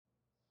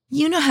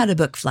You know how to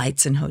book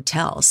flights and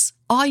hotels.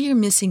 All you're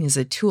missing is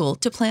a tool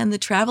to plan the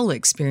travel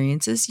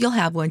experiences you'll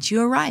have once you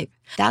arrive.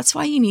 That's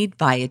why you need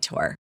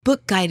Viator.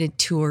 Book guided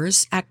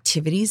tours,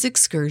 activities,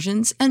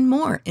 excursions, and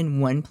more in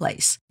one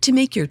place to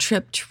make your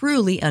trip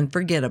truly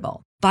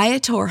unforgettable.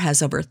 Viator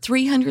has over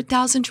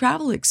 300,000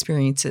 travel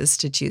experiences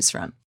to choose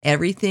from.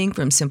 Everything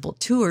from simple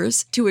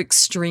tours to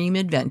extreme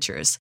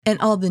adventures and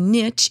all the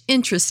niche,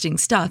 interesting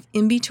stuff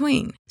in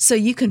between. So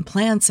you can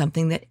plan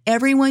something that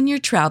everyone you're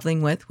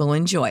traveling with will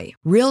enjoy.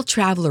 Real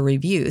traveler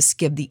reviews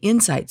give the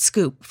inside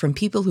scoop from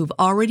people who've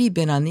already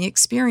been on the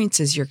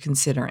experiences you're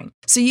considering.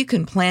 So you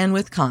can plan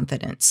with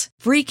confidence.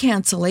 Free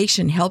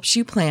cancellation helps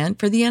you plan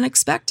for the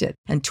unexpected.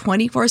 And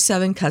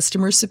 24/7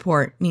 customer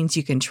support means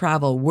you can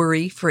travel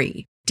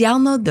worry-free.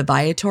 Download the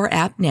Viator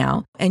app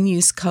now and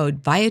use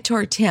code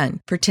Viator10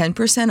 for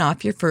 10%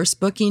 off your first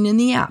booking in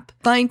the app.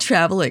 Find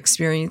travel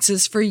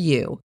experiences for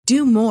you.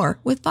 Do more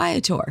with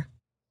Viator.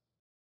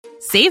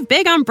 Save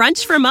big on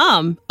brunch for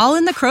mom, all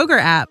in the Kroger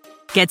app.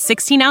 Get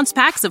 16-ounce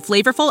packs of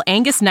flavorful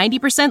Angus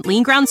 90%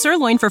 lean ground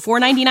sirloin for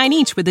 $4.99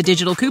 each with a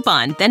digital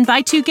coupon. Then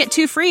buy 2, get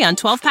 2 free on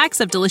 12 packs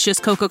of delicious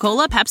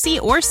Coca-Cola,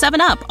 Pepsi, or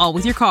 7-Up, all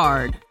with your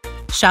card.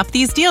 Shop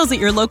these deals at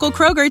your local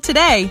Kroger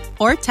today,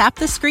 or tap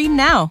the screen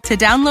now to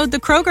download the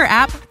Kroger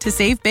app to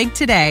save big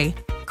today.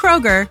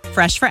 Kroger,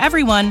 fresh for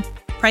everyone.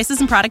 Prices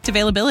and product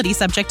availability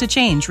subject to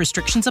change.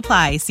 Restrictions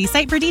apply. See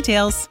site for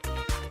details.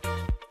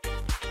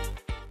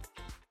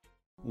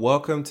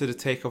 Welcome to the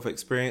Takeoff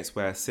Experience,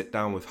 where I sit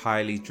down with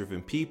highly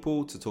driven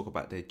people to talk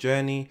about their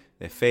journey,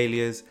 their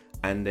failures,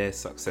 and their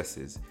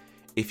successes.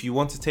 If you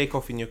want to take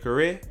off in your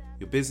career,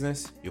 your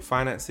business, your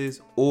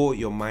finances, or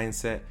your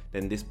mindset,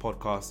 then this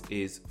podcast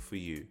is for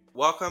you.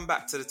 Welcome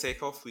back to the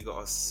Takeoff. We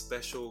got a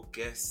special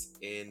guest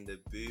in the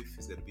booth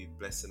who's going to be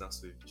blessing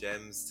us with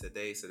gems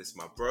today. So this is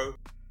my bro.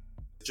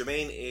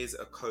 Jermaine is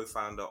a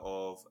co-founder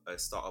of a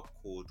startup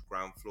called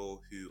Ground Floor,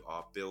 who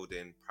are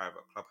building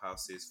private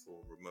clubhouses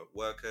for remote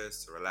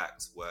workers to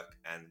relax, work,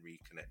 and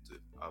reconnect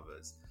with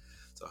others.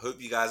 So I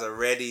hope you guys are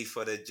ready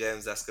for the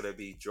gems that's going to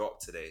be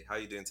dropped today. How are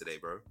you doing today,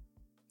 bro?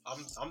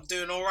 I'm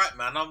doing all right,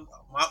 man.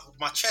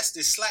 My chest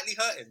is slightly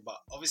hurting,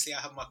 but obviously I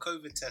have my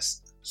COVID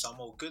test, so I'm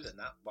all good in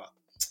that. But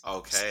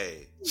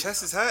okay,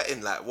 chest is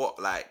hurting. Like what?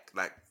 Like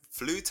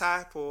flu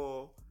type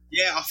or?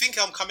 Yeah, I think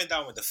I'm coming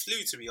down with the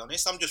flu. To be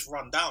honest, I'm just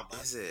run down.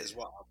 Man, is it? Is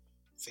what I'm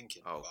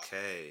thinking.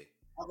 Okay.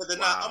 But other than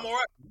that, I'm all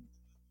right.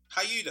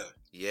 How you though?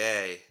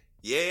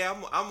 Yeah.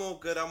 I'm all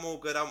good. I'm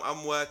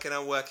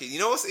working. You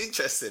know what's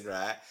interesting,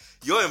 right?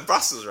 You're in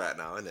Brussels right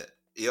now, isn't it?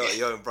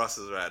 You're in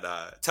Brussels right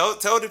now.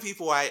 Tell the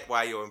people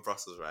why you're in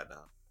Brussels right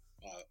now.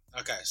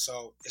 Okay,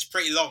 so it's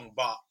pretty long,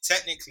 but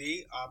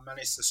technically I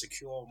managed to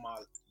secure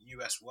my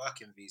US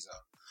working visa,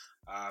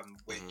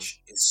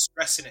 which is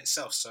stressing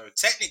itself. So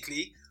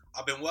technically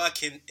I've been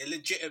working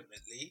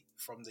illegitimately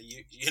from the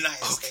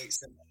United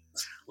States,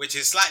 which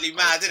is slightly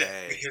mad, isn't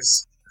it?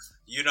 Because,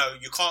 you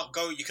can't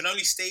go, you can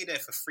only stay there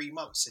for 3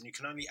 months and you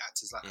can only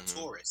act as like a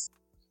tourist.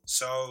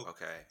 So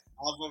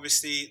I've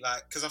obviously,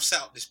 because I've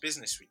set up this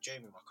business with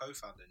Jamie, my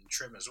co-founder, and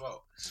Trim as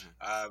well.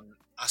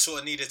 I sort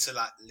of needed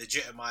to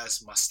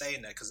legitimize my stay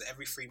in there because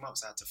every 3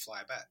 months I had to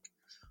fly back.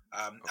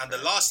 And the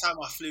last time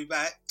I flew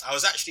back, I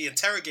was actually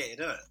interrogated,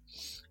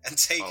 and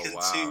taken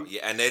to...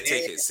 Yeah, and they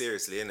take it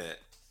seriously, innit?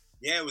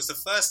 Yeah, it was the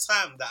first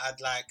time that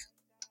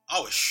I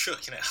was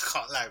shook, innit? I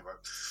can't lie, bro.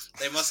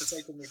 They must have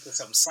taken me to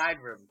some side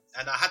room,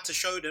 and I had to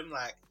show them,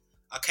 I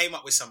came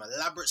up with some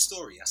elaborate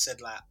story. I said,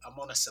 I'm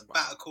on a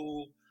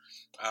sabbatical.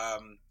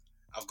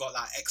 I've got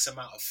X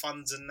amount of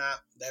funds and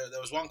that. There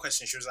was one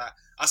question. She was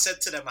I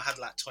said to them I had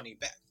 20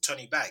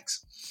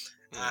 bags,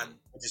 and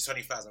which is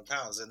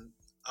 £20,000. And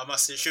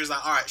she was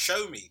all right,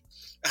 show me.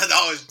 And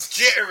I was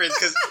jittering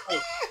because we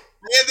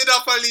ended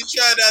up only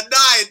showing her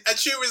 9, and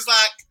she was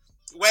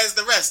where's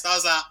the rest? I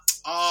was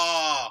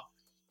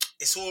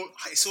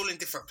it's all in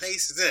different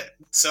places, isn't it?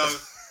 So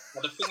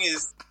but the thing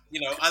is,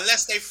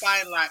 unless they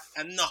find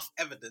enough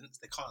evidence,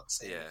 they can't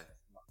say anything.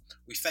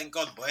 We thank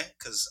God, boy,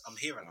 because I'm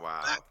here and I'm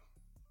back.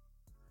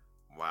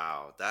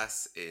 Wow,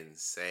 that's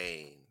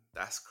insane.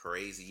 That's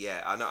crazy.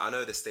 Yeah, I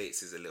know the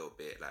States is a little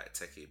bit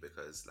techie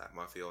because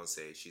my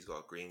fiance, she's got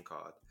a green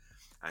card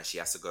and she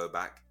has to go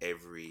back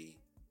every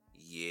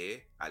year,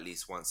 at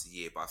least once a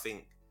year. But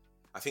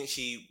I think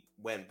she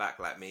went back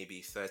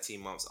maybe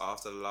 13 months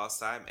after the last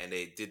time, and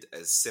they did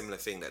a similar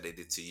thing that they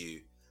did to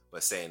you.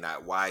 But saying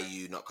why are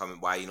you not coming?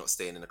 Why are you not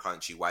staying in the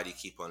country? Why do you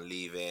keep on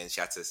leaving? She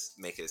had to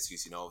make an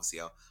excuse. Obviously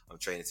I'm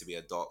training to be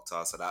a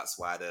doctor, so that's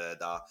why. And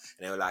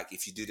they were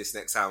if you do this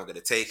next time, I'm gonna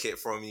take it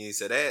from you.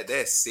 So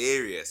they're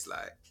serious.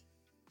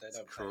 It's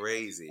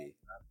crazy.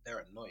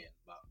 They're annoying,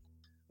 but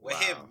we're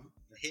here, man.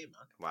 We're here,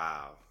 man.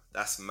 Wow,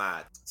 that's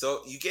mad.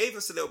 So you gave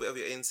us a little bit of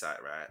your insight,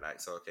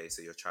 right? So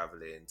you're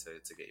traveling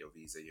to get your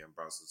visa. You're in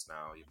Brussels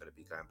now. You're gonna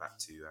be going back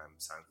to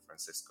San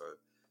Francisco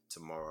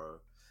tomorrow.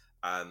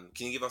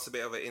 Can you give us a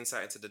bit of an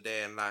insight into the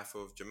day and life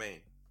of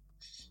Jermaine?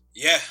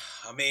 Yeah,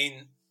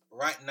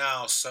 right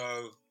now,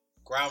 so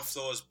Ground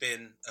Floor's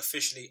been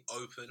officially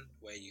open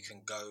where you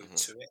can go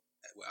to it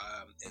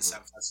in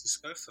San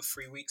Francisco for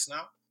 3 weeks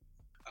now.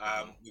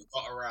 We've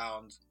got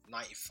around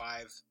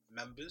 95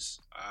 members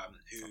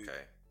who,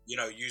 Okay.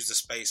 use the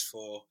space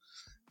for,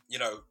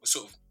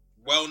 sort of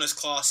wellness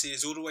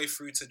classes, all the way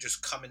through to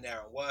just coming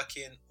there and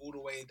working, all the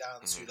way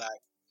down to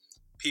like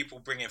people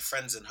bringing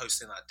friends and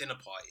hosting like dinner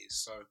parties.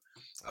 So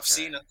I've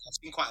seen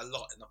quite a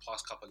lot in the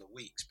past couple of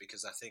weeks,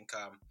 because I think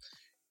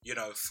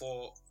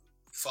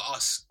for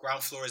us,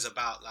 ground floor is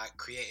about like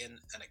creating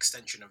an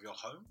extension of your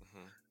home.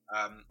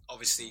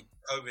 Obviously,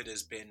 COVID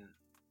has been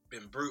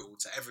brutal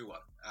to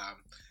everyone,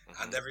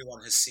 and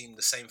everyone has seen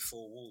the same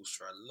four walls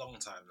for a long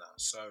time now.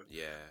 So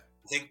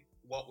I think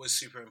what was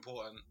super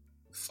important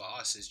for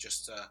us is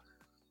just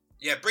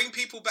bring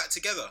people back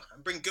together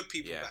and bring good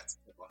people back together.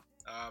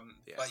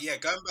 But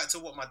going back to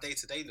what my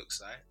day-to-day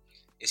looks like,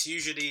 it's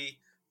usually,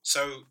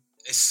 so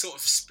it's sort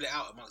of split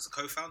out amongst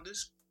the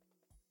co-founders,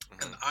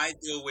 and I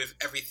deal with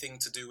everything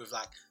to do with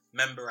like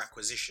member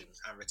acquisition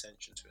and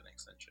retention to an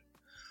extension.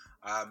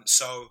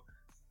 So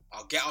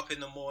I'll get up in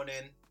the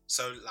morning.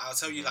 So I'll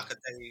tell you, like a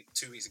day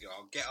 2 weeks ago,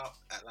 I'll get up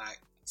at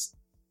like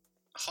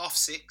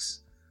 6:30.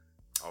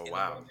 Oh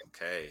wow!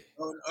 Okay.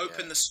 Go and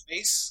open the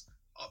space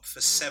up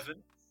for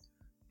 7.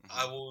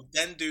 I will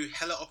then do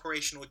hella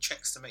operational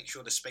checks to make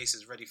sure the space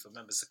is ready for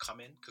members to come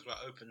in, because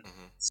we're open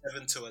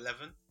 7 to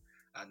 11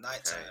 at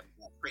night time,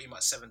 like pretty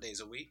much 7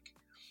 days a week.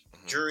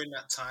 During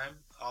that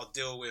time, I'll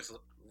deal with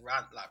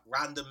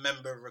random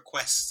member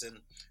requests and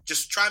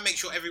just try and make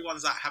sure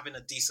everyone's like having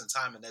a decent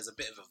time and there's a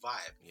bit of a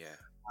vibe.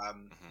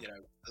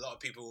 A lot of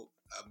people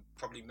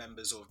probably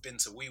members or have been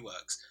to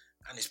WeWorks,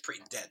 and it's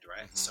pretty dead,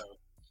 right? So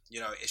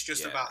it's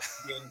just about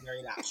being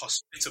very like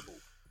hospitable.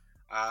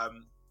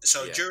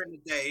 During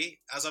the day,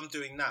 as I'm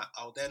doing that,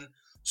 I'll then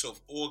sort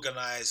of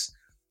organize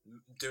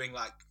doing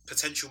like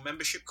potential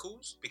membership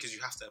calls, because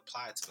you have to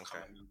apply to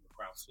become a member of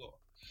ground floor.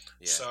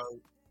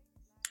 So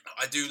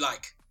I do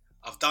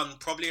I've done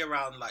probably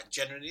around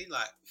generally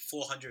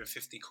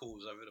 450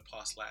 calls over the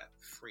past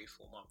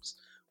 3-4 months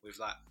with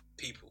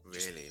people.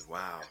 Really?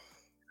 Wow.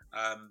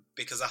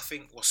 Because I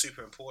think what's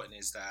super important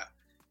is that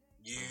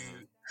you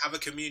have a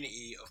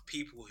community of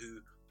people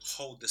who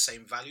hold the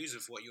same values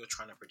of what you're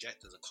trying to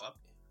project as a club.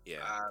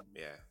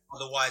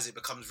 Otherwise it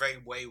becomes very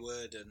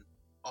wayward and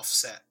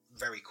offset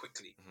very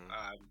quickly.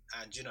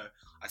 And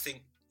I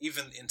think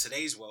even in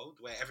today's world,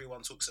 where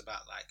everyone talks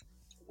about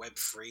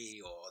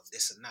Web3 or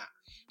this and that,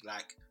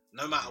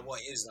 no matter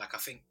what it is, I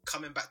think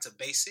coming back to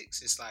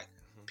basics, it's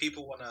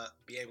people want to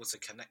be able to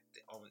connect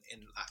in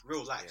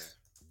real life.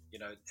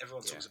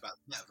 Everyone talks about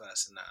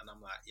metaverse and that, and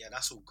I'm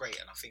that's all great,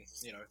 and I think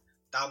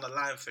down the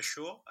line for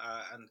sure,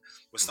 and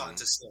we're starting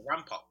to see a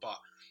ramp up, but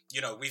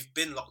we've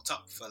been locked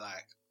up for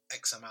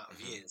X amount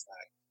of years.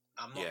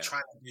 I'm not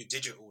trying to do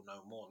digital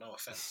no more, no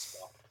offense,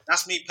 but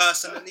that's me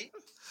personally,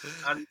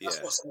 and that's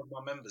what some of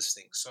my members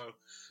think. So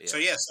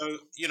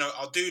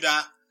I'll do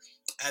that,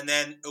 and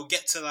then it'll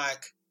get to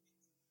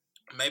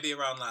maybe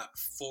around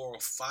 4 or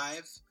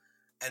 5,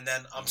 and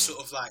then I'm sort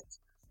of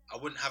I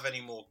wouldn't have any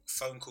more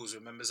phone calls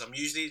with members. I'm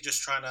usually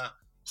just trying to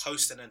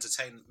host and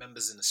entertain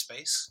members in the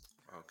space.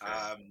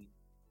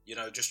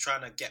 Just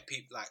trying to get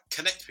people,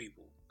 connect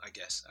people, I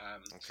guess.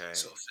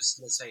 Sort of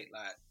facilitate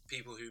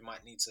people who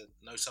might need to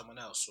know someone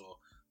else, or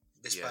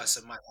this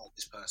person might like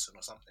this person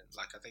or something.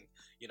 I think,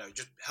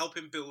 just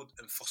helping build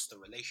and foster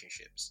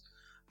relationships.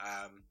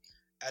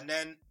 And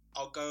then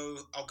I'll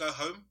go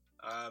home.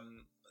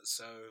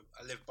 So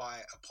I live by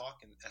a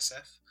park in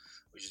SF,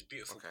 which is a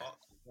beautiful park,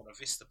 Buena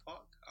Vista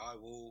Park. I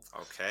will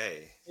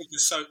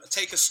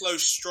take a slow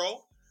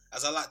stroll,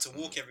 as I like to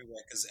walk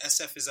everywhere, because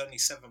SF is only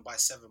 7 by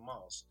 7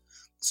 miles.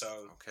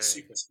 So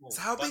super small.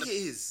 So how big it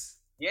is?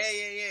 Yeah.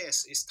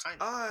 It's tiny.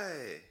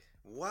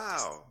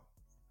 Wow.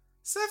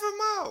 7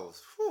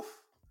 miles. Whew.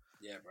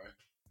 Yeah, bro.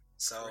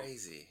 So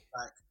crazy.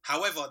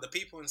 However, the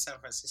people in San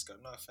Francisco,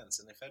 no offense,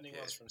 and if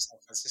anyone's from San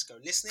Francisco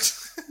listening,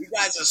 you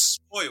guys are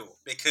spoiled,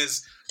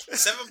 because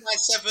 7 by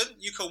 7,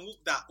 you can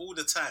walk that all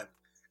the time.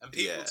 And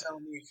people tell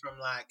me from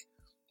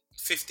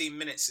 15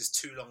 minutes is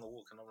too long a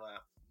walk, and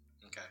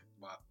I'm okay,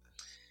 but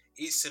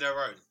each to their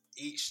own.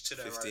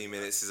 15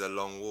 minutes is a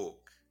long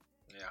walk.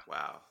 Yeah.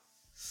 Wow.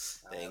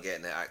 They ain't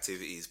getting their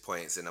activities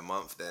points in a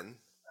month then.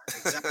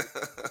 Exactly.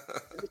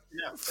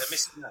 They're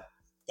missing out.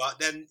 But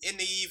then in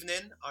the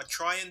evening, I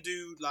try and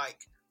do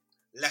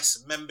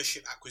less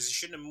membership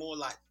acquisition and more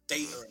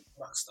data and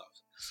product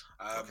stuff.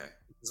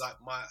 It's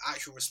my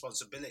actual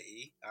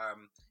responsibility,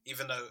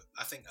 even though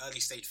I think early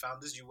stage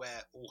founders, you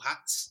wear all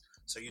hats,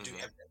 so you do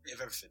a bit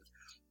of everything.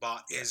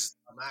 But is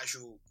my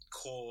actual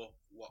core,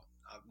 what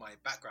my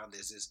background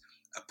is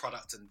a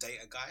product and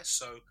data guy.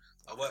 So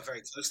I work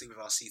very closely with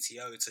our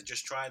CTO to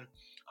just try and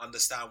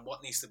understand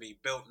what needs to be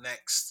built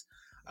next.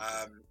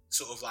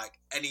 Sort of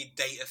any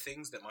data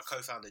things that my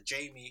co-founder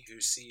Jamie,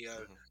 who's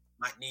CEO,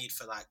 might need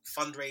for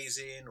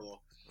fundraising or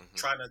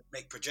trying to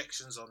make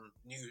projections on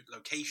new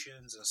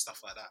locations and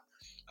stuff like that.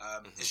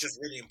 It's just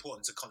really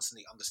important to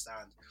constantly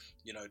understand,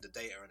 the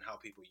data and how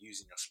people are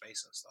using your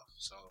space and stuff.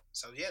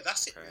 So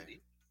that's it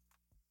really.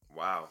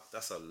 Wow,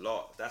 that's a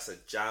lot. That's a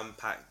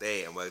jam-packed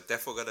day, and we're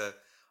definitely gonna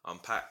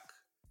unpack,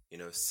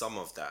 some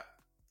of that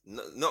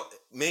not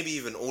maybe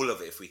even all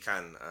of it if we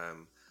can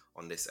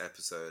on this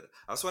episode.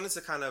 I just wanted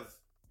to kind of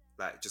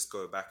like just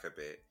go back a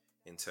bit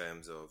in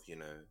terms of, you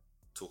know,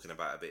 talking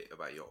about a bit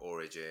about your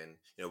origin.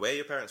 You know, where are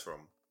your parents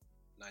from?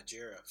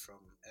 Nigeria, from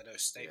Edo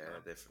State. Yeah,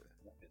 man. definitely.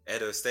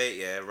 Edo State,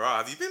 yeah. Right.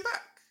 Have you been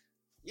back?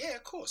 Yeah,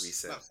 of course.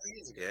 Recent. About 3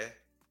 years ago.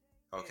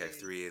 Yeah. Okay, Yeah.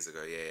 3 years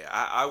ago. Yeah.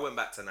 I went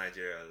back to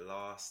Nigeria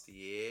last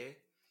year,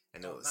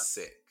 and it was nice.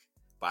 sick.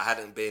 But I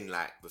hadn't been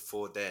like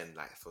before then,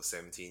 like for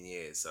 17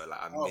 years. So like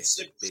I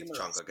missed a big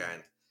chunk of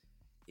going.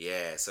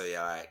 Yeah. So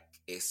yeah, like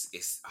it's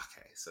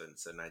okay.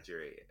 So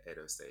Nigeria,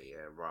 Edo State.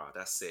 Yeah. Right.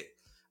 That's sick.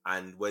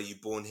 And were you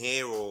born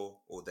here or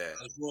there?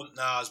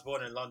 I was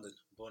born in London.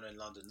 You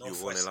were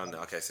born in London.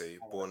 Okay, so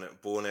you're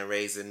born and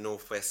raised in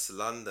Northwest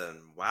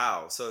London.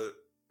 Wow. So,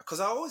 because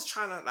I always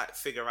trying to like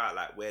figure out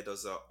like where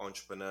does an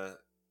entrepreneur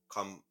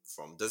come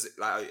from? Does it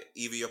like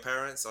either your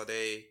parents are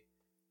they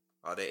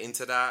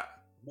into that?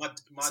 My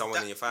Someone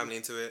dad, in your family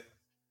into it?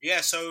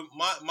 Yeah. So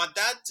my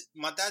dad.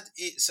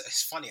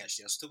 It's funny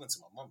actually. I was talking to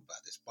my mum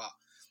about this, but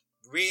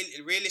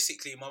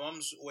realistically, my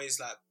mum's always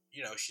like,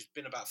 you know, she's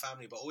been about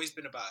family, but always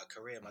been about her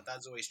career. My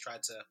dad's always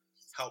tried to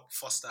help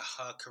foster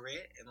her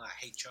career in like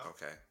HR.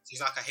 Okay. He's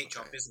like a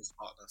HR business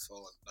partner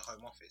for the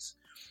Home Office.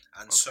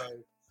 And so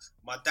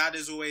my dad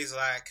is always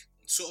like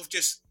sort of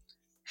just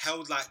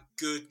held like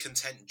good,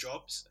 content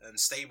jobs and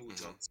stable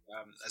jobs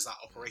as like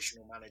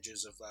operational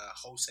managers of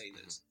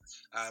wholesalers.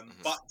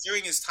 But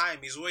during his time,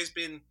 he's always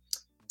been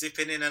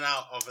dipping in and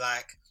out of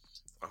like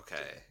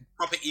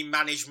property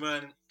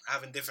management,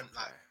 having different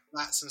like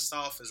flats and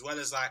stuff, as well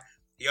as like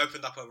he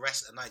opened up a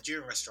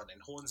Nigerian restaurant in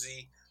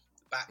Hornsey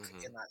back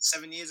in like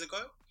 7 years ago.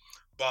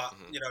 But,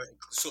 you know, it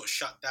sort of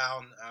shut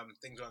down.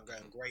 Things weren't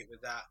going great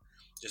with that.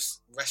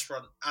 Just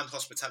restaurant and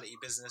hospitality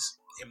business,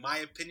 in my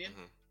opinion,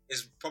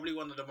 is probably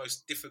one of the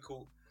most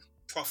difficult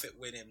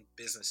profit-winning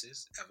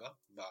businesses ever.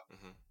 But,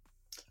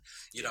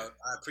 you know,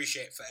 I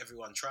appreciate for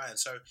everyone trying.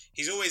 So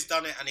he's always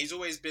done it. And he's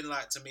always been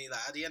like, to me,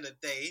 like at the end of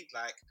the day,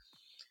 like,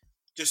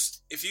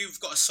 just if you've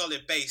got a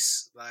solid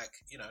base, like,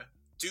 you know,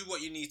 do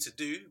what you need to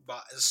do,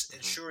 but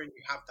ensuring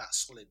you have that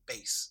solid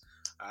base.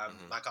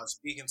 Like I was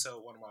speaking to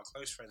one of my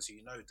close friends who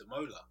you know,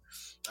 Demola,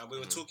 and we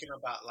were talking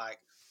about like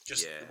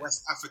just the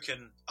West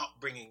African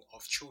upbringing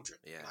of children.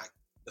 Like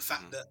the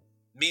fact that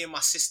me and my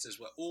sisters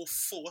were all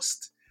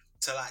forced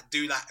to like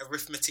do like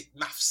arithmetic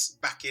maths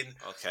back in.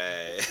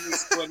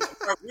 We would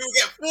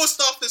get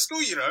forced after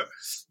school, you know,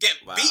 get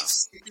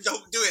beats if you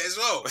don't do it as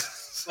well.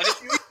 And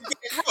if you get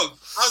it wrong,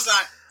 I was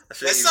like,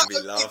 there's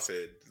certain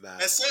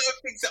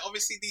things that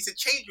obviously need to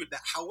change with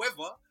that.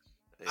 However,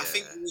 I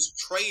think it was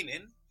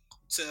training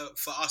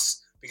for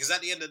us, because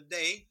at the end of the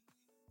day,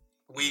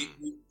 we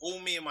all,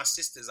 me and my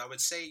sisters, I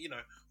would say, you know,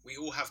 we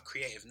all have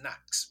creative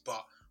knacks,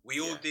 but we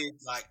all did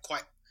like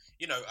quite,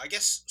 you know, I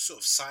guess sort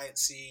of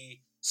sciencey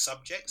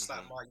subjects.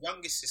 Like my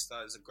youngest sister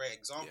is a great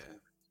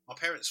example. My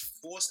parents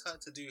forced her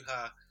to do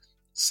her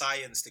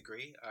science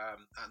degree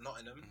at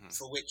Nottingham,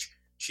 for which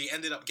she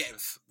ended up getting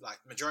like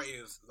majority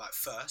of like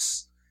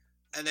firsts.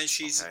 And then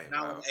she's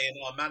now an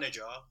A&R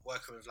manager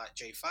working with like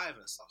J5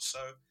 and stuff. So,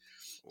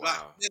 like,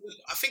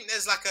 I think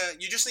there's like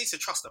you just need to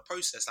trust the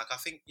process. Like, I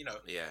think, you know,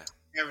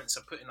 parents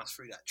are putting us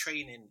through that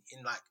training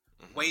in like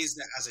ways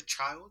that as a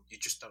child, you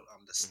just don't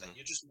understand.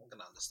 You're just not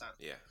going to understand.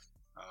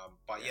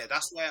 But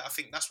that's where I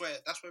think that's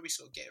where we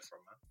sort of get it from,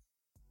 man.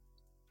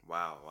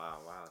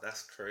 Wow.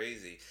 That's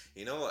crazy.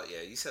 You know what?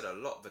 Yeah, you said a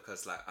lot,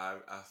 because like I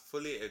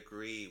fully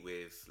agree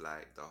with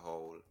like the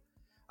whole,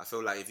 I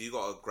feel like if you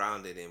got a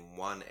grounded in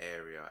one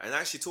area, and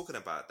actually talking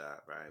about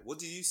that, right? What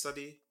do you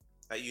study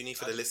at uni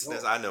for the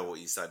listeners? Law. I know what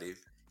you studied.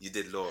 You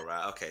did law,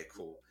 right? Okay,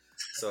 cool.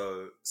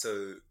 So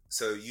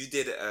you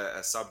did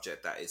a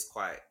subject that is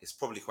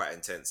probably quite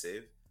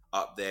intensive,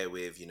 up there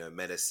with, you know,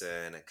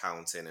 medicine,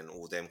 accounting, and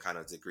all them kind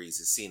of degrees.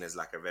 Is seen as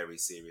like a very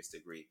serious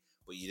degree,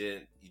 but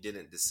you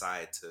didn't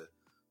decide to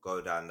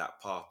go down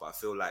that path. But I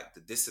feel like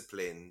the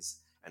disciplines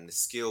and the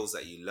skills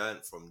that you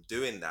learned from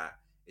doing that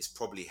is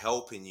probably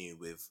helping you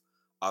with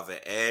other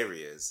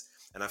areas.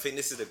 And I think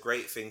this is a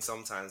great thing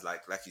sometimes,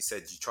 like you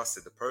said, you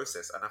trusted the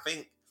process. And I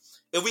think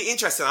it'll be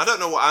interesting. I don't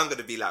know what I'm going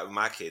to be like with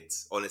my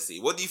kids, honestly.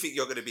 What do you think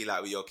you're going to be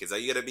like with your kids? Are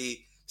you going to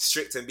be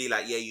strict and be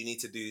like, yeah, you need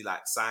to do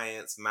like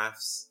science,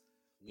 maths,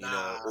 you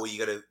know, or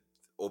you going to,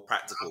 or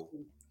practical?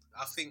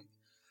 I think,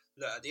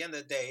 look, at the end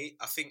of the day,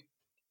 I think,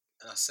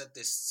 and I said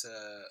this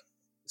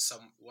to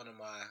one of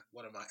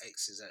my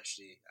exes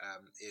actually,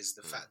 is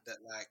the fact that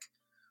like,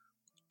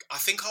 I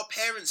think our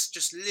parents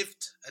just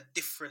lived a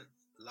different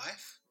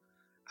life,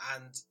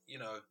 and you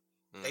know,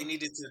 they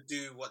needed to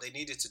do what they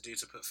needed to do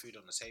to put food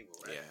on the table,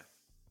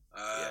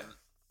 right?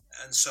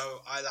 And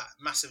so I like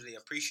massively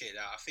appreciate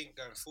that. I think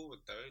going forward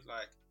though,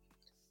 like,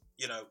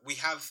 you know, we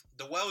have,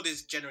 the world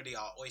is generally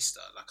our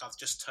oyster. Like I've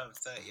just turned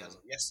 30 as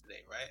of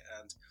yesterday, right?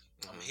 And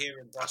I'm here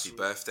in Brussels. Happy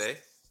birthday.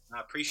 I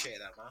appreciate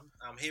that, man.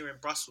 I'm here in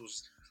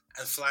Brussels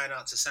and flying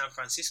out to San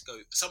Francisco,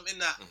 something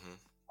that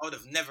I would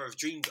have never have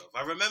dreamed of.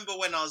 I remember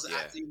when I was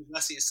at the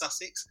University of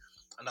Sussex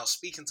and I was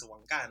speaking to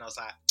one guy and I was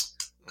like,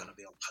 I'm going to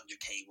be on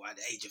 100k by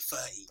the age of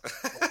 30.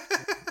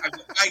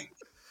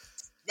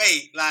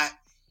 Mate, like,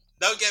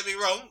 don't get me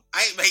wrong,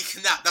 I ain't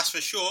making that, that's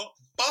for sure.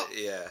 But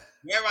Yeah.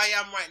 where I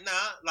am right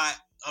now, like,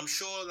 I'm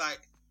sure,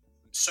 like,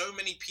 so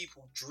many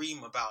people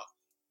dream about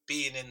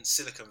being in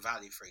Silicon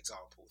Valley, for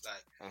example.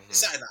 Like, it's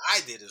something that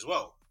I did as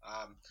well.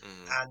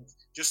 And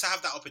just to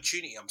have that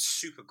opportunity, I'm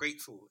super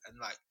grateful. And,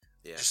 like,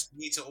 just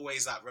need to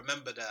always, like,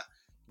 remember that,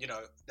 you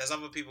know, there's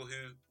other people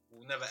who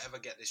will never, ever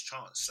get this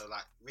chance. So,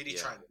 like, really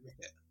try and grip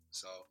it.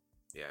 So...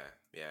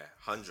 Yeah,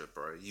 100,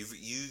 bro.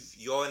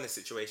 You're in a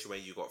situation where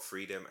you got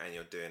freedom and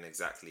you're doing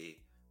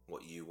exactly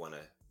what you want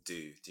to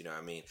do. Do you know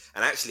what I mean?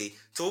 And actually,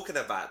 talking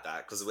about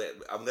that, because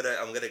I'm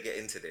gonna get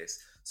into this.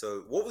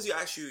 So, what was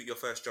your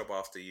first job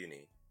after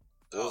uni?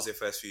 What was your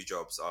first few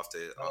jobs after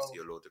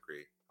your law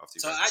degree?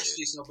 So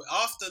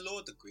after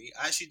law degree,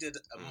 I actually did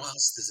a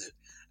master's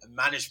in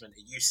management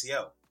at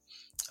UCL.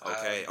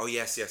 Okay.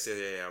 Yes.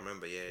 I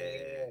remember.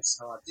 Yeah.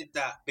 So I did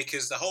that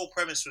because the whole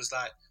premise was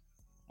like,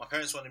 my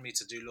parents wanted me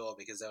to do law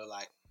because they were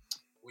like,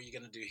 what are you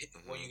going to do?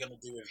 What are you going to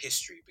do with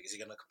history? Because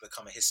you're going to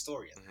become a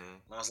historian.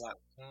 And I was like,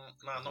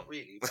 no, not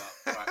really, but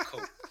all right,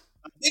 cool.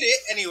 I did it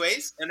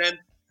anyways. And then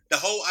the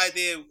whole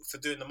idea for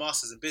doing the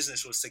Masters in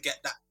Business was to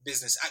get that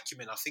business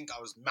acumen. I think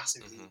I was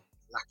massively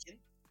lacking.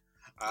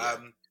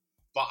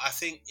 But I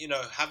think, you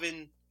know,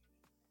 having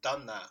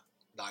done that,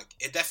 like,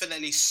 it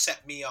definitely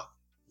set me up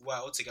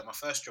well to get my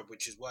first job,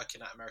 which is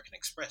working at American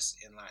Express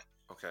in, like,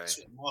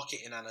 sort of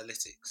marketing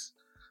analytics.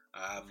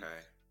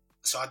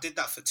 So I did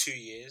that for 2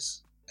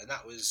 years, and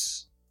that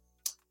was,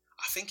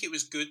 I think it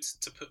was good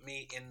to put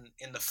me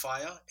in the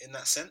fire in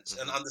that sense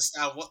and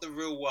understand what the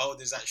real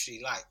world is actually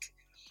like.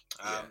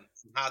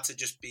 How to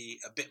just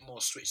be a bit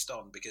more switched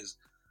on, because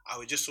I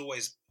would just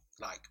always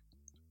like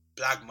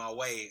blag my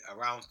way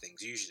around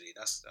things. Usually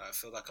I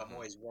feel like I'm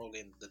always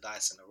rolling the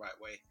dice in the right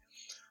way.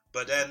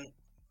 But then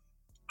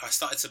I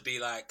started to be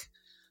like,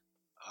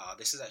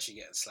 this is actually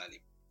getting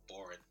slightly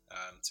boring,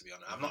 to be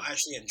honest. I'm not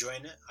actually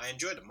enjoying it. I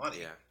enjoy the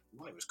money. The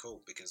money was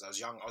cool because I was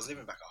young. I was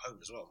living back at home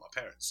as well with my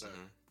parents, so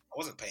I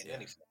wasn't paying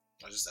anything.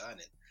 I was just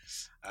earning.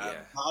 I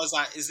was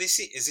like, is this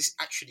it? Is this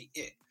actually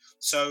it?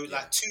 So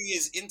like 2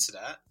 years into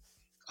that,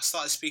 I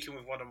started speaking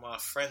with one of my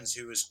friends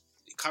who was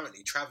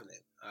currently traveling,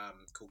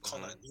 called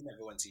Connor. He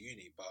never went to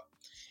uni, but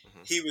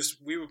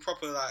we were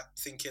proper like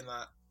thinking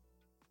like,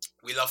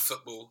 we love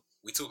football.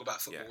 We talk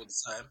about football all the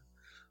time.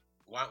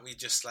 Why don't we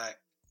just like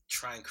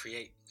try and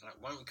create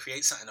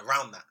something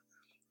around that?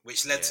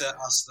 Which led to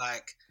us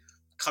like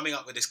coming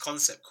up with this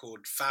concept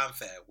called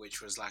Fanfare,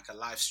 which was like a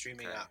live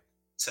streaming app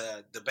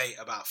to debate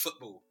about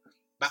football.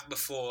 Back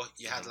before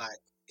you had like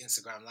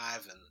Instagram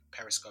Live and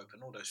Periscope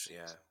and all those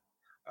things.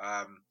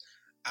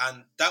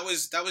 And that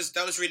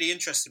was really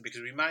interesting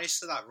because we managed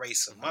to like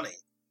raise some money.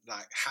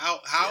 Like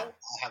how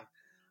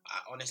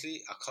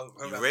honestly I can't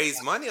remember. You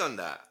raised money on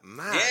that,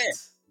 man.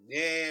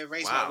 Yeah,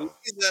 raised money. We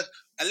raised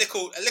a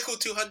little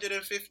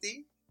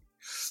 250.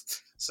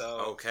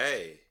 So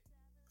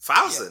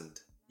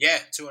 1,000. Yeah,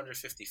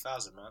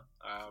 250,000, man.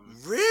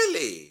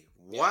 Really?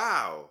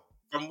 Wow.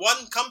 From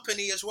one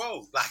company as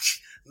well. Like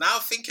now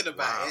thinking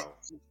about it,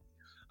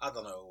 I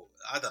don't know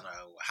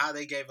how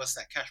they gave us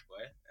that cash,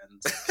 boy.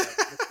 And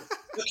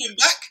looking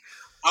back,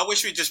 I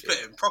wish we just put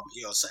it in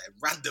property or something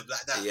random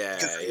like that. Yeah.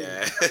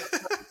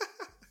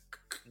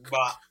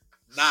 But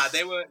nah,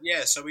 they were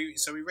So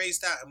we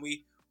raised that and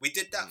we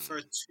did that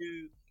for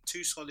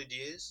two solid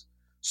years.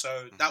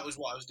 So that was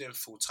what I was doing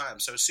full time.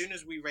 So as soon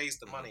as we raised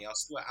the money, I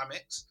was still at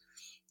Amex,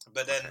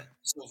 but then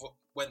sort of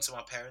went to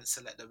my parents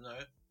to let them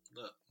know,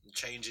 look,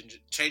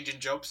 changing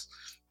jobs,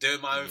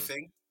 doing my own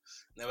thing.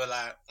 And they were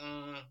like,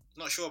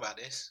 not sure about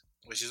this,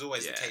 which is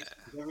always the case.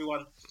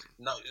 Everyone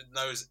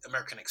knows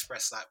American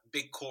Express, like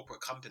big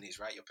corporate companies,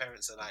 right? Your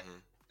parents are like,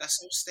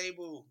 that's so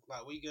stable.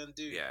 Like, what are you going to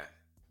do? Yeah.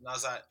 And I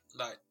was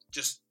like,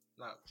 just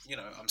like, you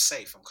know, I'm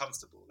safe, I'm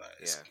comfortable. Like,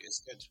 it's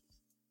good.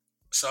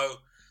 So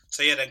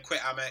then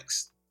quit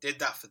Amex, did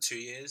that for 2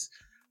 years.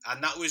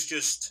 And that was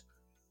just,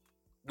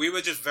 we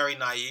were just very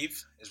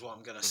naive, is what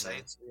I'm going to say,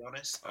 to be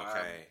honest.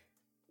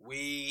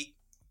 We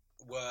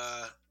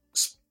were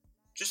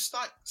just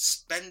like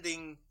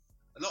spending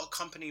a lot of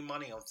company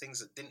money on things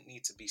that didn't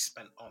need to be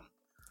spent on.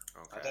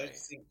 I don't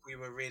think we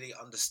were really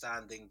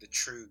understanding the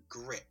true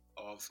grit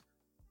of,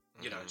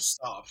 you know,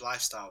 startup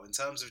lifestyle in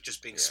terms of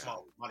just being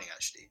smart with money,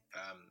 actually.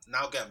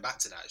 Now going back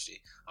to that,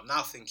 actually, I'm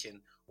now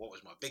thinking, what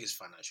was my biggest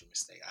financial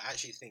mistake? I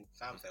actually think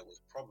Fanfare was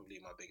probably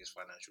my biggest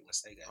financial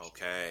mistake,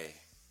 actually.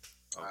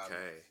 Wow.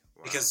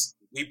 Because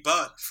we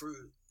burnt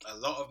through a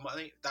lot of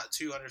money, that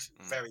 200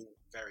 very,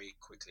 very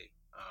quickly.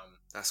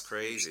 That's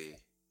crazy.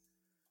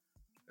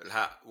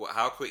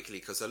 How quickly?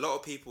 Because a lot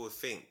of people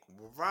think,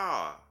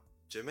 wow,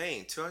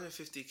 Jermaine,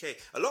 250k.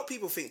 A lot of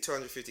people think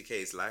 250k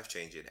is life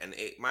changing, and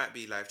it might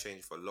be life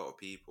changing for a lot of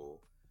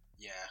people.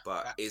 Yeah,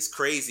 but it's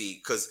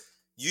crazy because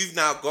you've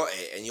now got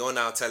it, and you're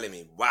now telling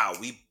me, wow,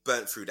 we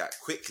burnt through that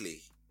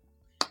quickly.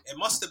 It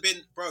must have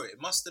been, bro. It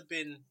must have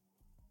been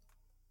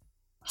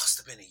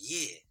a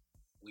year.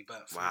 We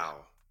burnt through.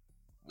 Wow.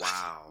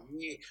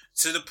 Yeah.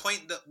 To the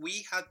point that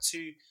we had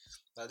to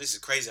Now, this is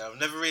crazy. I've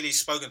never really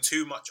spoken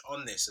too much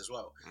on this as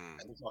well.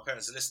 And if my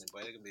parents are listening,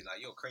 boy, they're gonna be like,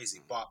 "You're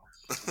crazy." But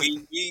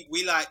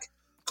we like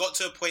got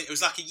to a point. It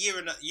was like a year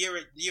and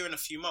a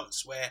few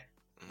months where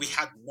we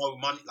had no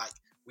money. Like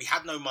we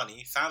had no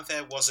money.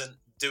 Fanfare wasn't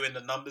doing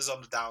the numbers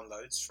on the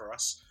downloads for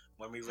us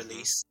when we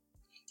released.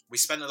 We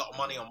spent a lot of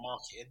money on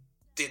marketing.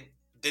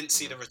 Didn't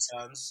see the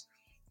returns.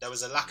 There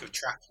was a lack of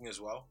tracking as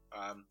well,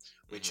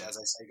 which, as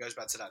I say, goes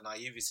back to that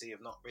naivety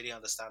of not really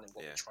understanding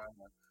what we're trying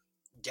to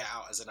get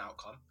out as an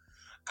outcome.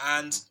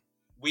 And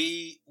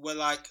we were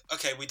like,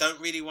 okay, we don't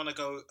really want to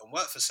go and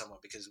work for someone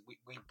because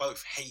we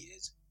both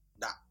hated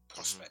that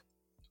prospect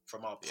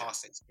from our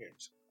past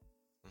experience.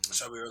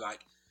 So we were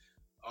like,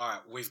 all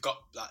right, we've got,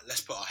 like,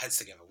 let's put our heads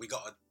together. We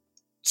got to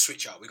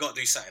switch out. We got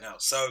to do something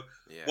else. So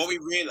what we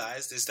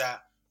realized is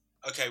that,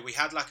 okay, we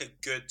had like a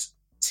good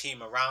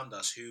team around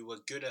us who were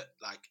good at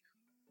like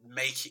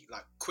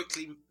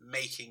quickly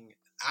making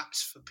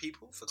apps for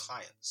people, for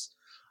clients.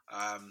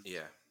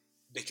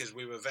 Because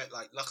we were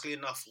luckily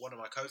enough, one of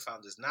my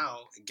co-founders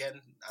now, again,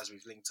 as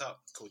we've linked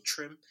up, called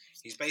Trim,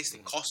 he's based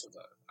in Kosovo.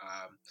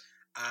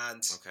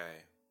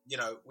 You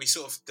know, we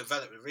sort of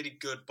developed a really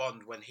good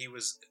bond when he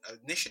was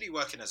initially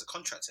working as a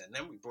contractor, and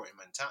then we brought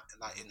him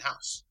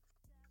in-house.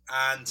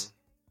 And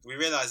we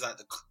realized that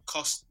the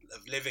cost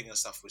of living and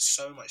stuff was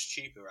so much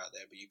cheaper out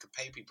there, but you could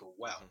pay people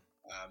well,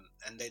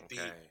 and they'd be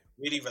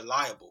really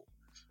reliable.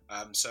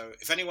 So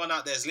if anyone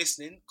out there is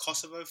listening,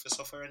 Kosovo for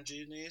software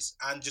engineers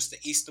and just the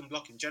Eastern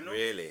Bloc in general,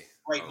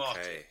 great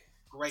market.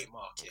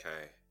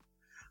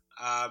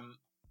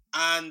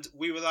 And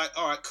we were like,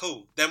 all right,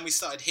 cool. Then we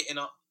started hitting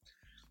up,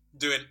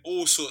 doing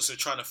all sorts of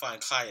trying to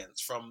find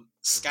clients, from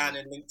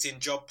scanning LinkedIn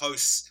job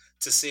posts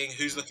to seeing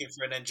who's looking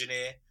for an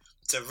engineer,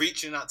 to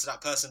reaching out to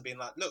that person being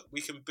like, look,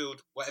 we can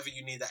build whatever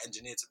you need that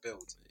engineer to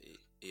build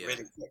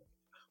really quick.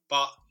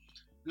 But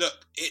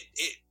look, it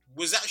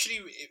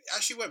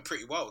actually went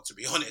pretty well, to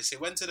be honest.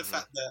 It went to the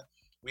fact that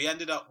we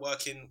ended up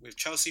working with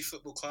Chelsea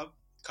Football Club,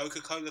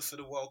 Coca-Cola for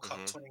the World Cup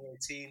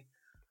 2018,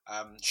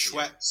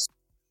 Schweppes.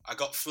 I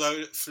got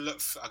flew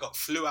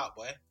out,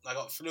 boy. I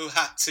got flew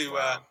out to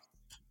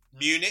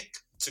Munich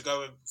to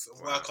go and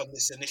work on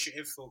this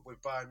initiative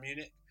with Bayern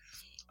Munich.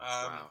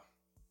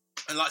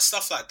 And like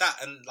stuff like that,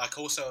 and like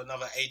also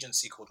another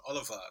agency called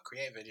Oliver, a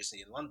creative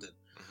agency in London,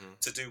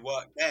 to do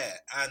work there.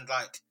 And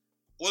like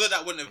all of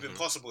that wouldn't have been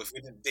possible if we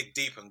didn't dig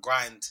deep and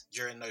grind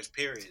during those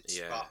periods.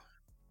 But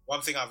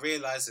one thing I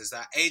realized is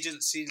that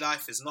agency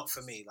life is not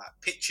for me. Like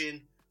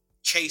pitching,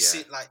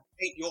 chasing, like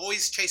you're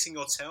always chasing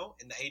your tail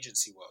in the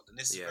agency world, and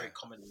this is very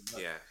commonly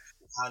known.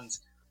 And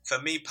for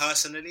me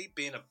personally,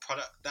 being a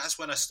product, that's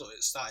when I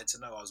started to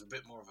know I was a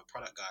bit more of a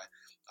product guy.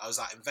 I was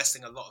like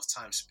investing a lot of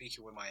time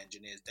speaking with my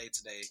engineers day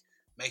to day,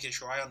 making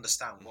sure I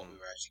understand what we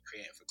were actually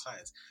creating for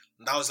clients.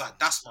 And I was like,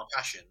 that's my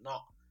passion,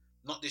 not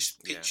this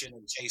pitching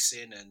and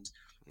chasing and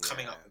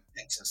coming up with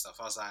decks and stuff.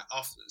 I was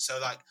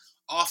like,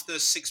 after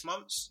 6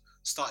 months,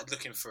 started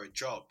looking for a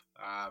job.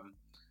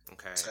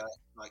 So,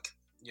 like,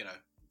 you know,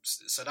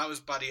 so that was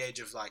by the age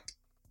of like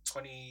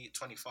 20,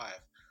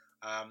 25.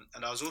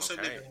 And I was also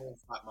living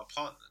with like my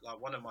partner,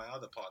 like one of my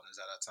other partners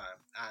at that time.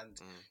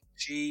 And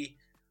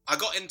I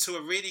got into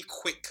a really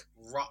quick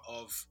rut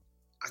of,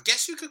 I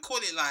guess you could call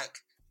it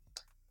like,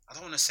 I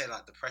don't want to say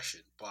like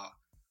depression, but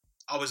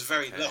I was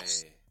very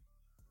lost.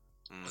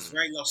 I was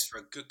very lost for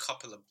a good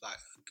couple of, like,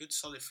 a good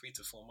solid 3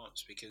 to 4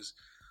 months, because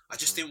I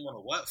just didn't want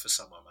to work for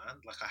someone,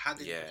 man. Like, I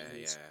had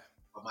interviews,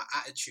 but my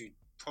attitude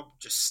probably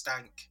just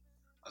stank.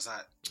 I was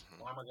like,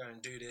 why am I going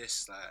to do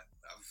this? Like,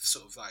 I've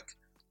sort of like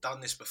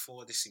done this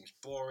before. This seems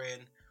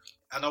boring.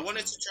 And I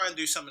wanted to try and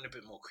do something a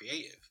bit more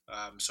creative.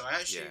 So I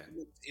actually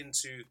looked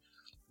into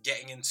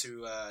getting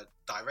into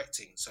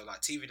directing, so like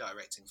TV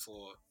directing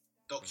for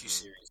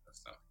docuseries and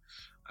stuff.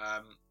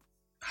 I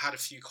had a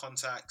few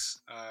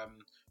contacts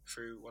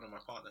through one of my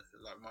partners,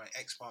 like my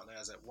ex-partner,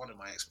 one of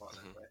my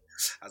ex-partners,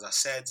 as I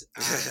said.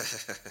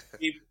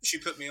 And she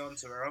put me on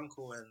to her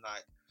uncle, and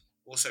like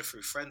also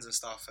through friends and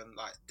stuff. And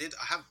like,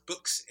 I have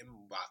books in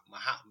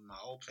my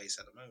old place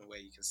at the moment where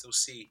you can still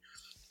see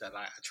that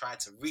like I tried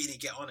to really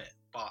get on it,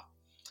 but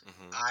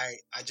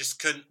I just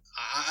couldn't.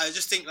 I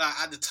just think like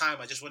at the time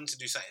I just wanted to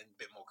do something a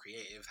bit more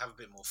creative, have a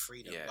bit more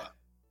freedom. But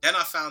then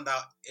I found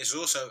out it's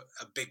also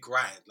a big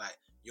grind. Like,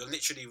 you're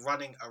literally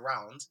running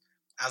around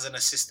as an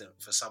assistant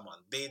for someone,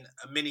 being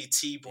a mini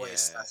T-boy,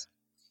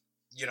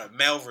 you know,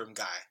 mailroom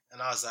guy.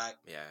 And I was like,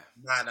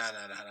 nah.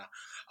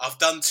 I've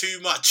done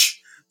too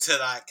much to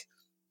like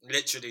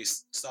literally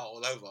start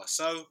all over.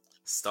 So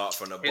start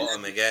from the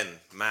bottom again.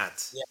 Mad.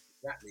 Yeah,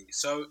 exactly.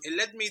 So it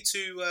led me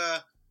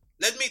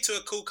to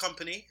a cool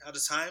company at the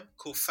time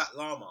called Fat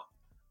Llama.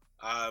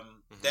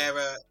 They're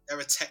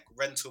a tech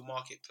rental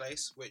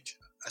marketplace, which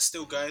are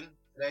still going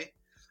today.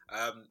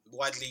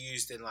 Widely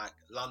used in like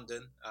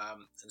London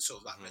and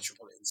sort of like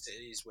metropolitan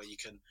cities, where you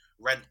can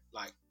rent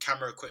like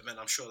camera equipment.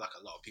 I'm sure like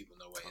a lot of people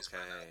know what it is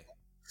right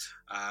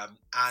now.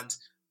 And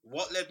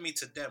what led me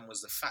to them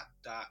was the fact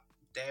that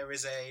there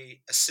is a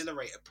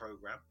accelerator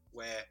program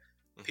where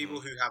people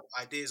who have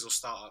ideas or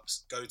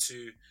startups go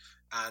to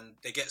and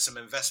they get some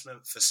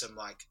investment for some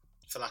a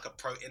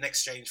pro in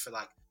exchange for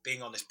like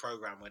being on this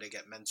program where they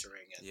get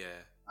mentoring and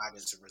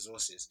guidance and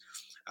resources.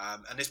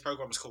 And this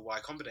program is called Y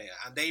Combinator,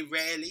 and they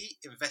rarely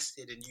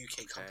invested in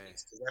UK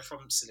companies because they're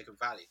from Silicon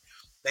Valley.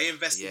 They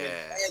invested in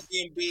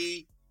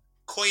Airbnb,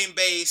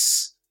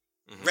 Coinbase,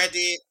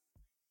 Reddit,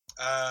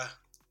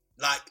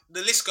 like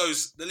the list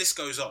goes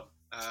on.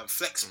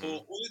 Flexport,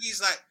 all of these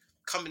like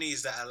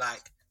companies that are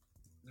like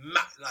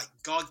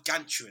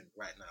gargantuan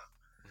right now.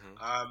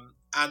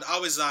 And I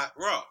was like,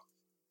 raw.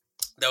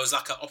 There was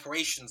like an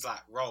operations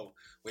like role,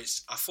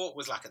 which I thought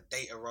was like a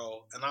data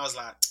role, and I was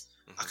like,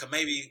 I could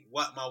maybe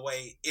work my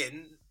way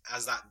in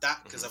as that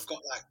because I've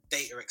got like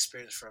data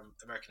experience from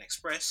American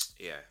Express.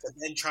 Yeah. But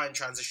then try and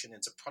transition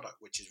into product,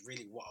 which is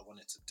really what I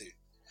wanted to do.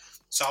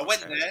 So I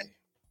went there,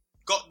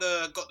 got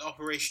the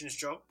operations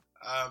job,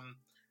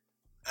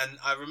 and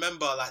I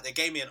remember like they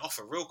gave me an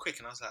offer real quick,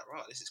 and I was like,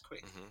 right, this is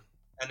quick.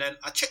 And then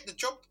I checked the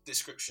job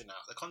description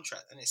out, the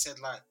contract, and it said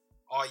like,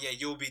 oh yeah,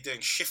 you'll be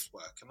doing shift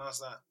work, and I was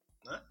like,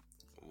 huh?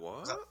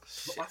 What?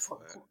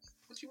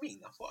 What do you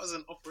mean? I thought I was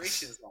an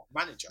operations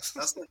manager.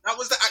 That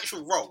was the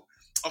actual role,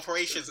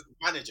 operations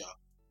manager.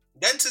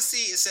 Then to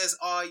see it says,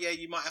 oh yeah,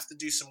 you might have to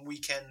do some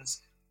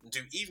weekends and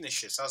do evening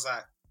shifts. I was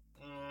like,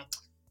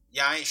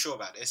 yeah, I ain't sure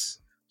about this.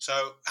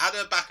 So I had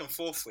a back and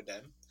forth with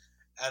them,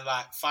 and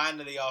like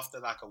finally after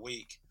like a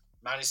week,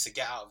 managed to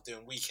get out of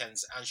doing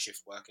weekends and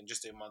shift work and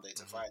just doing Monday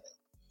to Friday.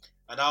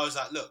 And I was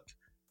like, look,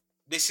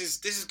 this is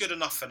good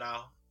enough for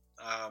now.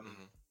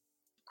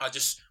 I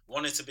just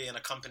wanted to be in a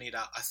company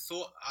that I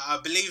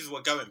believe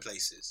were going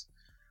places.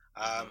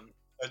 I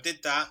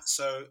did that.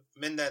 So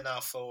I'm in there now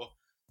for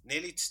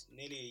nearly 2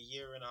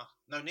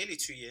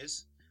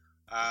 years.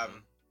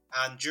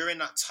 And during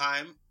that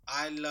time,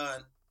 I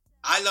learned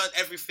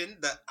everything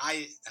that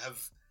I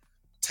have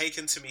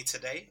taken to me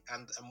today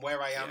and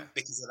where I am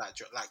because of that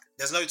job. Like,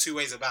 there's no two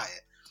ways about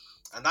it.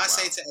 And I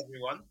say to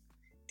everyone,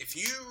 if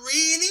you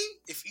really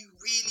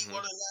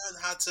want to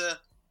learn how to,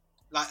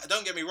 like,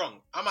 don't get me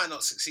wrong, I might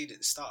not succeed at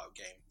the startup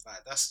game.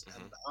 Like,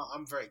 and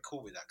I'm very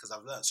cool with that because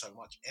I've learned so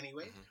much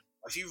anyway.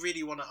 If you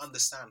really want to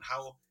understand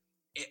how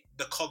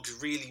the cogs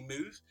really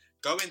move,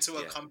 go into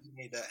a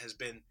company that has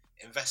been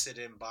invested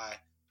in by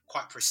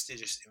quite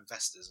prestigious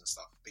investors and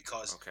stuff,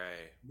 because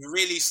you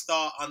really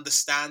start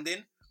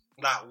understanding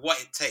like what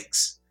it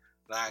takes.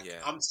 Like,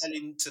 I'm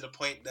telling to the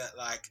point that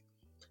like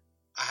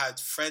I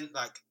had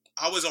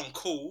I was on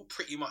call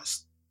pretty much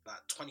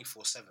like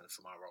 24/7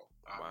 for my role.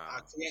 I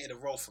created a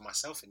role for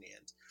myself in the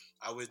end.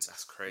 I would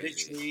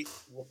literally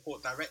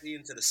report directly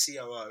into the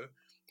COO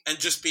and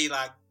just be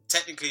like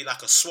technically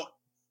like a SWAT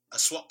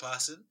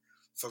person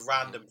for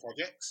random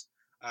projects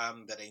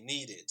that they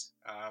needed.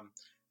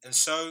 And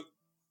so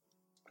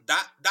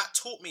that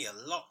taught me a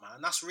lot, man.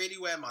 That's really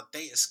where my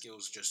data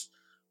skills just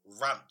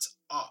ramped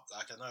up.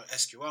 Like, I know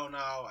SQL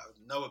now. I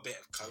know a bit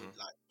of code,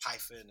 like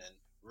Python and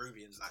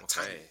Ruby and like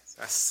tiny.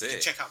 That's sick. You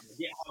can check out my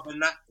GitHub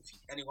and that if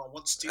anyone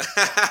wants to.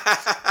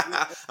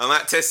 I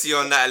might test you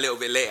on that a little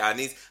bit later. I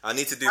need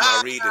to do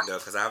my reading though,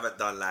 because I haven't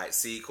done like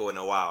SQL in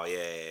a while.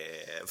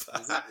 Yeah.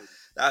 Exactly.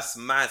 That's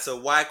mad. So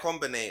Y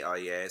Combinator,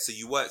 yeah. So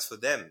you worked for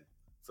them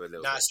for a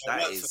little bit. So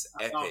that is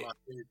epic. Llama,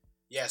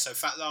 yeah. So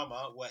Fat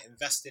Llama were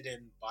invested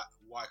in by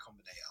Y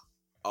Combinator.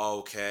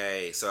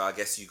 Okay. So I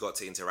guess you got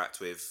to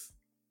interact with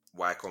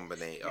Y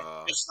Combinator.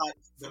 Yeah, just like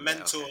the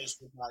mentors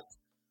with like.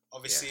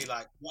 Obviously,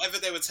 like whatever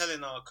they were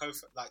telling our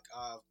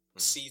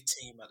seed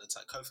team at the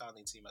time,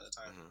 co-founding team at the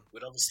time,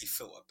 would obviously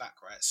filter back,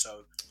 right?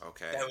 So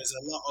there was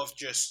a lot of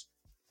just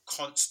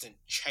constant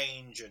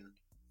change and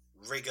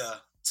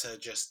rigor to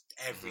just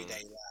everyday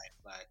life.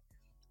 Like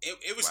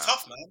it was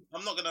tough, man.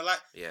 I'm not gonna lie.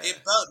 Yeah.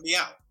 It burnt me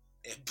out.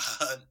 And it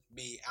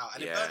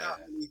burnt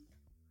out me.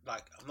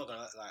 Like, I'm not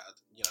gonna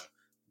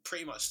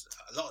pretty much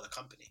a lot of the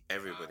company.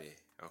 Everybody.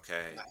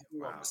 Okay. Like,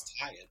 everyone was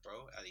tired,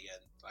 bro, at the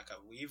end. Like,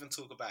 we even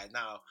talk about it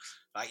now.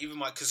 Like, even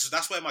because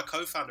that's where my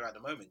co-founder at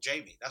the moment,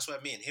 Jamie, that's where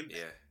me and him met.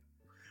 Yeah.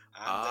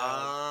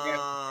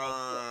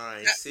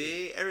 And,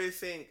 see,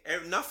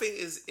 nothing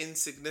is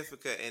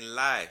insignificant in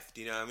life.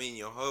 Do you know what I mean?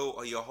 Your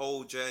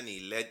whole journey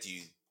led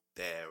you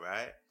there,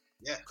 right?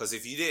 Yeah. Because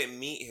if you didn't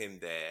meet him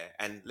there,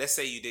 and let's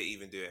say you didn't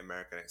even do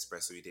American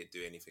Express or you didn't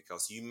do anything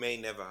else, you may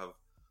never have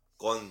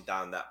gone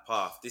down that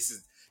path. This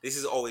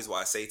is always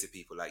what I say to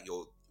people. Like,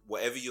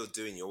 whatever you're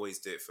doing, you always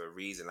do it for a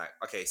reason. Like,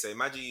 okay, so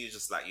imagine you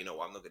just like, you know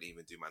what, I'm not going to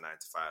even do my 9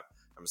 to 5.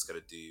 I'm just going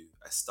to do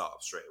a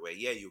startup straight away.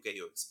 Yeah, you'll get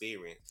your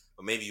experience,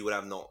 but maybe you're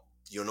not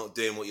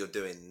doing what you're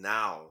doing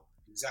now,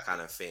 kind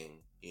of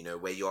thing, you know,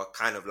 where you're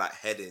kind of like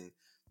heading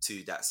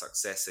to that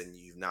success and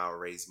you've now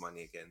raised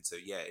money again. So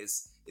yeah,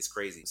 it's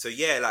crazy. So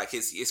yeah, like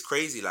it's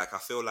crazy. Like, I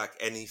feel like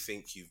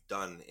anything you've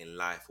done in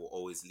life will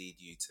always lead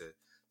you to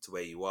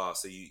where you are.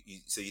 So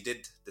you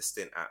did the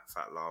stint at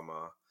Fat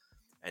Llama,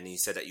 and you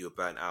said that you were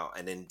burnt out.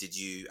 And then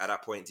at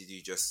that point, did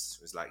you just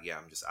was like, yeah,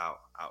 I'm just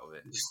out of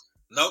it?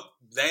 Nope.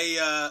 They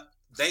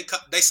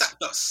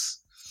sacked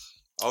us.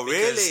 Oh,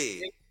 really?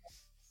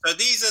 So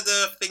these are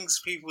the things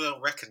people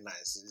don't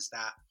recognize, is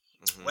that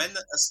when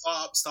a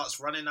startup starts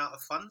running out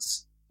of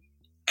funds,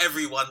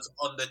 everyone's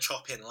on the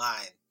chopping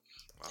line.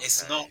 Okay.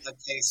 It's not a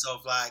case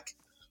of like,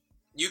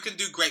 you can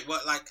do great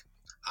work. Like,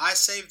 I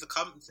save the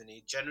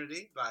company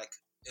generally. Like,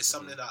 it's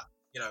something that,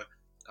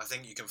 I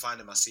think you can find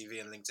in my CV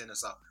and LinkedIn and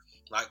stuff.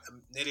 Like,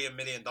 nearly $1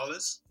 million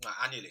like,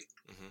 annually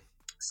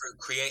through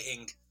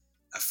creating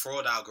a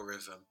fraud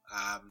algorithm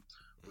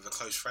with a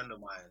close friend of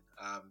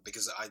mine,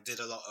 because I did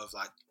a lot of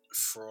like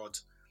fraud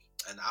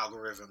and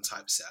algorithm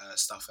type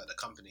stuff at the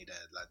company there,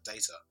 like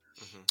data.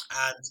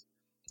 And,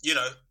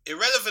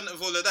 irrelevant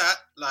of all of that,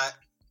 like,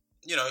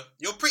 you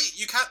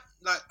can't,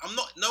 like,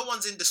 no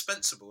one's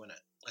indispensable in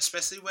it,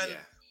 especially when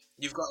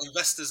you've got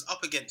investors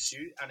up against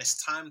you and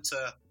it's time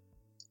to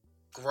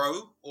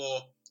grow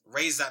or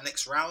raise that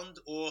next round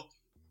or,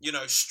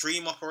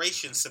 stream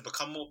operations to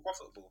become more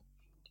profitable.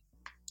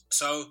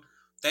 So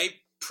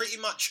they pretty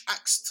much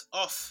axed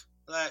off,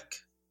 like,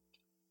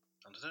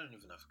 I don't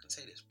even know if I can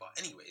say this, but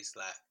anyways,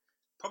 like,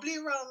 probably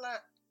around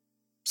like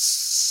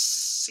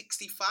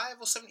 65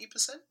 or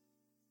 70%.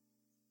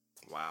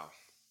 Wow.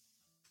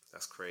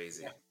 That's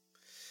crazy.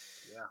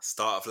 Yeah.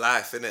 Start of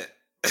life, innit?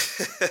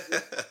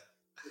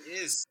 It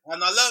is.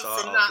 And I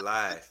learned from that.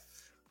 Life.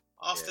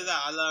 After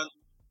that, I learned,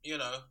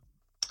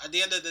 at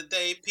the end of the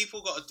day,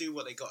 people got to do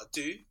what they got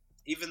to do,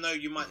 even though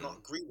you might not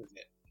agree with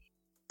it.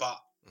 But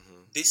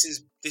this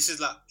is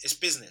like, it's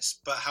business.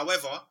 But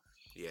however,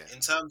 in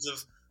terms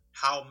of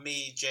how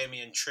me,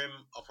 Jamie, and Trim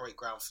operate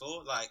Ground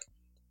Floor, like,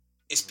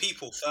 it's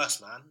people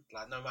first, man.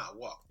 Like, no matter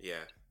what.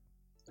 Yeah.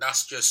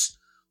 That's just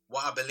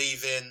what I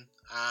believe in,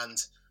 and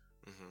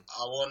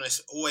I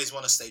always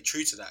want to stay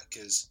true to that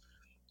because,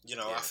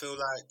 I feel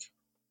like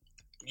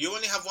you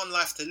only have one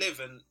life to live,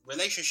 and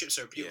relationships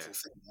are a beautiful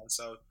thing, man.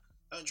 So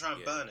don't try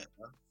and burn it,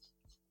 man.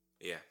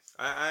 Yeah,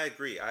 I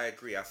agree. I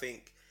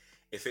think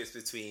if it's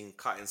between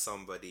cutting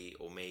somebody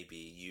or maybe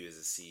you as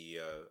a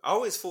CEO, I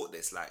always thought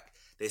this, like,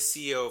 they're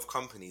CEO of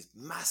companies,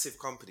 massive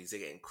companies,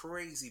 they're getting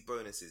crazy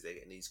bonuses, they're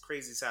getting these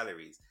crazy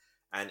salaries,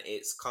 and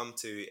it's come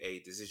to a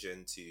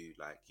decision to,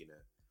 like,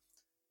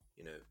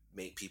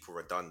 make people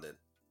redundant.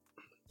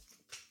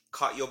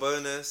 Cut your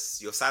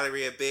bonus, your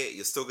salary a bit,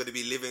 you're still going to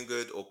be living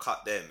good, or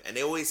cut them. And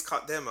they always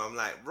cut them. I'm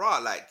like,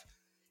 like,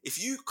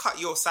 if you cut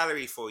your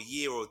salary for a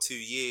year or 2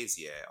 years,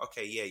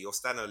 your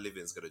standard of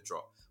living is going to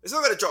drop. It's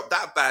not going to drop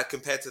that bad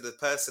compared to the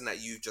person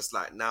that you just,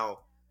 like, now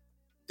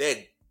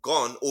they're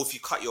gone. Or if you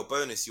cut your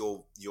bonus,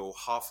 your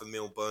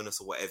 $500,000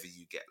 bonus or whatever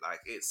you get, like,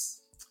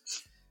 it's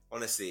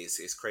honestly,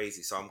 it's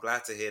crazy. So I'm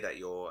glad to hear that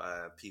you're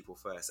people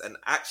first. And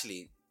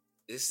actually,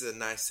 this is a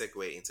nice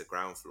segue into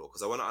Ground Floor,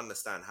 because I want to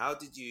understand, how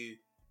did you...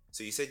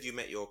 So you said you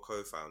met your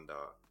co-founder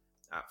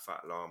at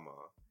Fat Llama.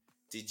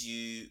 Did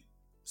you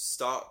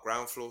start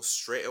Ground Floor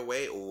straight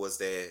away, or was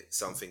there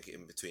something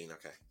in between?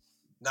 Okay.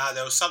 Nah,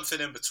 there was something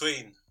in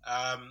between.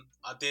 I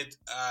did,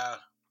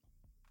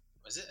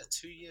 was it a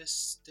 2-year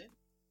stint?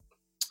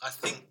 I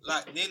think,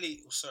 like,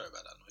 nearly... sorry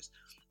about that noise.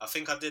 I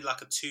think I did,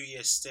 like, a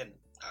 2-year stint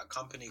at a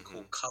company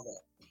called Cover,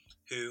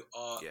 who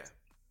are,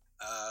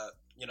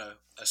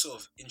 a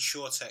sort of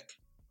insurtech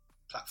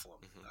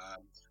platform.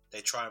 They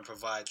try and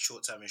provide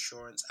short-term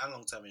insurance and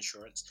long-term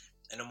insurance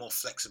in a more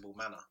flexible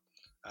manner,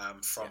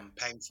 from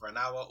paying for an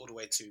hour all the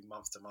way to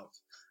month,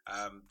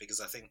 because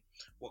I think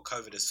what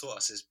COVID has taught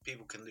us is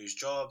people can lose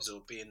jobs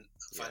or be in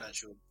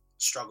financial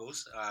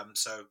struggles.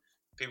 So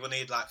people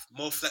need, like,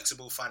 more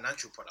flexible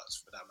financial products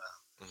for that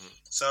matter.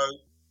 So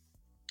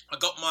I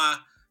got my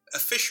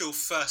official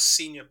first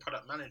senior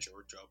product manager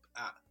job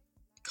at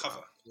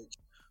Cover, which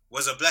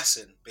was a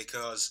blessing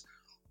because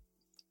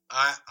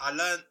I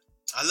learned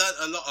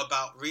a lot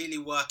about really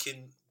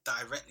working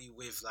directly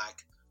with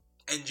like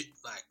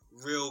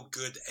real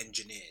good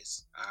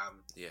engineers,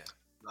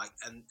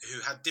 and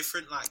who had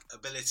different like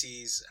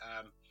abilities,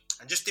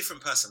 and just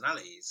different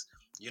personalities.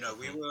 We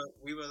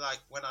were like,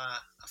 when I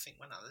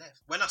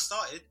left, when I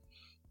started,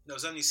 there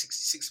was only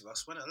 66 of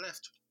us. When I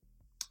left,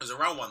 it was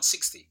around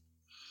 160.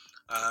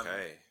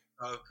 Okay.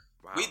 So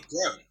we'd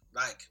grown,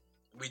 like,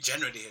 we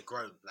generally had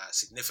grown, like,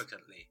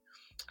 significantly.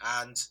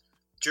 And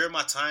during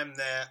my time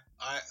there,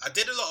 I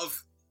did a lot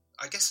of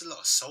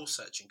soul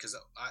searching, because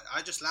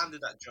I just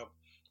landed that job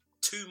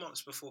 2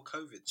 months before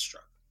COVID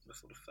struck,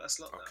 before the first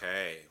lockdown.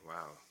 Okay,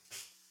 wow.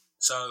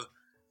 So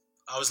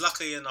I was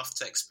lucky enough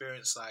to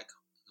experience, like,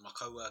 my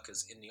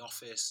co-workers in the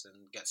office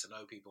and get to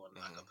know people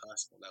on, like, a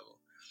personal level.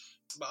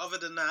 But other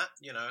than that,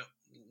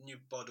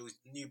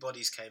 new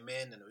bodies came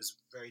in, and it was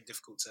very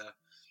difficult to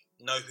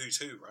know who's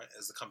who, right,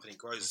 as the company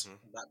grows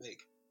that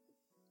big.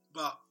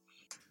 But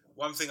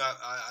one thing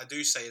I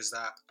do say is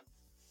that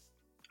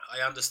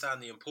I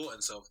understand the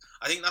importance of...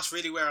 I think that's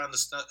really where I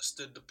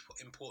understood the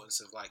importance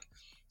of, like,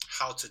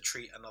 how to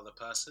treat another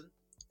person,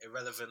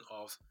 irrelevant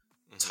of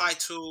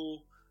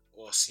title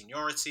or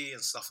seniority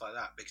and stuff like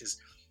that, because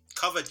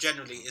Cover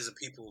generally is a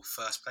people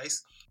first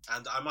place,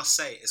 and I must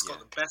say it's got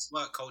the best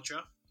work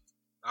culture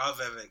I've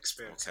ever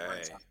experienced.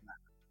 Okay.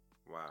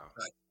 Wow.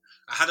 Like,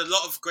 I had a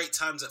lot of great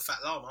times at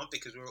Fat Llama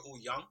because we were all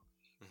young.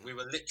 We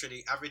were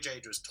literally, average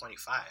age was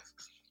 25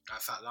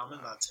 at Fat Llama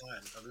at that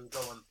time, and we would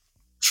go on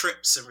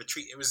trips and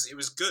retreat. It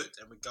was good,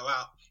 and we'd go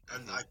out,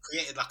 and I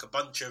created like a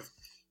bunch of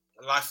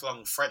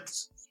lifelong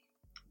friends.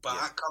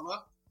 But at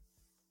Cover,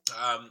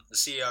 the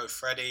CEO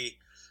Freddie,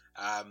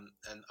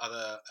 and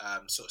other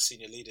sort of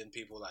senior leading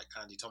people like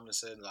Andy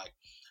Tomlinson, like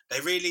they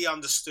really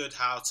understood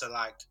how to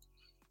like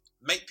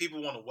make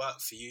people want to work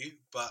for you,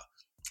 but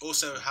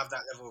also have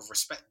that level of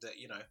respect that,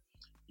 you know,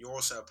 you're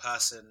also a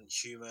person,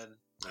 human,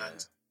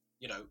 and,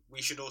 you know,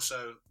 we should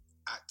also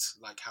act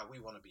like how we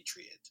want to be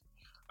treated.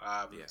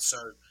 So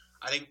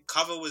I think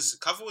Cover was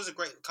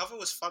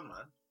fun,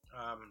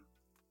 man.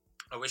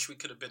 I wish we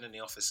could have been in the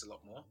office a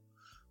lot more,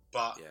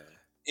 but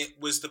it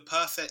was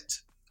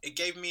it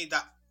gave me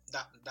that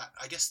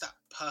I guess that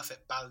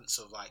perfect balance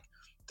of like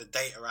the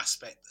data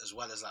aspect as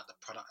well as like the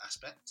product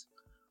aspect.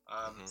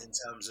 In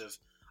terms of,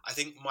 I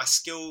think my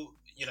skill,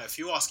 you know, if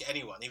you ask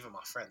anyone, even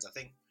my friends, I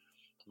think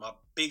my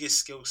biggest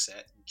skill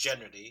set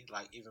generally,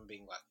 like even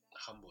being like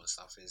humble and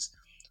stuff, is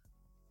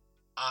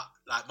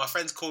like my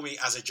friends call me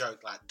as a joke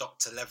like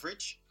Dr.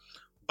 Leverage,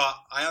 but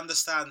I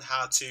understand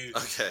how to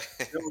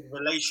build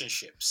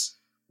relationships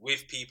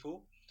with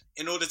people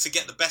in order to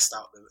get the best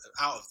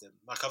out of them.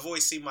 Like I've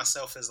always seen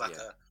myself as like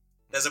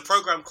there's a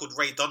program called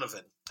Ray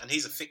Donovan, and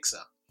he's a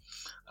fixer.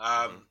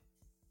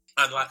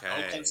 And like the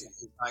whole concept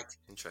is like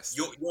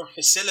you're a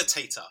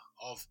facilitator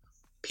of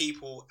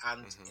people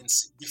and in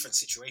different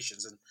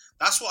situations, and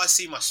that's what I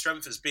see my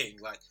strength as being.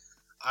 Like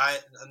I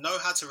know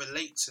how to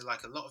relate to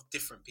like a lot of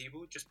different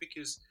people, just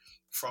because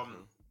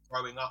from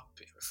growing up,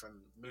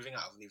 from moving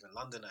out of leaving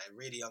London at a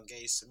really young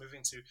age to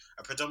moving to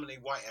a predominantly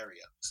white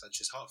area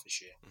such as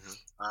Hertfordshire,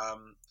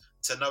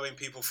 to knowing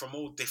people from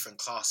all different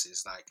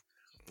classes, like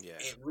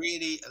it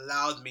really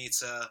allowed me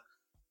to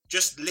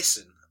just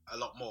listen a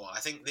lot more. I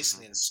think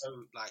listening is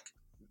so like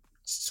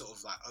sort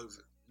of like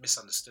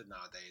misunderstood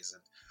nowadays,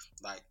 and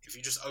like if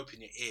you just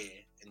open your ear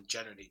and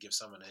generally give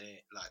someone an ear,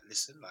 like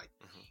listen, like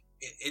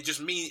it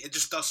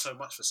just does so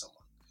much for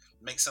someone,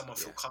 makes someone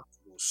feel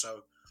comfortable.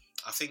 So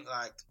I think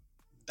like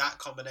that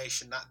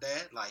combination, that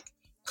there, like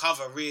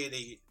Cover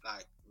really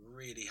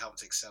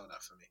helped excel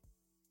that for me.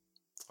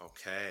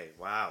 Okay,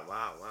 wow.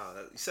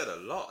 You said a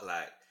lot.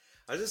 Like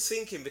I was just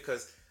thinking,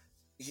 because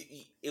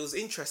it was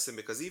interesting,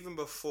 because even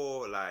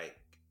before like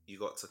you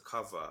got to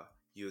Cover,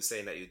 you were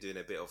saying that you're doing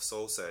a bit of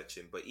soul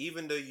searching, but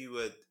even though you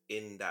were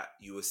in that,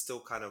 you were still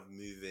kind of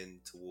moving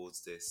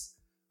towards this,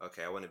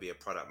 okay, I want to be a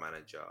product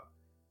manager.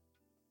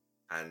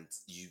 And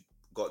you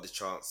got the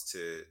chance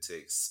to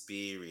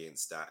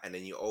experience that. And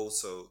then you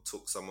also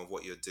took some of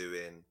what you're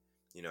doing,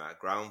 you know, at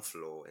Ground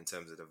Floor in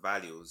terms of the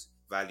values,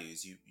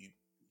 you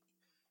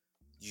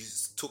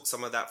took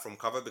some of that from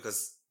Cover,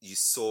 because you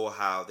saw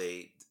how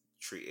they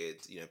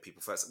treated, you know,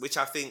 people first, which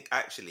I think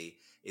actually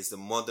is the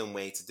modern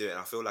way to do it. And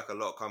I feel like a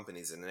lot of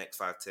companies in the next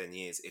 5-10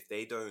 years, if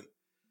they don't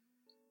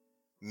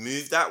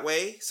move that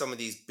way, some of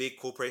these big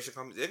corporation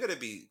companies, they're going to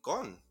be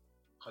gone.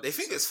 100%. They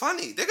think it's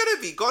funny. They're going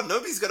to be gone.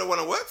 Nobody's going to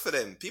want to work for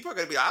them. People are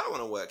going to be like, I don't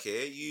want to work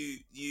here.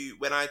 You.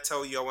 When I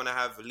tell you I want to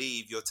have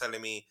leave, you're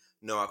telling me,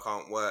 no, I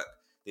can't work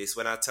this.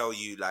 When I tell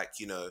you, like,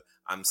 you know,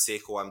 I'm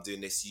sick or I'm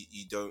doing this,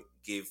 you don't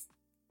give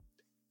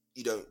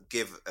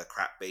a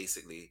crap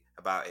basically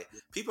about it.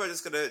 People are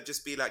just going to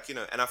just be like, you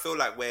know, and I feel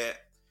like we're,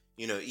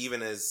 you know,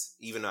 even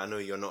though I know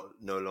you're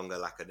no longer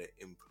like an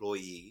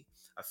employee,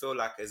 I feel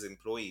like as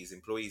employees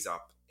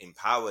are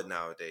empowered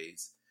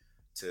nowadays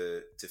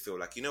to feel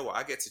like, you know what,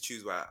 I get to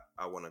choose where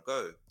I want to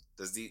go.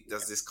 Does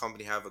this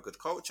company have a good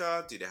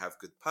culture? Do they have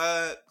good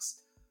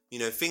perks? You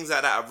know, things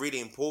like that are really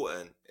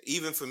important.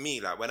 Even for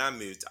me, like when I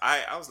moved,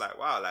 I was like,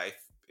 wow, like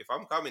if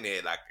I'm coming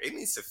here, like it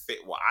needs to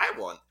fit what I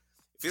want.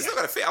 If it's not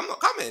gonna fit, I'm not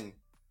coming.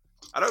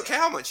 I don't care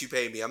how much you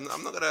pay me. I'm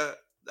not gonna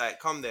like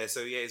come there.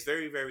 So yeah, it's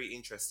very, very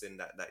interesting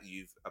that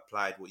you've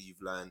applied what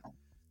you've learned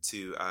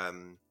to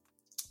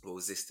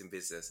existing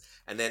business.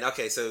 And then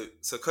okay, so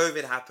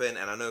COVID happened,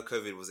 and I know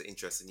COVID was an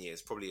interesting year.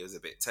 It was a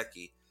bit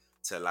techie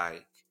to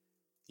like,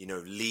 you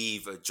know,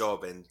 leave a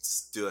job and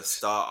do a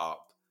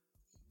startup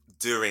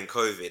during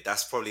COVID.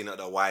 That's probably not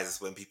the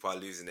wisest when people are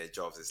losing their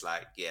jobs. It's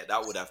like, yeah,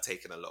 that would have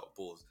taken a lot of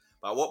balls.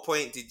 But at what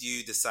point did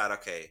you decide,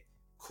 okay,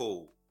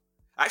 cool?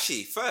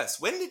 Actually,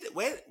 first, when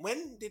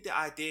did the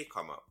idea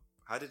come up?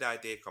 How did the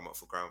idea come up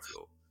for Ground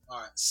Floor? All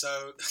right,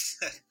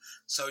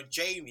 so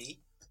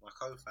Jamie, my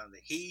co-founder,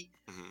 he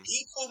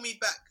called me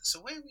back. So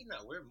where are we now?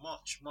 We're in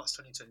March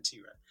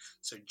 2022, right?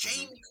 So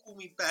Jamie called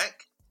me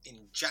back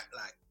in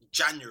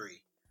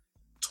January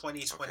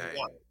 2021,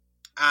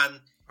 and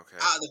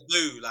out of the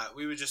blue, like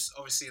we were just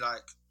obviously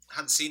like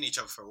hadn't seen each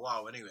other for a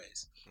while,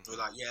 anyways. We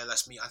were like, yeah,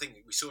 let's meet. I think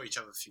we saw each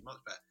other a few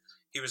months back.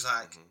 He was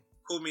like,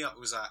 called me up.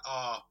 Was like,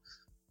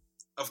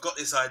 I've got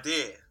this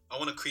idea. I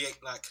want to create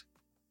like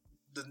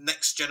the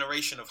next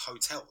generation of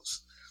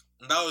hotels.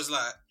 And I was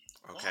like,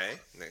 okay,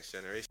 next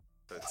generation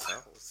of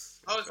hotels.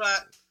 I was like,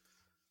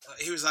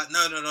 he was like,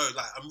 no,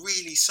 like I'm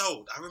really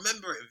sold. I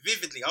remember it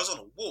vividly. I was on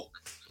a walk.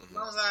 And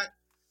I was like,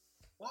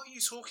 what are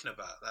you talking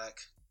about? Like,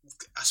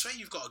 I swear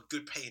you've got a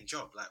good paying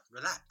job. Like,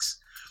 relax.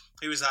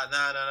 He was like,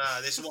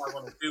 no, this is what I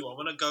want to do. I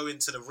want to go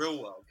into the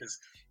real world, because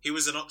he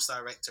was an ops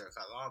director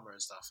at Llama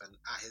and stuff, and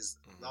at his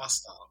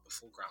last startup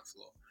before Ground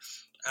Floor,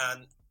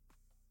 and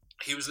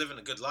he was living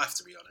a good life,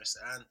 to be honest.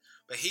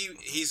 But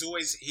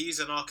he's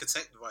an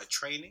architect by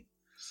training,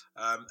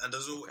 and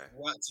has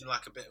worked in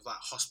like a bit of like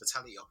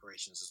hospitality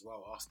operations as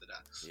well after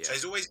that. Yeah. So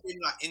he's always been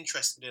like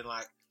interested in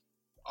like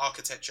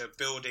architecture,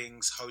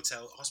 buildings,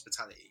 hotel,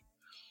 hospitality.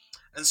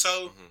 And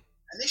so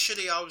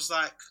initially I was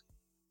like,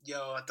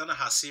 yo, I don't know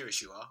how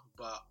serious you are,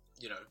 but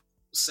you know,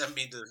 send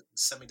me the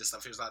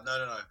stuff. He was like,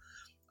 no,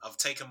 I've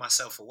taken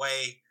myself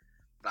away.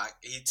 Like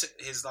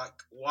his like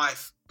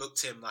wife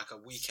booked him like a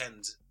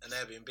weekend, an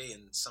Airbnb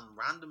in some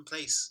random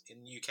place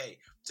in the UK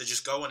to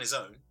just go on his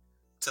own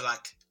to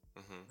like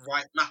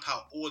map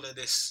out all of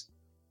this,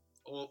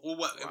 all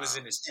what it was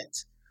in his head.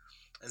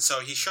 And so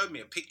he showed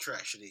me a picture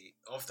actually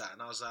of that,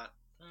 and I was like,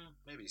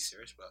 maybe he's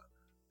serious, but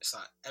it's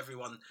like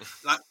everyone,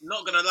 like,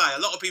 not gonna lie,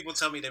 a lot of people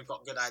tell me they've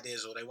got good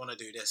ideas or they want to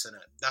do this, and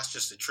that's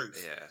just the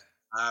truth.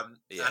 And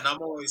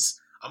I'm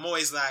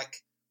always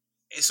like,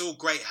 it's all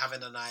great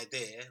having an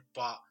idea,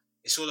 but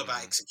it's all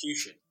about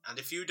execution. And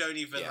if you don't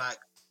even like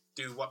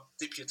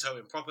dip your toe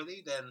in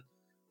properly, then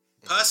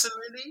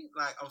personally,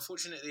 like,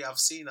 unfortunately, I've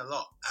seen a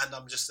lot, and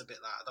I'm just a bit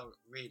like, I don't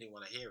really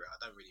want to hear it.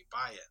 I don't really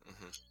buy it.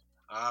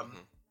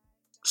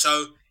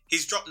 So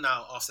he's dropped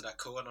now after that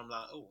call, and I'm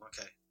like, oh,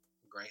 okay,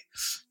 great.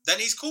 Then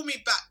he's called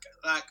me back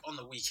like on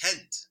the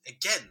weekend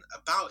again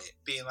about it,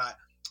 being like,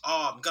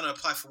 oh, I'm gonna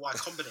apply for Y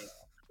Combinator.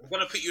 I'm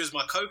gonna put you as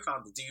my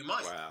co-founder. Do you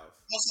mind? Wow.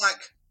 I was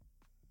like,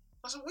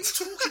 what are you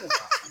talking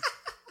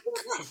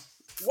about?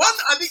 One,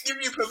 I didn't give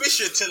you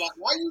permission to like,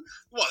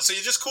 so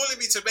you're just calling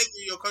me to make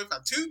you your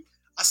co-founder? Two,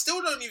 I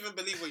still don't even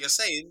believe what you're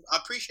saying. I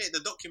appreciate the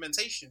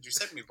documentation you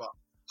sent me, but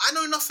I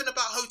know nothing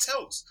about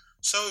hotels,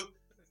 so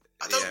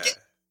I don't get.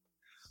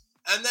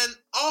 And then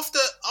after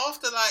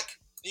like,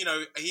 you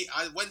know,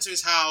 I went to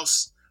his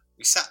house.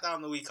 We sat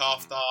down the week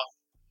after,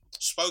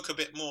 spoke a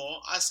bit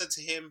more. I said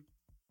to him,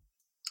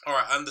 all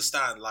right, I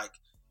understand. Like,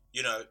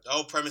 you know, the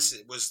whole premise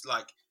was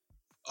like,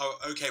 oh,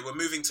 okay, we're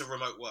moving to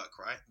remote work,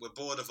 right? We're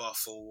bored of our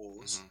four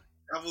walls.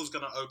 Travel's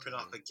going to open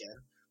up again.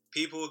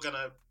 People are going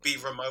to be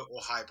remote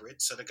or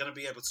hybrid, so they're going to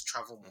be able to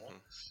travel more.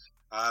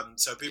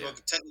 So people are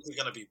technically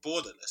going to be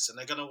borderless, and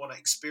they're going to want to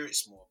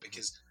experience more,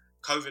 because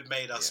COVID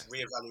made us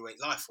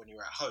reevaluate life when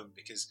you're at home,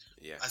 because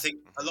I think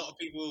a lot of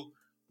people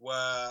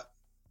were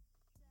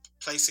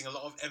placing a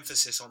lot of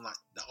emphasis on like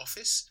the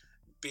office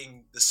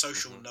being the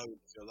social node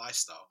of your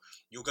lifestyle.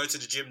 You'll go to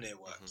the gym near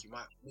work. You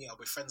might meet up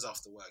with friends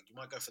after work. You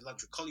might go for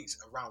lunch with colleagues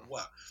around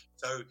work.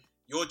 So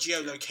your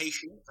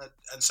geolocation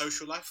and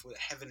social life were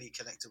heavily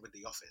connected with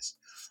the office.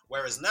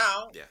 Whereas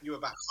now you are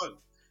back home.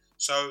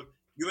 So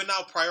you are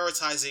now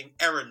prioritizing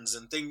errands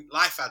and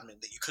life admin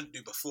that you couldn't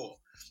do before,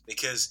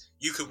 because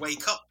you could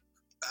wake up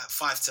at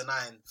 5 to 9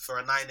 for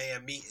a 9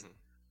 a.m. meeting.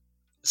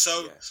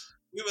 So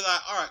we were like,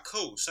 all right,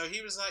 cool. So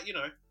he was like, you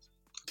know,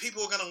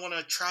 people are going to want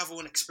to travel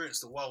and experience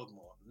the world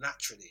more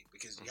naturally,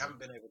 because you haven't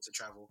been able to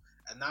travel,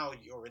 and now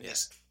you're in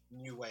this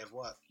new way of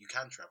work. You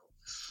can travel.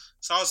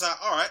 So I was like,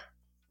 all right,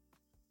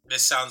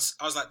 this sounds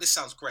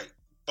great,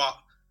 but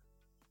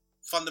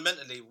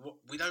fundamentally, we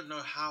really don't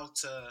know how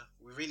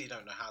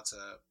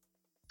to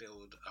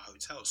build a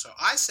hotel. So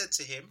I said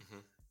to him,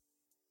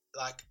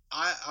 like,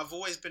 I've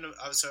always been,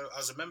 I was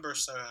a member of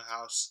Soho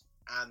House,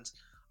 and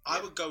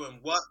I would go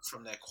and work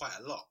from there quite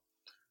a lot.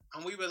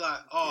 And we were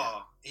like,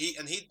 he'd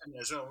been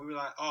there as well. We were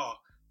like,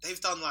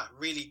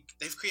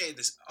 they've created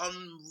this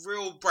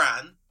unreal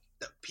brand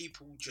that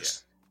people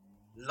just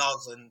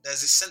love, and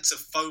there's this sense of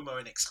FOMO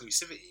and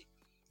exclusivity.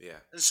 Yeah.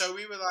 And so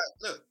we were like,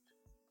 look,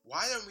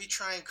 why don't we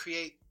try and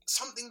create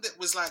something that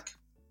was like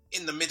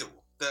in the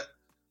middle, that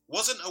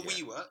wasn't a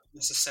WeWork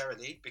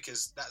necessarily,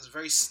 because that's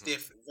very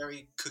stiff,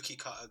 very cookie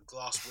cutter,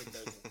 glass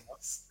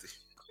windows.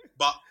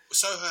 But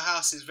Soho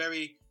House is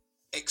very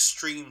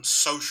extreme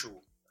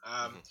social.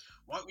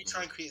 Why don't we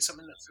try and create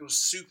something that feels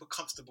super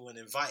comfortable and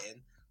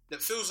inviting,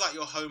 that feels like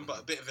your home but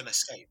a bit of an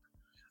escape?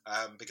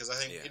 Because I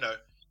think, you know,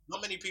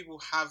 not many people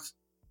have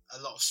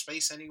a lot of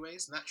space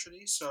anyways,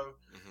 naturally. So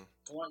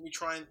why don't we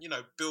try and, you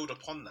know, build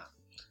upon that?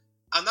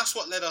 And that's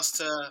what led us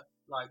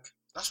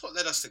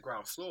to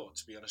Ground Floor,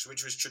 to be honest,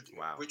 which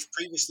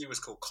previously was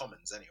called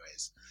Commons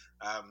anyways.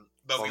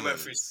 But Commons, we went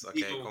through some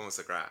Commons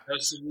are great.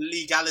 There's some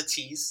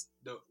legalities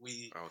that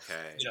we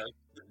you know,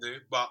 do,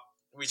 but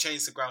we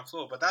changed to Ground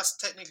Floor. But that's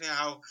technically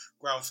how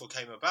Ground Floor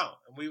came about.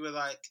 And we were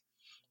like,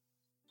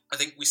 I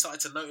think we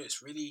started to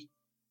notice really,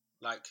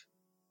 like,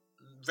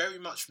 very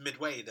much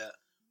midway, that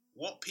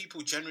what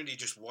people generally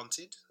just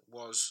wanted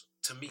was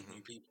to meet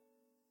new people.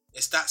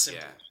 It's that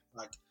simple.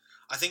 Like,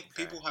 I think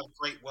people have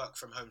great work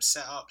from home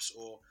setups,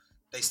 or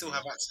they still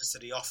have access to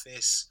the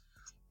office,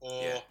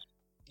 or,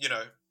 you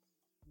know,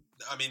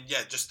 I mean,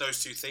 just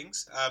those two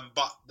things.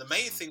 But the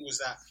main thing was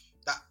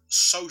that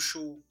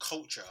social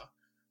culture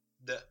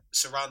that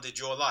surrounded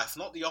your life,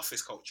 not the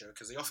office culture,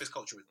 because the office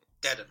culture was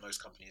dead at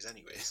most companies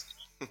anyways,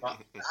 but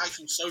the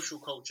actual social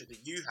culture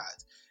that you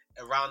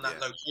had around that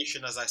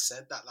location, as I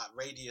said, that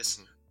radius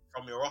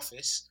from your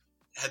office,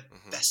 had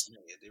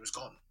decimated. It was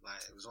gone.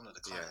 Like, it was one of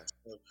the clients.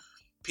 So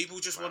people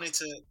just wanted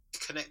to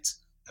connect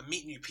and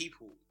meet new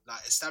people,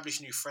 like establish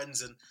new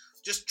friends and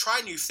just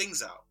try new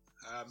things out.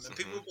 And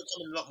people were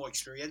becoming a lot more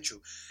experiential.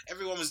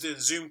 Everyone was doing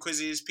Zoom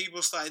quizzes.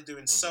 People started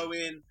doing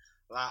sewing,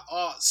 like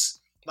arts,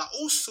 like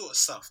all sort of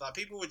stuff. Like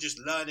people were just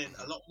learning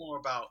a lot more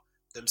about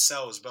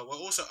themselves, but we're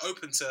also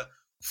open to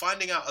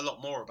finding out a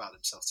lot more about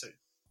themselves too.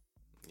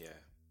 Yeah.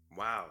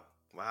 Wow.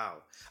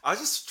 I was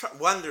just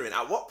wondering,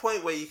 at what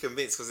point were you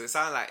convinced? Because it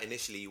sounded like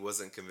initially you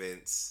wasn't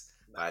convinced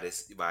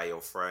by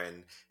your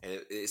friend, and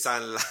it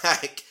sounded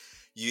like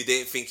you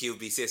didn't think he would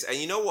be serious. And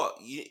you know what?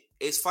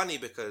 It's funny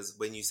because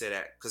when you say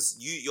that, because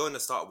you're in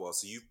the startup world,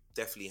 so you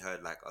definitely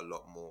heard like a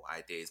lot more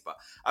ideas. But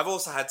I've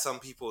also had some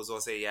people as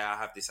well say, "Yeah, I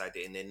have this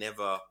idea," and they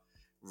never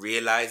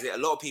realize it. A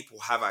lot of people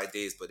have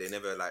ideas, but they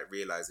never like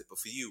realize it. But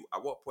for you,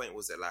 at what point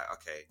was it like,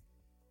 okay,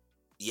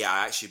 yeah,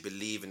 I actually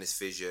believe in this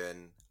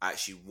vision. I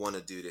actually want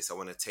to do this. I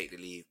want to take the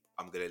leave.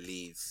 I'm going to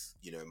leave,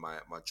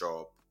 my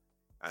job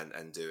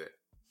and do it.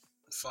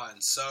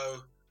 Fine.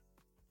 So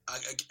I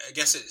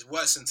guess it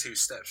works in two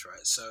steps,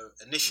 right? So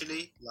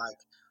initially, like,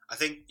 I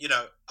think,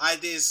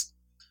 ideas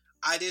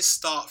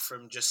start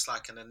from just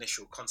like an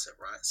initial concept,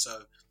 right?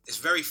 So it's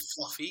very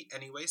fluffy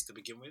anyways to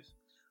begin with.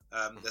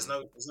 There's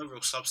no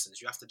real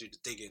substance. You have to do the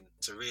digging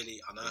to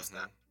really unearth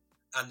that.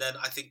 And then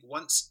I think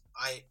once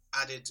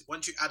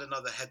you add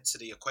another head to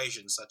the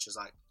equation, such as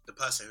like the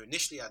person who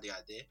initially had the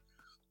idea,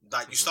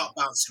 like you start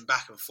bouncing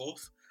back and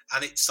forth,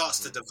 and it starts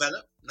to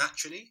develop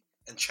naturally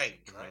and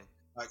change, right?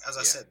 Like, as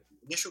I said,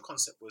 the initial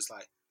concept was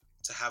like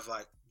to have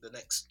like the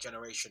next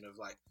generation of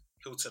like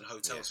Hilton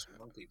hotels for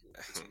young people.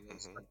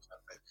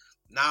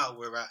 Now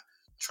we're at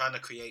trying to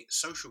create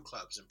social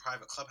clubs and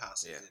private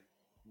clubhouses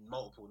in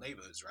multiple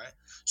neighborhoods, right?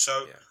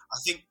 So I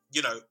think,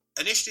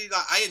 initially,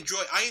 like I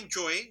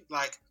enjoy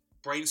like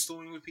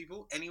brainstorming with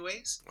people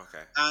anyways.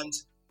 Okay. And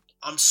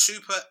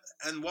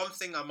and one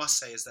thing I must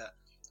say is that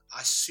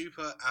I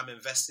super am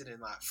invested in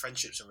like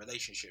friendships and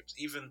relationships,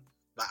 even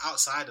like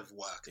outside of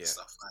work and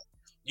stuff. Like,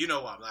 you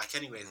know what I'm like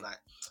anyways, like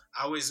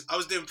I was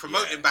doing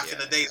promoting back in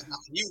the days.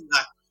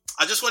 Like,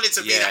 I just wanted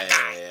to be that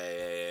guy.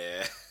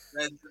 Yeah.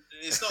 And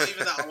it's not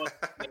even that I want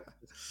to be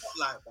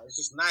spotlight, but it's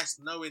just nice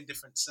knowing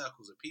different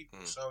circles of people.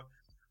 So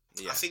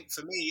I think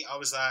for me, I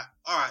was like,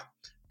 all right,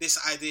 this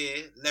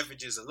idea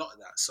leverages a lot of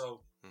that.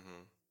 So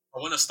I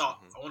want to start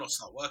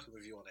working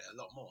with you on it a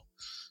lot more.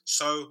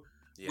 So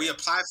we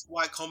applied for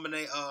Y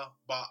Combinator,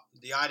 but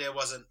the idea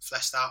wasn't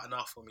fleshed out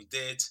enough when we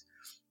did,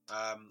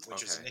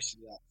 which was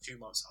initially like 2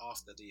 months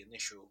after the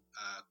initial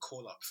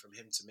call up from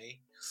him to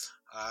me.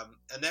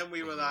 And then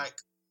we were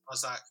like,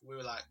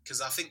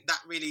 because I think that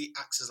really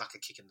acts as like a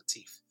kick in the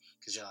teeth,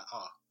 because you're like,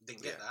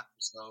 didn't get that.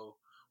 So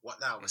what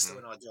now? We're still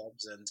in our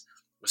jobs and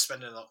we're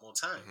spending a lot more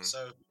time.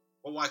 So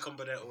what Y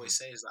Combinator always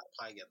say is like,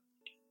 apply again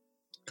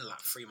in like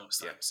 3 months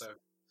time. So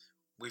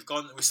we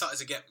started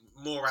to get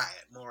more at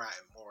it,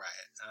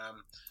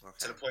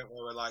 to the point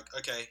where we're like,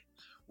 okay,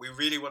 we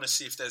really want to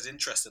see if there's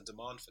interest and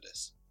demand for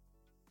this.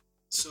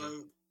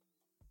 So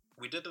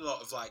we did a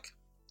lot of like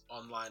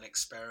online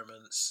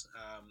experiments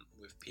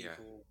with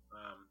people,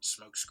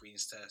 smoke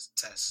screens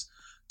tests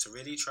to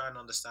really try and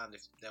understand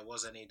if there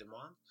was any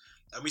demand.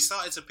 And we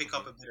started to pick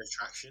up a bit of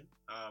traction.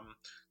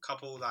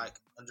 Couple like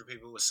 100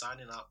 people were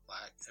signing up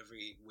like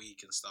every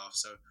week and stuff.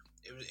 So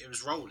it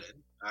was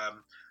rolling.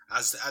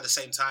 As at the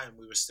same time,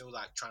 we were still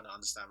like trying to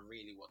understand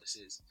really what this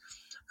is.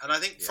 And I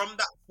think from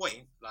that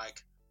point,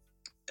 like,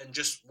 and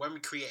just when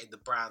we created the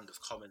brand of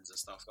Commons and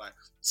stuff, like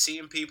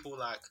seeing people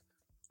like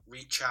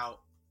reach out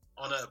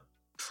on a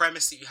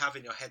premise that you have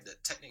in your head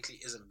that technically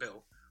isn't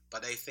built,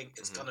 but they think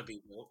it's gonna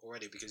be built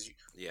already, because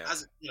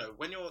as you know,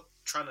 when you're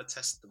trying to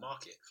test the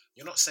market,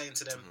 you're not saying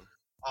to them,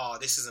 "Oh,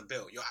 this isn't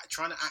built." You're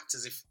trying to act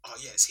as if, "Oh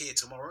yeah, it's here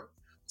tomorrow."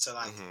 So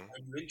like, are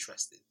you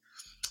interested?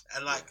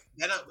 And like,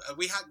 then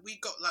we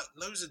got like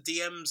loads of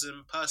DMs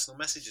and personal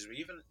messages. We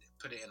even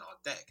put it in our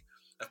deck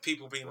of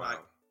people being like,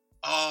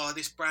 "Oh,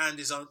 this brand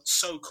is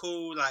so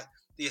cool. Like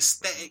the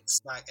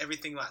aesthetics, like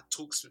everything, like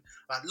talks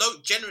like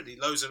generally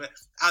loads of it."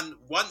 And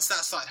once that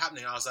started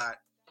happening, I was like,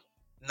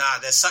 "Nah,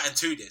 there's something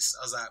to this."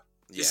 I was like,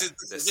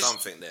 "There's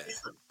something there."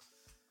 Different.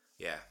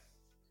 Yeah,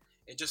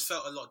 it just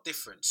felt a lot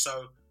different.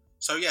 So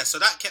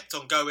that kept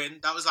on going.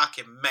 That was like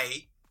in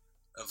May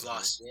of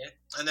last year,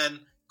 and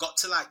then got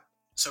to like.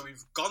 So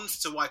we've gone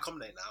to Y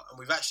Combinator now, and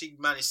we've actually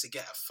managed to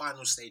get a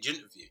final stage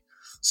interview.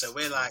 So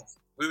we're like,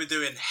 we were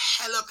doing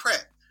hella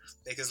prep,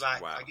 because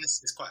like, I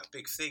guess it's quite a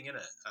big thing, isn't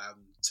it?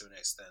 To an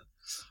extent.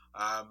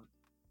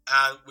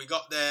 And we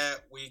got there,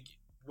 we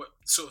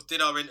sort of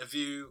did our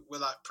interview. We're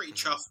like pretty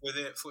chuffed with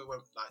it. Thought it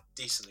went like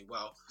decently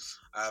well.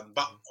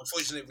 But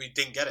unfortunately we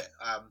didn't get it.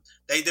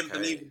 They didn't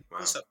believe in the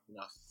concept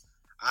enough.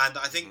 And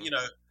I think,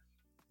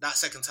 that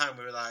second time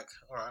we were like,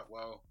 all right,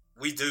 well,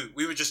 we do.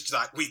 We were just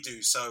like, we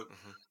do. So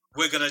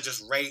we're going to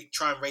just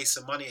try and raise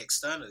some money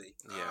externally.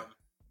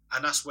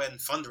 And that's when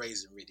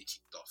fundraising really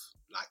kicked off,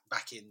 like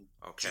back in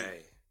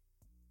June.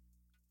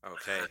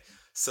 Okay.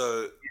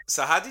 So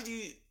how did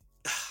you...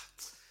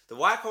 The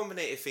Y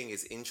Combinator thing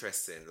is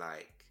interesting.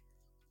 Like,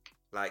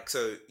 Like,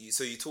 so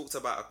you talked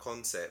about a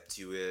concept.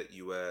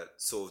 You were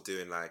sort of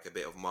doing like a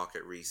bit of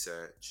market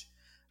research,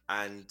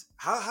 and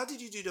how did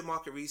you do the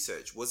market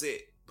research? Was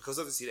it because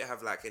obviously you didn't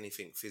have like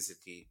anything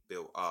physically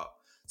built up?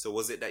 So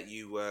was it that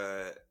you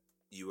were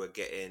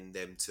getting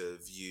them to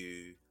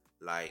view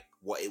like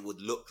what it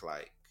would look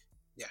like?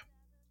 Yeah.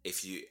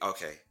 If you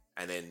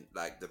and then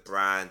like the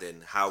brand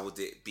and how would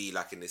it be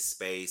like in this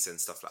space and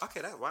stuff like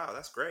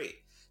that's great.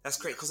 That's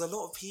great because a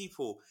lot of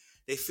people,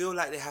 they feel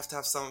like they have to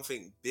have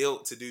something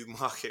built to do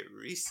market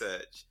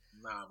research.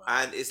 Nah, man.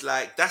 And it's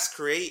like, that's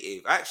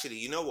creative. Actually,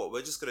 you know what?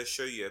 We're just going to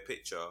show you a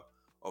picture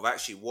of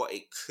actually what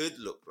it could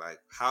look like.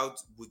 How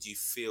would you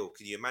feel?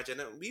 Can you imagine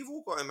it? We've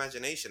all got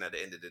imagination at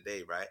the end of the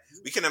day, right?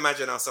 We can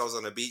imagine ourselves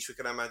on a beach. We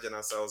can imagine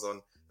ourselves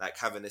on like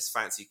having this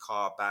fancy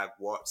car, bag,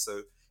 watch. So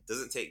it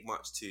doesn't take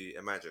much to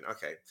imagine.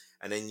 Okay.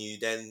 And then you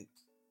then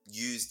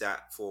use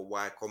that for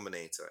Y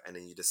Combinator. And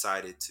then you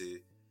decided to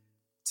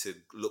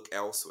look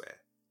elsewhere.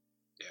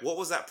 Yeah. What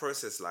was that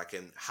process like,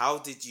 and how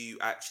did you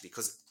actually?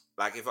 Because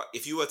like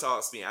if you were to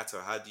ask me,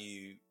 Atto, how do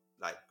you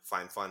like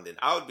find funding?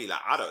 I would be like,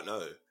 I don't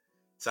know.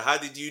 So how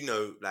did you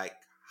know like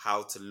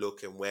how to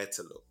look and where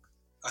to look?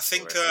 I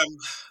think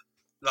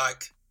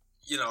like,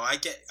 you know, I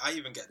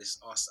even get this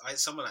asked.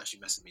 Someone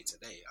actually messaged me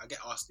today. I get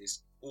asked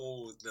this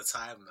all the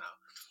time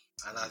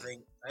now, and I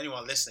think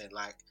anyone listening,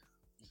 like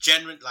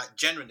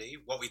generally,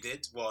 what we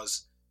did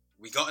was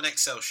we got an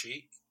Excel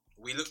sheet.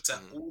 We looked at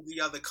all the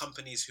other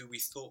companies who we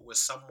thought were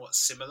somewhat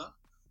similar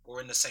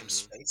or in the same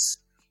space.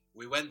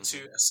 We went to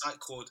a site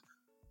called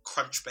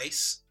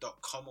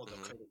crunchbase.com or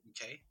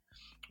 .co.uk.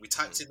 We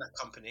typed in that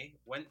company,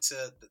 went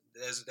to,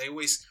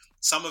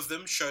 some of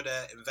them show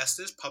their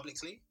investors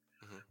publicly.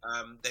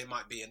 They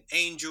might be an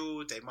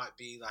angel, they might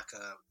be like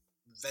a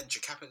venture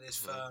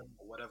capitalist firm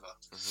or whatever.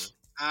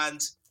 And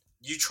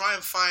you try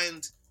and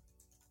find,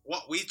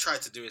 what we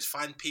tried to do is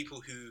find people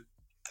who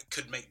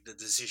could make the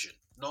decision.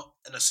 Not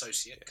an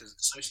associate, because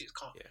associates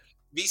can't.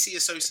 VC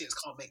associates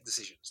can't make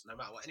decisions, no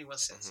matter what anyone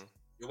says.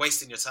 You're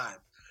wasting your time.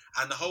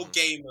 And the whole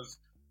game of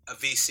a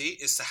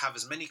VC is to have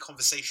as many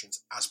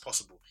conversations as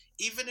possible,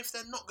 even if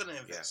they're not going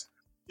to invest,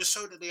 just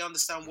so that they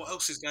understand what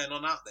else is going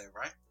on out there,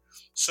 right?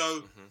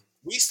 So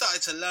we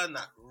started to learn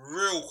that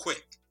real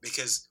quick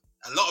because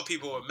a lot of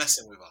people were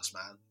messing with us,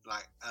 man.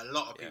 Like a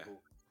lot of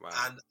people. Wow.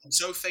 And I'm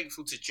so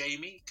thankful to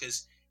Jamie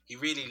because he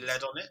really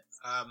led on it.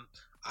 I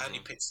only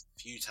pitched a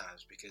few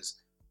times because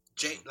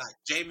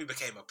Jamie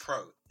became a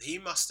pro. He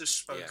must have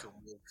spoken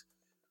with.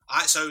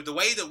 So the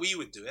way that we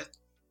would do it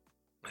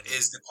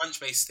is the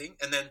Crunchbase thing,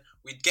 and then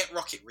we'd get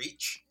Rocket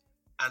Reach,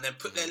 and then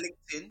put their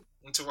LinkedIn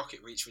into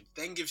Rocket Reach, which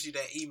then gives you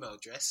their email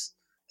address,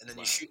 and then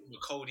you shoot them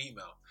a cold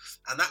email,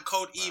 and that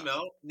cold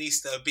email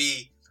needs to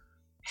be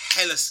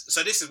hella.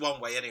 So this is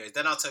one way, anyways.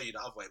 Then I'll tell you the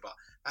other way, but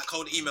that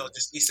cold email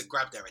just needs to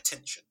grab their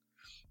attention.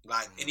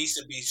 Like it needs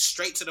to be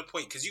straight to the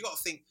point because you got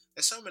to think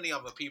there's so many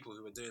other people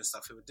who are doing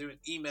stuff, who are doing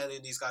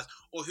emailing these guys,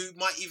 or who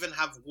might even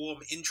have warm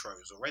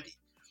intros already.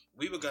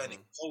 We were going in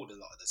cold a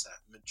lot of the time.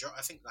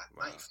 I think like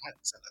 95% of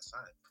the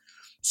time.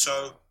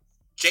 So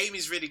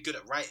Jamie's really good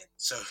at writing.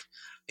 So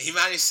he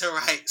managed to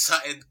write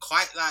something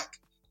quite like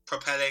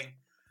propelling,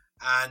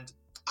 and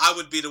I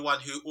would be the one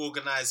who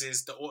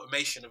organises the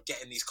automation of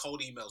getting these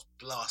cold emails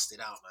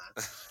blasted out,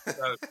 man.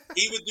 So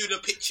he would do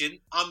the pitching,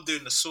 I'm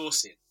doing the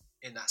sourcing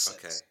in that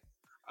sense. Okay.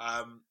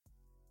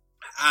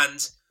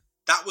 And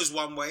that was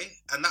one way,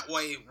 and that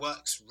way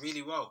works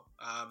really well.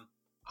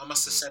 I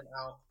must have sent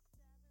out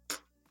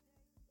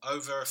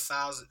over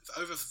 1,000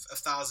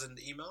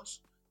 emails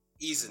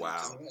easily.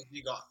 Wow!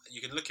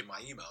 You can look in my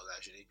emails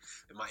actually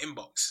in my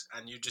inbox,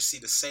 and you just see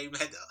the same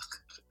header.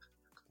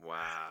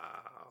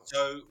 Wow!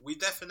 So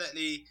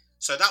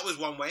so that was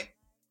one way,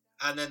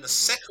 and then the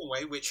second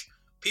way, which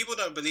people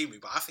don't believe me,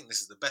 but I think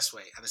this is the best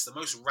way, and it's the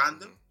most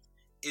random.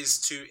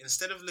 Is to,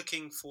 instead of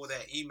looking for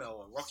their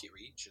email on Rocket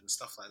Reach and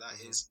stuff like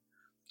that, is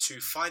to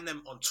find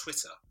them on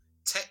Twitter.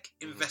 Tech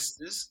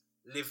investors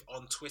live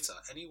on Twitter.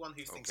 Anyone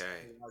who thinks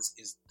otherwise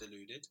is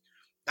deluded.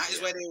 That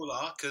is where they all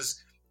are,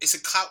 because it's a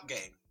clout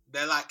game.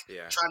 They're like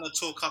trying to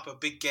talk up a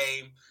big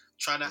game,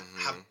 trying to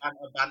have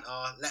banter,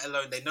 let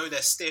alone they know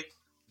they're stiff.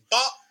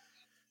 But,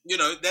 you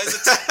know, there's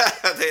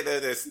a they know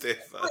they're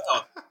stiff.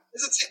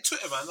 There's a tech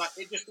Twitter, man. Like,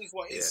 it just is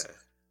what it is.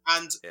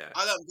 And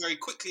I learned very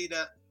quickly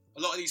that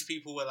a lot of these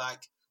people were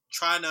like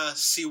trying to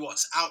see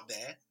what's out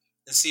there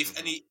and see if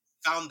any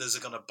founders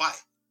are going to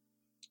bite.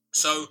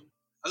 So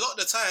a lot of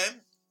the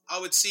time I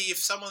would see if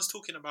someone's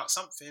talking about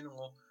something,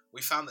 or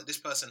we found that this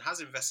person has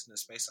invested in the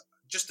space,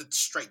 just a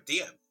straight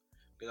DM.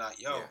 Be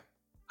like, yo,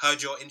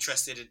 heard you're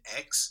interested in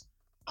X.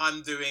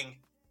 I'm doing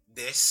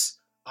this.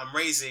 I'm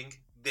raising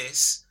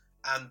this.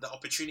 And the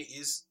opportunity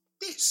is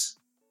this.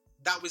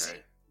 That was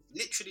it.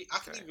 Literally, I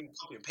can even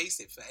copy and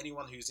paste it for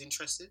anyone who's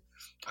interested.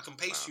 I can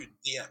paste you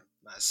DM.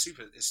 That's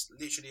super. It's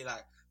literally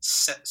like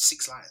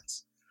 6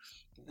 lines.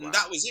 And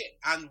that was it.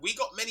 And we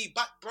got many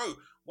back, bro.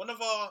 One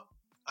of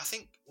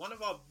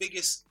our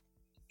biggest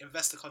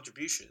investor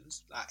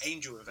contributions, like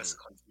angel investor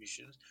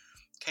contributions,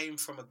 came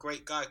from a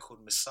great guy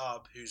called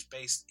Musab, who's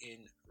based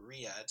in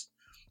Riyadh.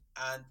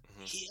 and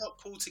he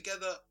helped pull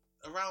together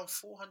around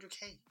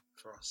 400k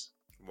for us.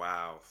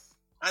 Wow.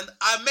 And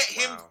I met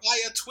him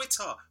via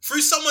Twitter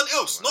through someone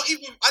else. Wow.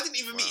 I didn't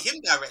even meet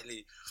him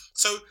directly.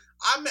 So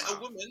I met a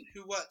Wow. woman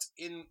who worked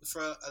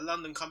for a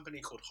London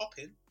company called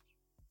Hopin,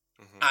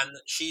 Mm-hmm. and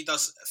she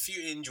does a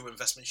few angel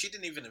investments. She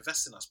didn't even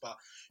invest in us, but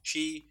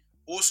she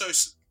also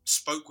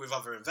spoke with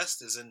other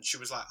investors, and she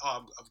was like,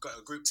 "Oh, I've got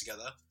a group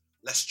together.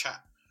 Let's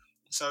chat."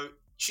 So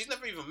she's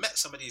never even met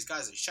some of these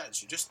guys that she's chatting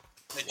to. Just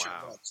they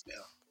chat on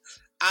Twitter.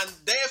 And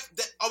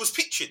I was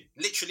pitching,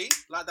 literally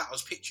like that. I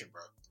was pitching,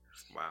 bro.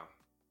 Wow.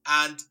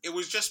 And it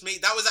was just me.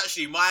 That was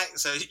actually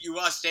so you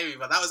asked Jamie,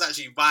 but that was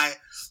actually I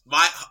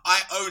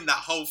owned that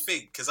whole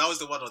thing because I was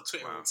the one on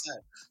Twitter all the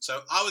time.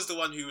 So I was the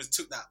one who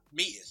took that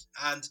meeting.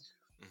 And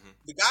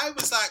the guy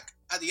was like,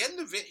 at the end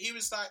of it, he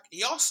was like,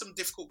 he asked some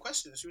difficult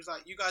questions. He was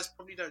like, you guys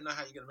probably don't know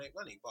how you're going to make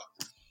money. But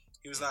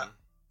he was like,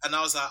 and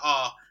I was like,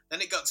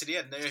 then it got to the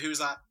end. He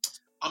was like,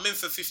 I'm in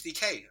for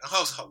 50k. And I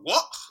was like,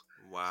 what?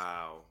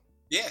 Wow.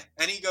 Yeah.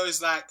 And he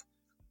goes like,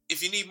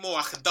 if you need more,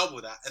 I can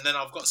double that. And then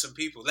I've got some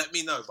people. Let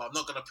me know, but I'm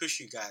not going to push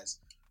you guys.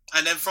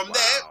 And then from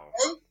there,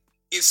 bro,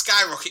 it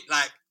skyrocketed.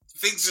 Like,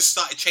 things just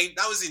started changing.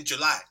 That was in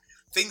July.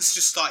 Things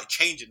just started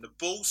changing. The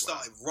ball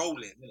started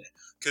rolling, innit?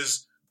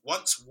 Because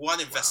once one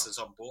investor's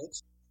on board,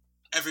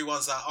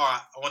 everyone's like, all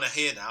right, I want to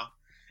hear now.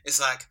 It's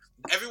like,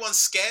 everyone's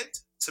scared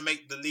to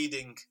make the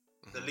leading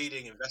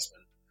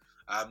investment.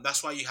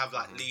 That's why you have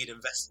like lead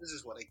investors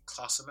is what they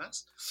class them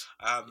as.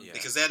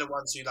 Because they're the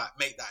ones who like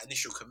make that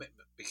initial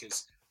commitment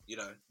because, you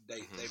know,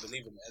 they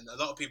believe in it. And a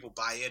lot of people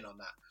buy in on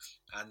that.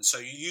 And so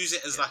you use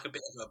it as like a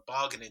bit of a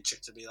bargaining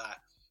chip to be like,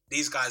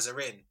 these guys are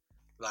in,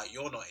 like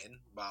you're not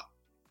in, but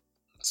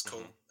that's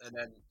cool. And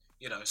then,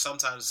 you know,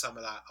 sometimes some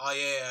are like, oh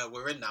yeah,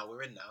 we're in now.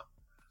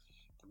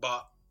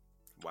 But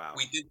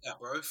we did that,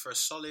 bro, for a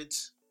solid.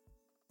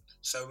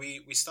 So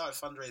we started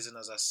fundraising,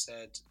 as I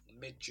said,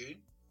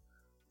 mid-June.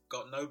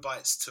 Got no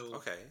bites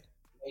till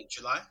late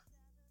July.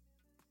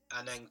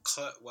 And then,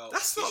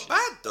 that's not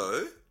bad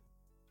though.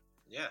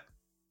 Yeah.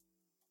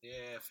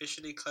 Yeah,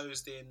 officially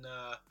closed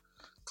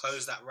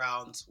that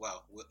round.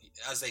 Well,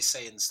 as they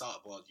say in the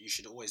startup world, you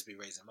should always be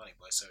raising money,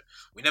 boy. So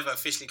we never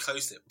officially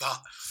closed it,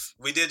 but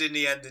we did in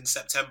the end in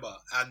September.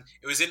 And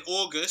it was in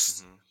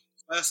August,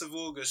 1st of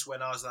August,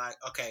 when I was like,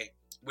 okay,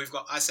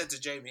 I said to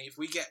Jamie, if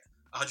we get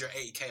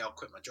 180k, I'll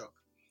quit my job.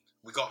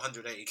 We got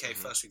 180k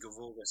first week of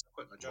August, I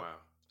quit my job.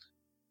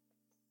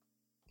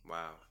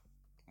 Wow.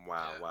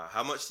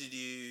 How much did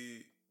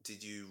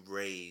you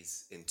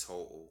raise in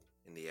total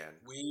in the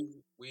end?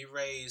 We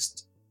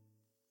raised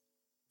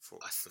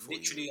I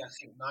think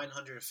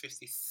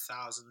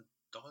 $950,000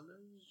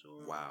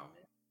 or wow.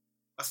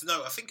 I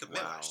think a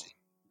mil actually.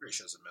 I'm pretty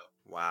sure it's a mil.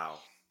 Wow.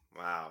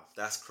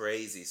 That's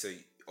crazy. So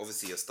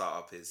obviously your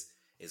startup is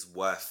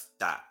worth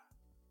that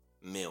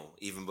mil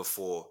even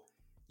before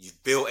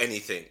you've built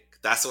anything.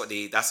 That's what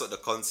the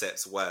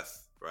concept's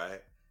worth,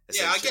 right?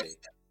 Yeah, I guess.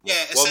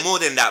 Yeah. Well, more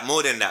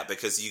than that,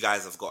 because you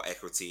guys have got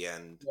equity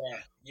and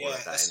all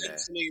of that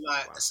essentially, in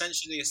there.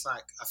 Essentially, it's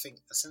like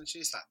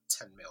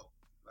 10 mil.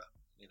 But,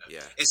 you know,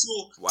 it's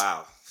all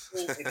all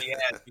in the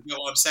air. You know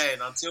what I'm saying?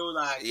 Until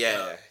like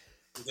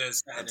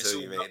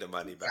until you make the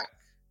money back.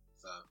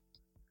 So.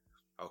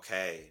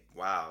 Okay,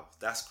 wow,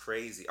 that's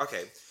crazy.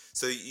 Okay,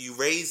 so you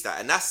raised that,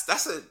 and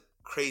that's a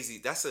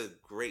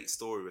great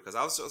story because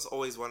I was just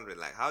always wondering,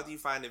 like, how do you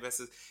find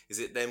investors? Is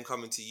it them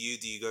coming to you?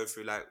 Do you go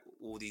through like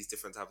all these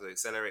different types of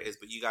accelerators?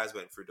 But you guys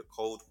went through the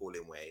cold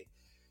calling way.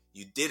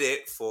 You did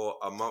it for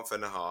a month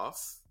and a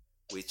half,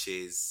 which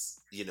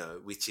is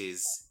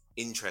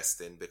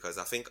interesting because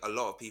I think a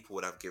lot of people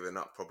would have given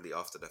up probably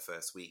after the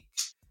first week.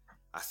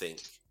 I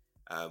think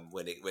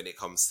when it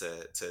comes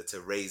to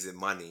raising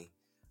money.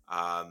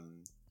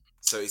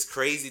 So it's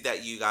crazy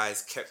that you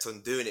guys kept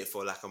on doing it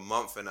for like a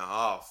month and a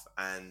half,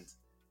 and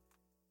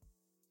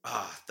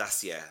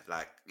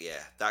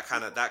that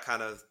kind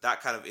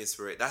of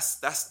inspiration.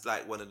 That's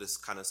like one of the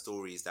kind of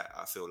stories that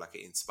I feel like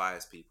it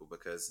inspires people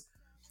because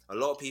a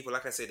lot of people,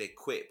 like I said, they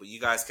quit, but you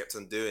guys kept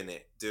on doing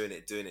it,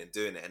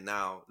 and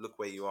now look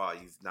where you are.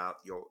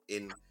 You're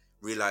in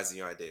realizing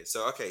your idea.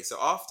 So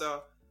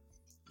after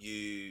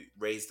you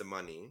raised the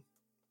money.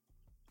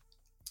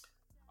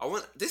 I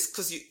want this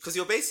because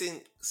you're based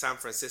in San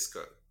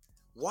Francisco.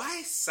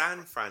 Why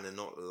San Fran and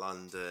not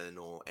London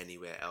or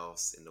anywhere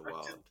else in the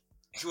world?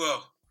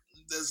 Well,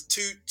 there's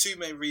two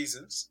main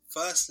reasons.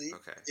 Firstly,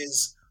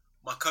 is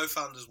my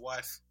co-founder's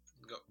wife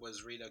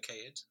was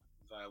relocated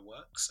via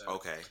work, so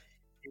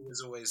he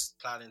was always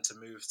planning to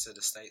move to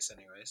the States,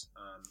 anyways.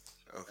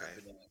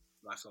 Been a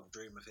lifelong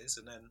dream of his.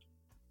 And then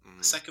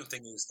the second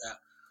thing is that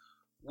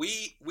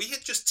we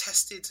had just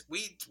tested.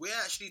 We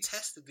actually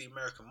tested the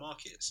American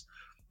markets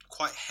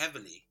quite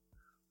heavily,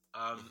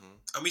 and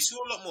we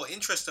saw a lot more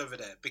interest over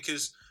there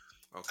because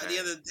at the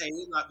end of the day,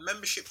 like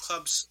membership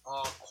clubs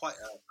are quite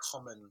a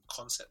common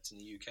concept in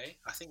the UK.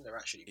 I think they're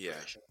actually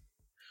British.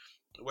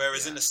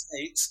 Whereas in the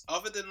States,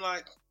 other than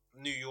like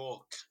New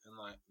York and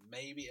like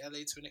maybe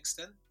LA to an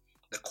extent,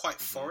 they're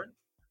quite foreign.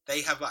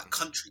 They have like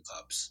country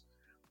clubs,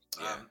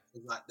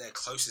 is like their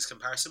closest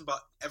comparison, but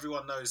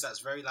everyone knows that's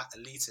very like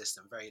elitist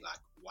and very like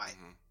white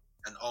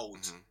and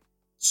old.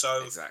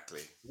 So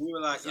Exactly. we were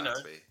like,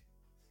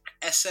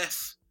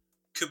 SF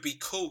could be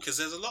cool because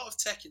there's a lot of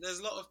tech. There's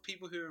a lot of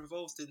people who are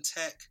involved in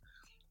tech.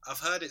 I've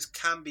heard it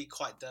can be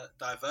quite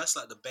diverse,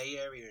 like the Bay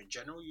Area in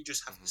general. You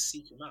just have to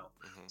seek them out.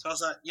 So I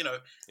was like,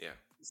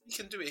 if we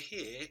can do it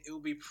here, it will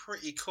be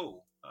pretty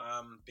cool.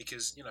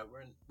 Because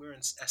we're in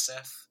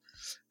SF,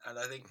 and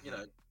I think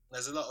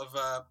there's a lot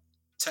of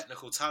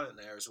technical talent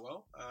there as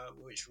well,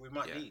 which we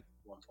might need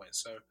at one point.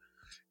 So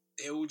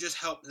it will just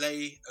help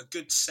lay a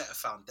good set of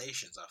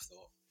foundations, I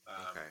thought.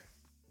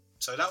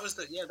 So that was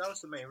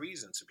the main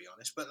reason, to be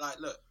honest. But like,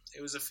 look,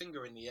 it was a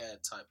finger in the air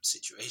type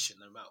situation,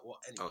 no matter what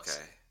anyone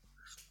said.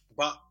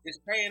 But it's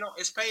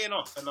paying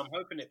off, and I'm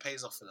hoping it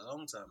pays off for the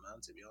long term,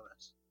 man, to be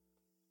honest.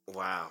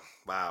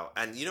 Wow.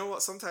 And you know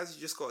what? Sometimes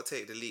you just got to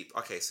take the leap.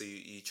 Okay, so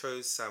you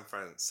chose San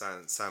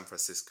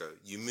Francisco.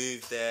 You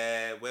moved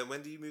there. When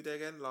did you move there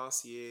again?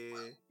 Last year?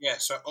 Yeah,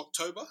 so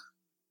October.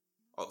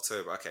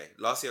 Okay.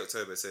 Last year,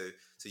 October. So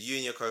you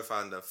and your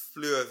co-founder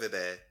flew over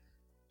there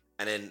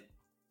and then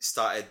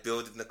started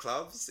building the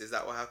clubs. Is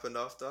that what happened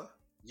after?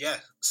 Yeah,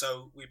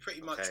 so we pretty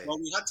much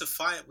we had to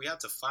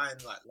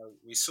find like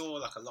we saw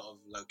like a lot of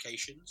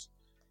locations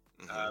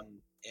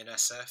in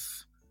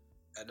SF,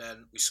 and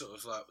then we sort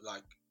of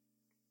like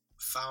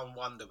found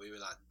one that we were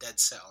like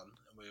dead set on,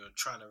 and we were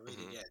trying to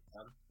really get it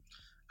done,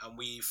 and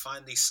we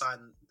finally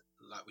signed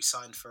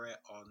for it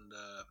on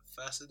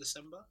the 1st of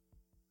December.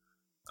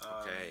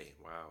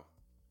 Wow.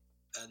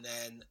 And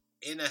then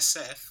in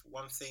SF,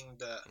 one thing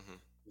that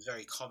is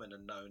very common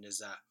and known is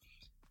that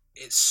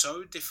it's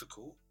so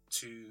difficult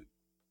to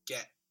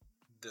get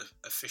the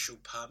official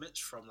permits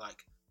from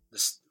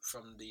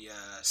the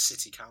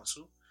city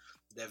council.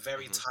 They're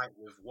very tight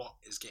with what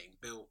is getting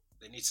built.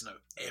 They need to know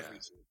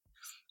everything.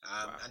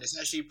 And it's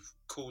actually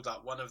called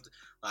like one of the,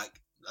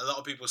 like a lot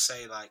of people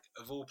say, like,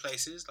 of all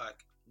places,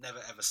 like, never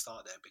ever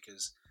start there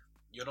because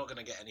you're not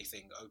going to get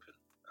anything open.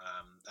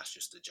 That's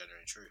just the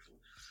genuine truth.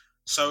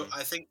 So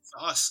I think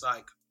for us,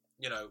 like,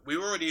 we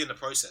were already in the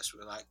process. We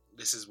were like,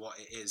 this is what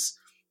it is.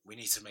 We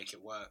need to make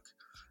it work.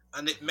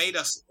 And it made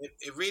us,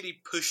 it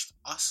really pushed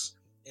us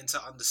into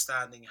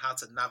understanding how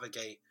to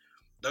navigate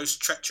those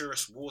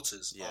treacherous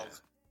waters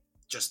of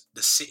just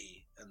the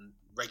city and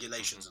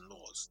regulations and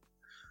laws.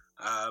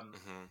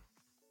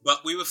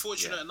 But we were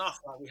fortunate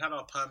enough that we had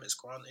our permits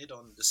granted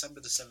on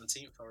December the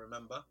 17th, I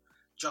remember,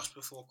 just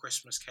before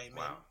Christmas came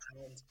in.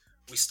 And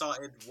we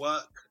started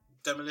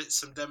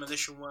some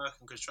demolition work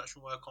and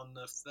construction work on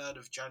the 3rd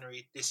of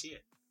January this year.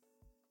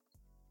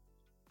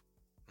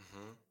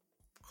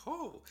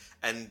 Cool.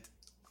 And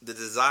the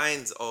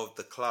designs of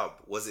the club,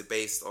 was it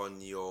based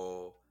on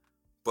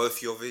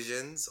both your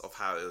visions of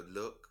how it would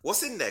look?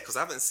 What's in there? Because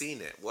I haven't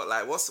seen it.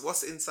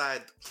 What's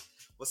inside?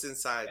 What's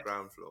inside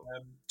ground floor?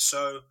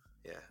 So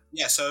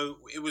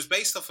it was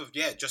based off of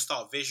just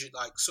our vision,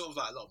 like sort of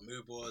like a lot of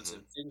mood boards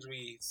and things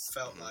we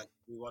felt like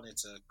we wanted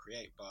to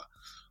create. But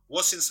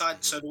what's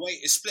inside? So the way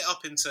it's split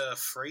up into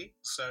three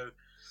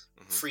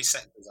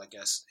sectors, I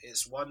guess.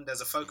 It's one.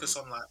 There's a focus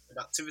on like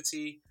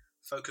productivity,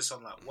 focus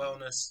on like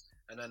wellness,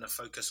 and then a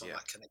focus on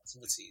like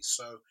connectivity.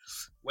 So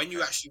when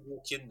you actually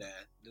walk in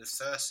there, the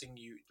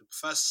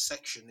first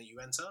section that you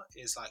enter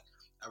is like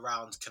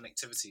around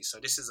connectivity. So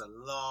this is a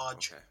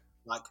large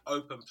like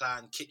open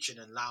plan kitchen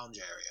and lounge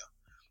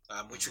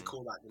area, which we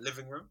call like the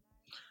living room.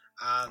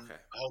 And the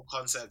whole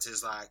concept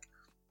is like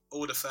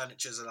all the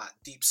furnitures are like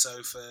deep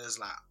sofas,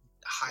 like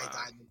high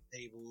dining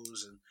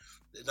tables, and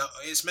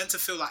it's meant to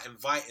feel like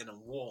inviting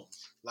and warm,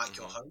 like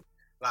your home.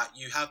 Like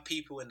you have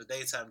people in the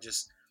daytime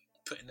just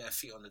putting their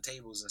feet on the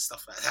tables and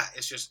stuff like that.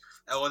 It's just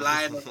or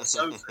lying on the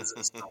sofas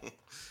and stuff.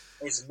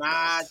 It's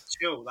mad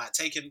chill, like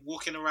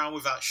walking around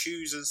without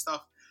shoes and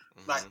stuff.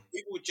 Like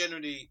people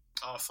generally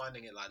are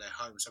finding it like their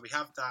home. So we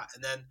have that,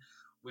 and then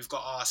we've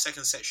got our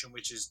second section,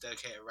 which is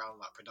dedicated around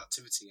like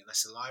productivity, and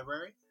that's a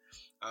library.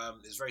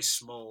 It's very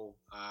small,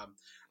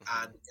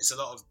 and it's a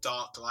lot of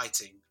dark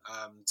lighting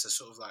to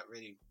sort of like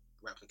really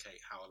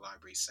replicate how a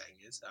library setting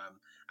is. And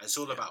it's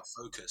all about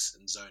focus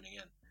and zoning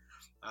in.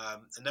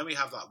 And then we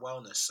have like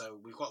wellness. So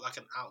we've got like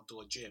an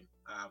outdoor gym,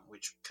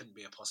 which couldn't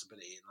be a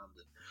possibility in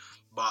London.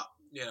 But,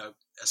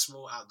 a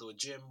small outdoor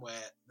gym where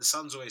the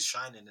sun's always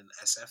shining in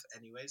SF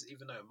anyways,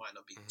 even though it might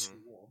not be too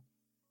warm.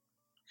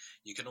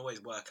 You can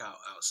always work out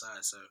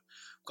outside. So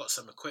we've got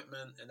some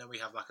equipment, and then we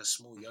have like a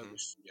small yoga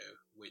studio,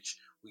 which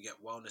we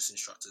get wellness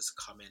instructors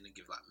to come in and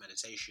give like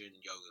meditation,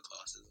 yoga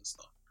classes and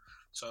stuff.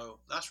 So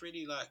that's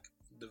really like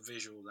the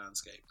visual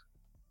landscape.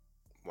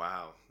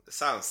 Wow. It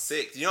sounds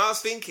sick. You know what I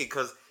was thinking?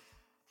 Because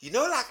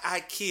like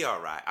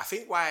IKEA, right? I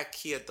think why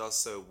IKEA does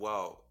so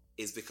well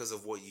is because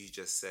of what you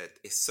just said.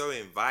 It's so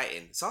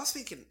inviting. So I was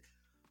thinking,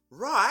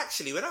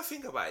 actually, when I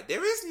think about it,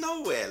 there is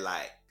nowhere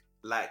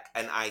like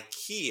an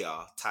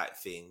IKEA type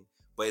thing,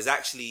 but it's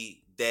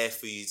actually there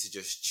for you to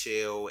just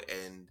chill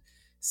and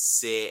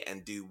sit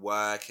and do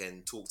work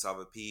and talk to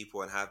other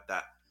people and have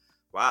that.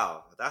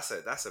 Wow, that's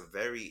a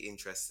very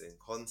interesting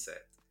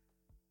concept.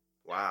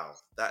 Wow,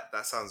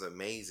 that sounds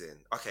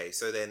amazing.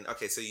 So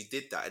you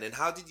did that, and then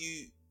how did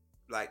you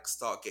like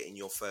start getting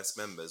your first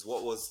members?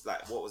 What was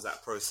that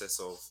process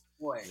of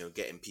Boy,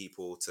 getting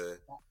people to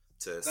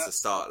that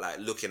start like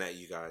looking at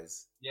you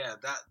guys? yeah,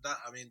 that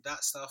I mean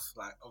that stuff.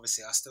 Like,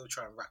 obviously, I still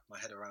try and wrap my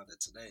head around it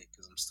today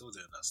because I'm still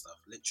doing that stuff.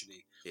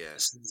 Literally, Yeah.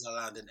 as soon as I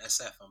land in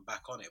SF, I'm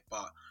back on it.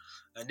 But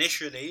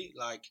initially,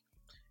 like,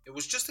 it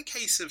was just a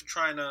case of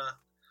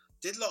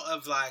did a lot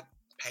of like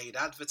paid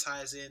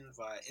advertising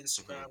via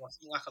Instagram. I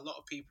think like a lot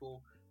of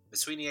people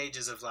between the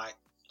ages of like,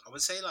 I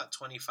would say like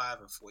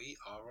 25 and 40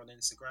 are on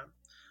Instagram.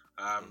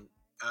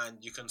 And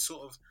you can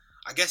sort of,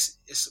 I guess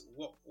it's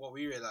what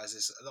we realize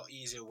is a lot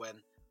easier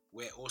when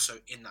we're also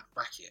in that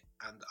bracket.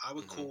 And I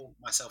would call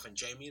myself and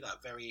Jamie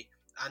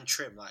and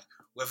Trim, like,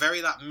 we're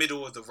very like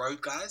middle of the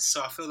road guys.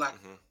 So I feel like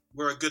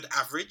we're a good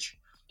average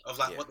of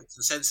like what the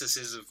consensus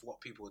is of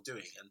what people are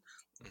doing.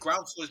 And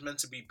ground floor is meant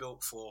to be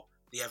built for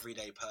the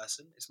everyday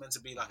person. It's meant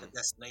to be like a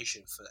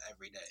destination for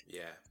every day.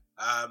 Yeah.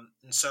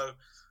 And so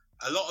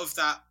a lot of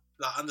that,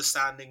 like,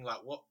 understanding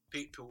like what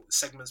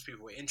segments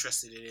people were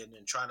interested in,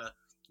 and trying to,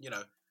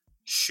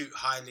 shoot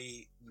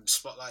highly,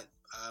 spotlight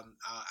our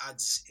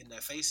ads in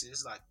their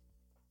faces, like,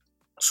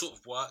 sort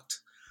of worked.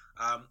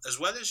 As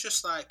well as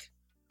just like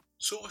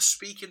sort of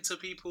speaking to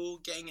people,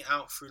 getting it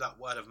out through like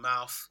word of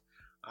mouth,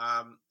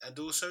 and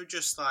also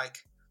just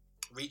like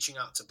reaching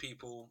out to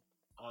people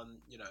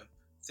on,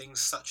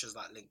 things such as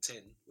like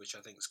LinkedIn, which I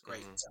think is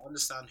great to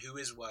understand who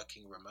is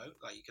working remote.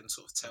 Like, you can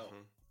sort of tell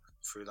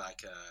through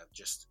like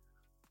just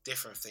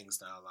different things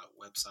now,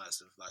 like websites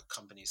of like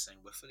companies saying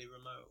we're fully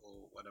remote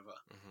or whatever,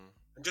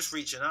 and just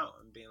reaching out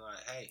and being like,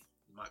 hey,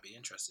 you might be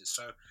interested.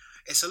 So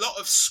it's a lot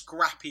of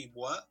scrappy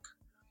work.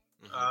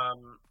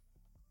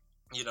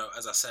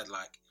 As I said,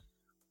 like,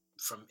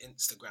 from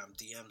Instagram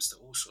DMs to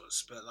all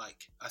sorts. But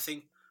like, I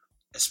think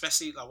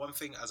especially like one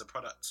thing as a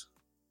product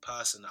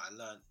person that I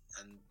learned,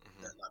 and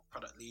that like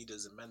product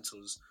leaders and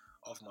mentors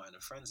of mine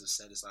and friends have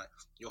said, is like,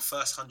 your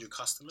first 100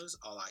 customers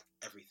are like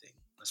everything,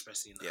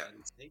 especially in the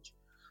early stage.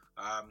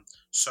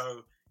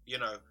 So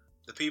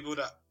the people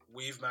that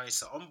we've managed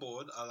to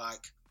onboard are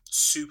like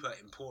super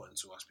important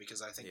to us,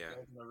 because I think they're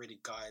going to really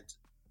guide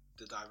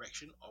the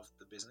direction of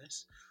the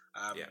business.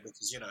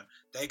 Because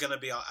they're going to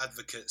be our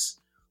advocates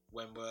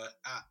when we're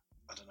at,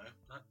 I don't know,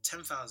 like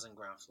 10,000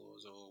 ground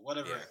floors or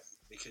whatever,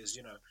 because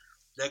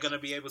they're going to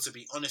be able to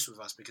be honest with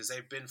us, because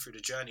they've been through the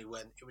journey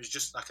when it was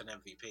just like an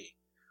MVP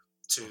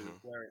to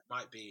where it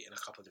might be in a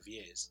couple of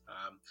years.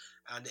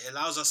 And it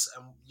allows us,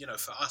 and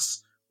for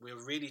us, we're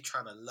really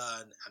trying to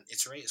learn and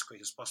iterate as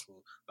quick as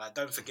possible. Like,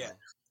 don't forget,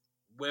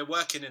 we're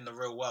working in the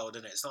real world,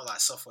 and it's not like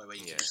software where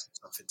you can do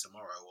something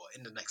tomorrow or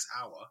in the next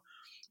hour.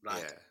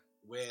 Like,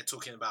 we're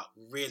talking about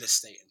real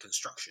estate and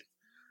construction.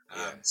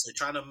 So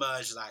trying to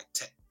merge like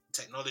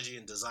technology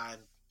and design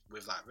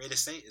with like real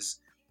estate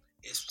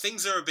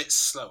things are a bit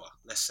slower,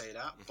 let's say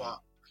that. But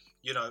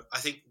I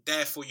think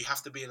therefore you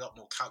have to be a lot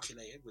more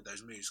calculated with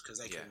those moves, because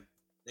they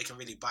can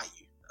really bite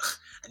you,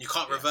 and you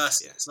can't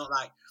reverse it. It's not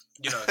like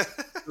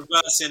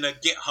reversing a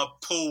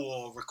GitHub pull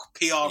or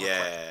PR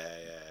request.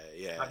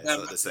 Like, it's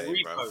not the same,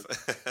 bro.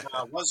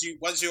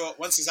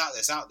 Once it's out there,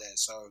 it's out there.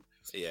 So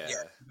you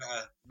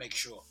better make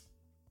sure.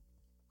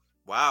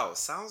 Wow,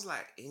 sounds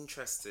like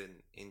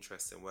interesting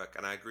work,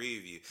 and I agree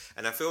with you.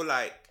 And I feel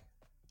like,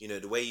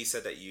 the way you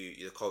said that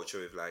the culture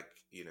with like,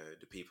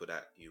 the people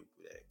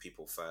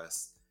people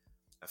first,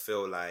 I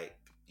feel like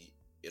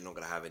you're not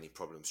going to have any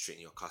problems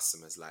treating your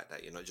customers like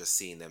that. You're not just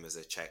seeing them as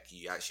a check.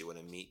 You actually want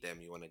to meet them.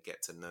 You want to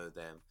get to know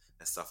them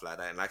and stuff like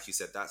that. And like you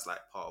said, that's like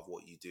part of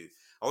what you do.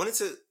 I wanted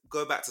to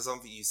go back to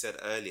something you said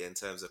earlier in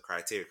terms of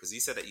criteria, because you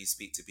said that you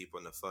speak to people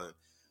on the phone.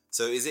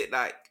 So is it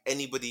like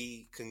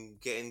anybody can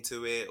get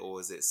into it,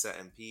 or is it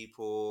certain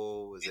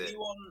people?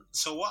 Anyone?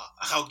 So what?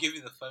 I'll give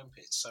you the phone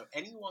pitch. So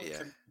anyone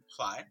can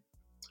apply,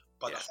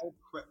 but the whole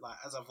like,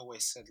 as I've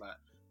always said, like,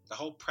 the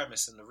whole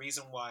premise and the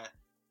reason why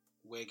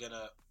we're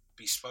gonna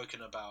be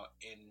spoken about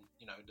in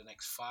the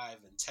next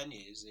 5 and 10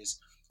 years is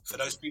for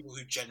those people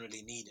who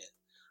generally need it.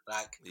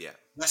 Like,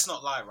 let's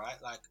not lie, right?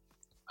 Like,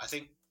 I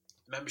think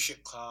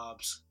membership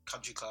clubs,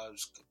 country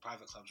clubs,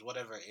 private clubs,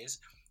 whatever it is,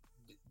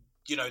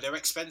 they're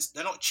expensive.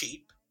 They're not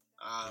cheap,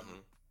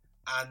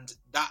 and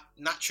that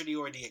naturally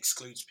already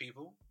excludes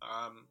people.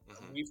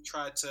 We've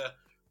tried to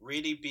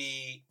really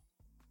be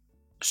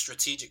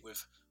strategic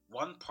with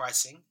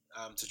pricing,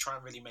 to try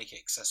and really make it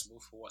accessible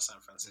for what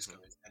San Francisco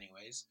is,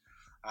 anyways.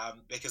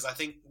 Because I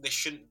think this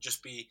shouldn't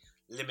just be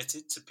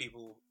limited to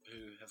people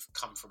who have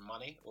come from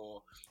money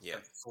or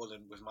have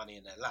fallen with money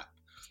in their lap.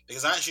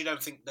 Because I actually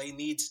don't think they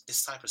need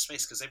this type of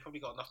space, because they've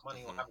probably got enough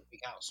money or have a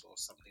big house or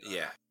something like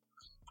that.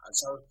 And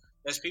so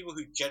there's people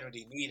who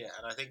generally need it.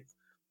 And I think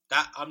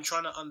that I'm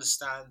trying to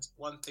understand,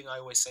 one thing I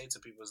always say to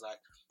people is like,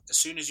 as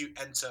soon as you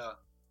enter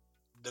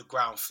the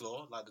ground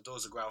floor, like the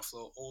doors of ground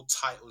floor, all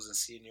titles and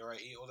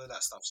seniority, all of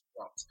that stuff's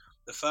dropped.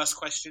 The first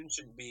question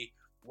shouldn't be,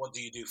 what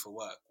do you do for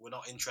work? We're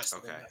not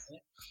interested in that.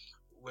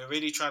 We're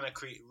really trying to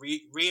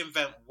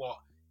reinvent what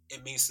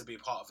it means to be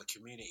part of a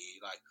community.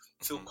 Like,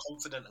 feel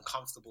confident and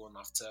comfortable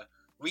enough to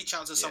Reach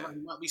out to someone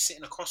who might be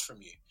sitting across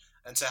from you,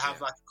 and to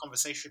have like a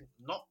conversation,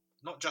 not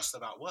just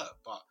about work,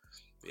 but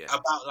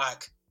about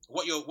like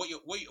what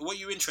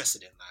you're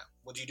interested in. Like,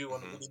 what do you do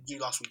what did you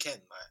do last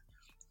weekend? Like,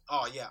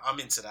 oh yeah, I'm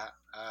into that.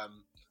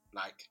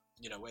 Like,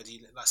 you know, where do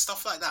you like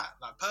stuff like that?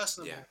 Like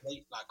personal,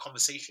 like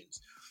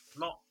conversations,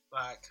 not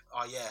like,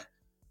 oh yeah,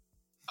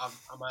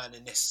 I'm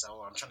earning this,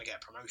 so I'm trying to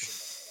get a promotion.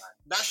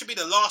 Like, that should be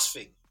the last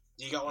thing.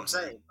 Do you get what I'm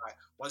saying? Like,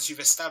 once you've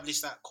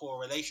established that core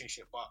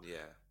relationship, but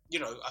you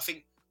know, I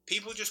think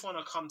people just want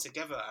to come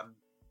together and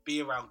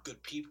be around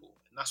good people,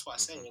 and that's what I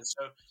say. And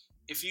so,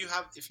 if you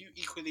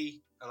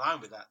equally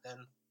align with that,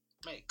 then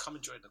mate, come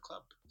and join the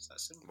club. It's that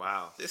simple.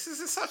 Wow, this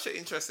is such an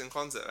interesting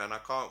concept, and I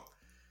can't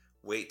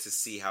wait to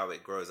see how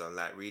it grows. I'm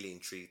like really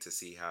intrigued to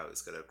see how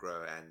it's gonna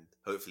grow, and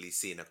hopefully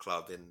seeing a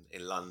club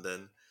in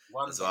London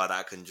as well that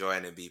I can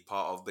join and be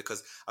part of,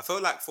 because I feel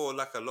like for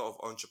like a lot of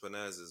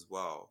entrepreneurs as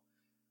well,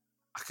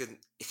 it can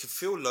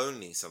feel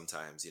lonely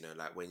sometimes, you know,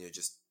 like when you're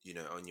just, you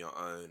know, on your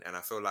own. And I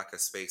feel like a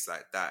space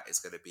like that is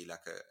going to be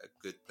like a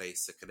good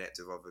place to connect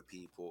with other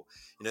people.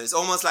 You know, it's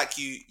almost like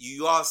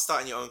you are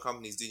starting your own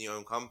companies, doing your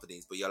own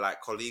companies, but you're like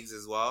colleagues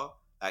as well,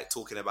 like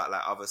talking about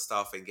like other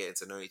stuff and getting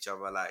to know each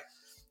other. Like,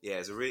 yeah,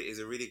 it's a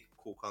really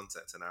cool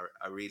concept, and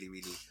I really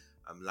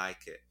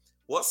like it.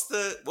 What's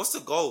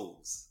the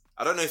goals?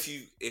 I don't know if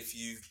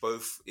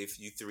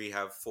you three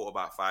have thought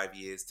about 5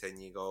 years,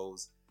 10-year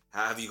goals.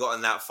 Have you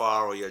gotten that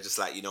far, or you're just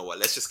like, you know what,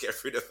 let's just get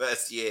through the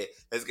first year,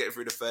 let's get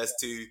through the first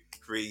 2-3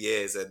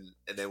 years, and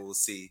then we'll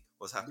see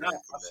what's happening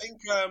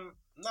from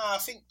there. I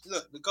think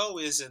look, the goal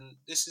is, and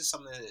this is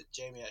something that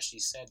Jamie actually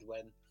said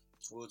when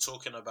we were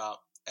talking about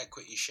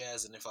equity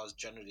shares, and if I was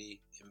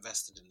generally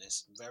invested in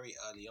this very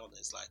early on,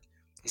 is like,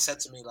 he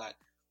said to me, like,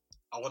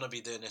 I want to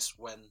be doing this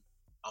when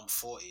I'm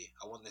 40.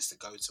 I want this to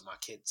go to my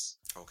kids.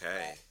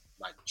 Okay.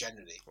 Like,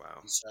 generally. Wow.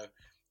 And so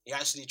he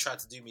actually tried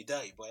to do me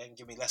dirty, but he didn't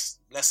give me less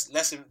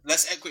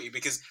equity,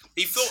 because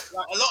he thought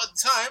like a lot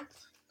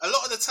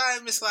of the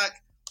time it's like,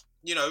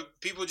 you know,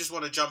 people just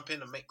want to jump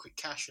in and make quick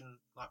cash and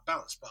like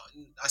bounce. But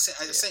I say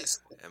it's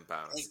and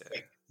bounce.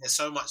 There's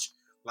so much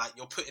like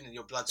you're putting in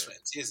your blood, sweat,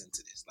 and tears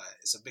into this. Like,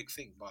 it's a big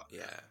thing. But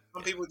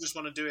some people just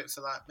want to do it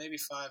for like maybe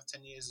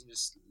 5-10 years and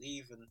just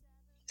leave and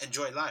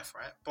enjoy life,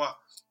 right? But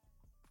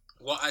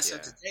what I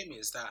said to Jamie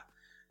is that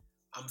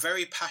I'm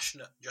very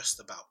passionate just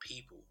about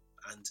people,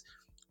 and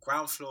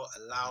Ground Floor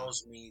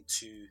allows me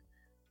to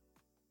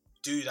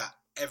do that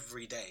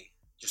every day.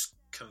 Just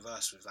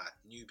converse with like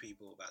new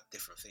people about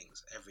different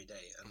things every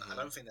day, and I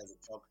don't think there's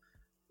a job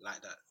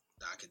like that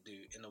I could do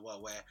in the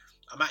world where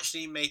I'm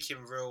actually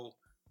making real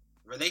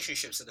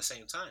relationships at the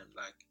same time.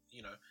 Like,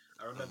 you know,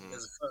 I remember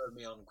there's a photo of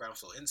me on Ground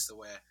Floor Insta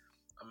where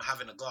I'm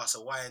having a glass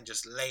of wine,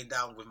 just laying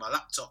down with my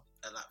laptop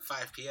at like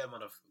 5 p.m.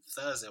 on a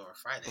Thursday or a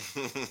Friday.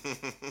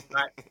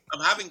 Like,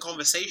 I'm having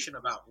conversation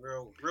about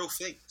real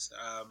things,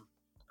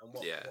 and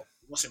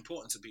what's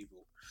important to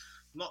people.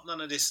 Not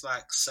none of this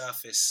like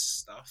surface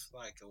stuff,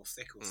 like, or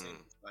fickle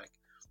things. Like,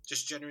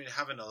 just genuinely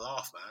having a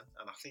laugh, man.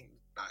 And I think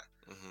that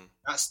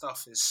that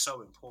stuff is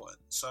so important.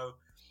 So,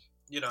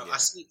 you know,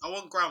 I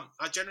want Ground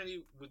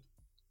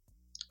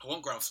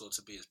Floor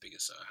to be as big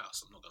as Soho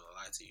House. I'm not gonna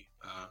lie to you.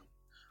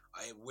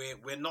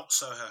 We're not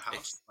Soho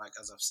House, like,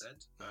 as I've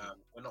said.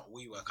 We're not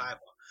WeWork either.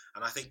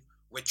 And I think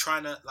we're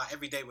trying to, like,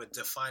 every day we're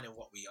defining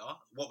what we are,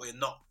 what we're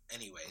not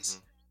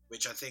anyways,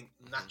 which I think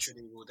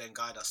naturally will then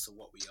guide us to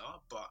what we are.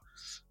 But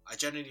I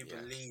genuinely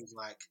believe,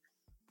 like,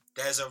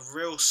 there's a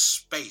real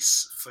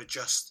space for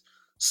just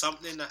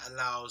something that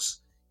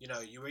allows, you know,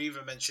 you were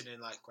even mentioning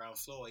like Ground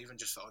Floor, even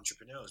just for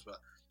entrepreneurs, but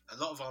a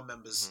lot of our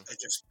members are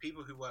just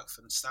people who work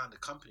for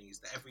standard companies,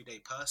 the everyday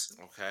person.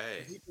 Okay.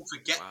 And people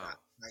forget that.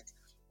 Like,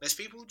 there's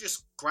people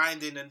just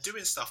grinding and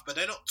doing stuff, but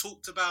they're not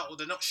talked about or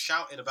they're not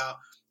shouted about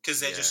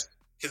because they're just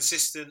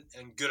consistent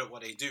and good at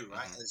what they do,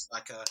 right? It's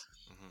like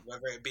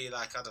whether it be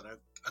like, I don't know,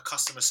 a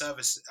customer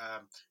service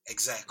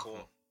exec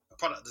or a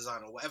product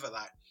designer or whatever,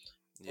 like,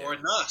 or a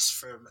nurse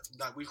from,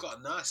 like, we've got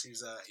a nurse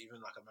who's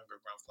even like a member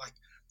of Ground. Like,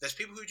 there's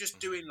people who are just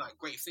doing like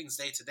great things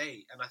day to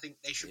day, and I think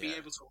they should be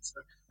able to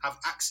also have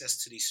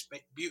access to these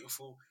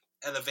beautiful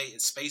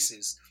elevated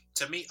spaces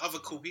to meet other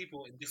cool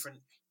people in different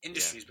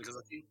industries, because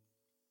I think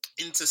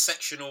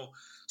intersectional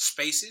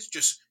spaces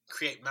just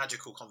create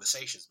magical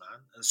conversations, man.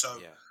 And so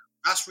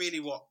that's really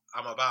what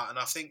I'm about. And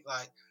I think,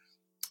 like,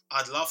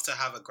 I'd love to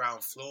have a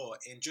Ground Floor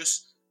in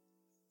just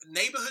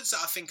neighborhoods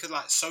that I think are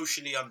like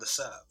socially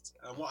underserved.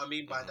 And what I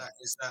mean by that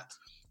is that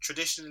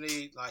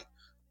traditionally, like,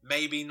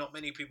 maybe not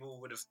many people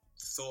would have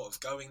thought of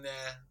going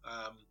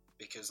there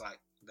because, like,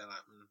 they're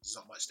like, there's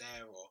not much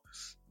there, or,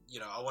 you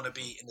know, I want to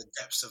be in the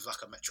depths of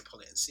like a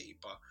metropolitan city.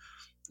 But,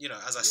 you know,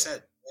 as I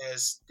said,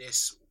 there's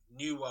this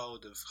new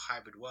world of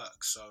hybrid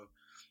work, so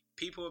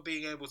people are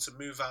being able to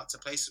move out to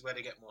places where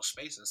they get more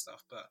space and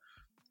stuff. But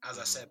as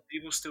I said,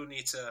 people still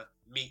need to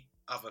meet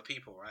other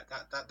people, right?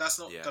 That's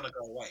not gonna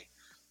go away.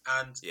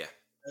 And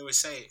I always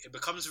say it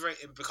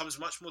becomes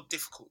much more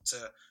difficult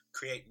to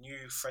create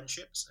new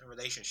friendships and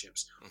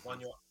relationships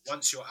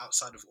once you're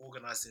outside of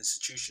organized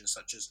institutions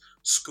such as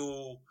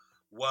school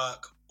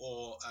work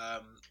or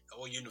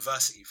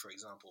university, for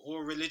example,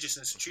 or a religious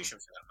institution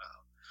for that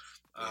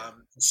matter.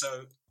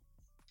 So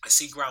I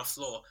see Ground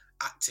Floor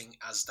acting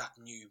as that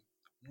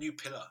new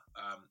pillar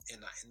in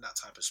that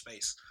type of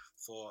space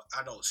for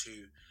adults who,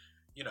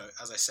 you know,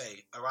 as I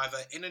say, are either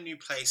in a new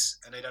place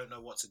and they don't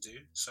know what to do,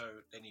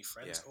 so they need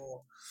friends,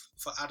 or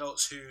for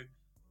adults who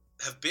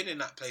have been in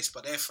that place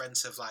but their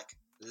friends have like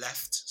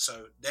left,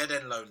 so they're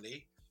then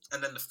lonely.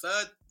 And then the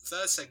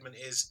third segment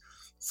is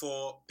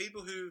for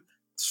people whose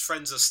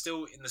friends are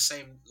still in the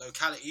same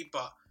locality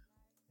but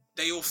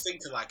they all think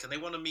alike and they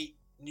want to meet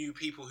new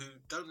people who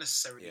don't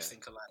necessarily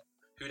think alike,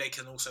 who they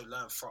can also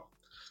learn from.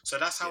 So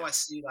that's how I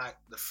see like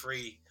the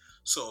three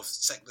sort of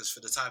sectors for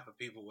the type of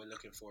people we're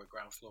looking for at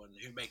Ground Floor and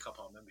who make up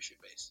our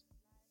membership base.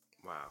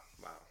 Wow.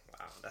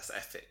 That's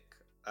epic.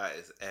 That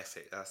is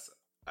epic. That's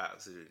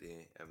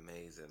absolutely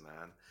amazing,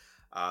 man.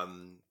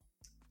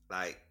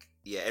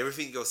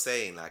 Everything you're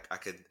saying, like I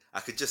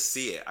could just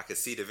see it. I could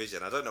see the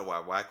vision. I don't know why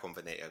Y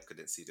Combinator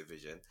couldn't see the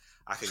vision.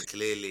 I can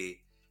clearly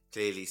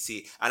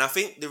see. And I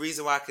think the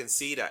reason why I can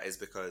see that is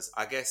because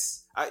I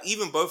guess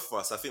even both of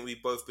us, I think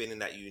we've both been in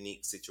that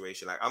unique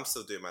situation. Like I'm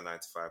still doing my 9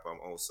 to 5, but I'm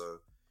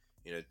also,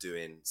 you know,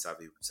 doing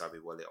Savvy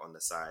Wallet on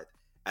the side.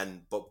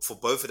 But for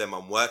both of them,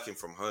 I'm working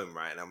from home,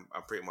 right? And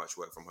I'm pretty much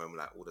work from home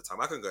like all the time.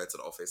 I can go into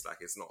the office,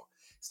 like it's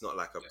not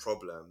like a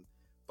problem.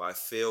 But I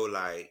feel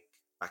like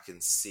I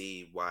can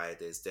see why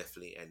there's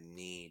definitely a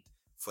need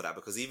for that,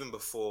 because even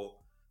before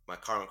my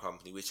current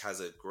company, which has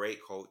a great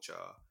culture,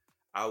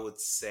 I would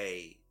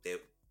say that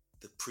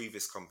the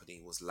previous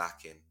company was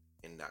lacking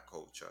in that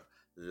culture,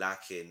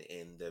 lacking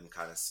in them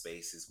kind of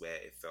spaces where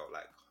it felt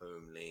like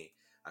homely.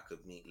 I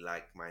could meet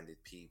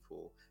like-minded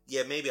people.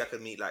 Yeah, maybe I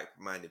could meet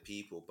like-minded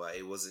people, but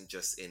it wasn't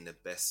just in the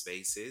best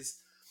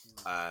spaces.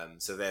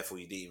 So therefore,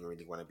 you didn't even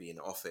really want to be in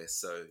the office.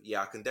 So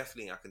yeah, I can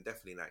definitely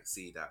like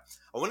see that.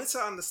 I wanted to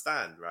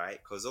understand, right?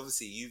 Because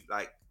obviously you've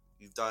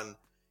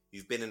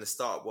been in the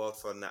startup world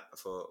for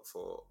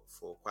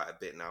quite a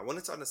bit now. I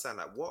wanted to understand,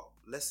 like, what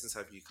lessons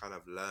have you kind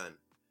of learned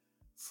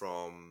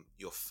from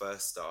your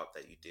first startup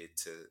that you did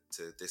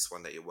to this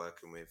one that you're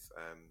working with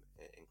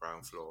in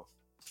Ground Floor?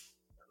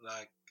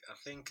 Like, I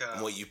think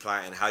and what you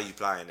apply and how you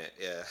applying it.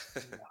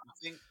 I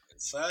think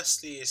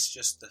firstly it's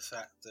just the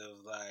fact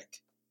of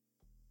like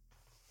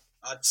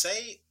I'd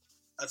say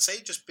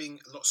just being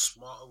a lot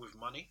smarter with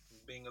money,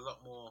 being a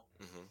lot more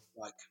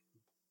like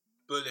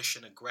bullish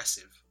and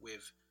aggressive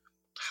with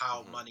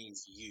how money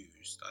is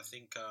used. I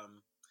think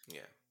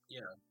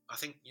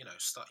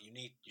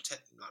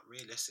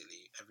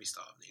realistically every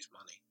startup needs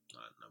money, no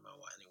matter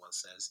what anyone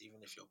says.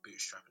 Even if you're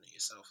bootstrapping it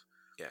yourself,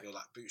 you're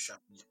like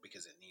bootstrapping it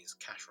because it needs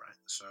cash, right?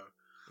 So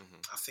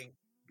I think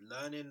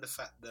learning the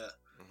fact that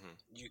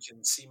you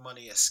can see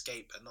money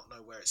escape and not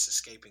know where it's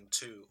escaping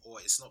to, or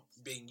it's not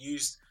being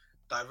used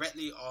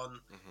directly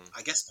on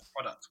I guess the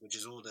product, which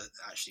is all that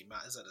actually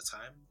matters at the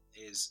time,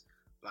 is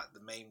like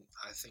the main,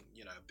 I think,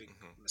 you know, big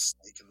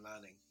mistake in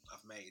learning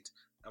I've made.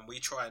 And we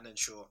try and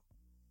ensure,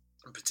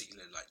 in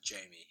particular, like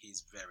Jamie,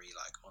 he's very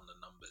like on the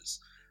numbers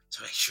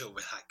to make sure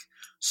we're like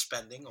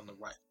spending on the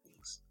right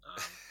things.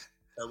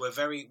 So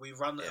we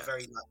run a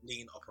very like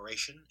lean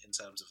operation in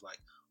terms of like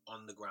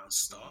on the ground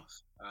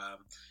staff.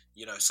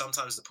 You know,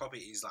 sometimes the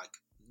property is like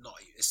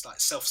it's like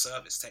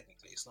self-service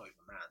technically. It's not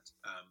even manned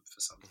for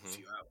some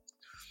few hours,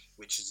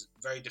 which is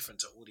very different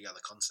to all the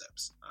other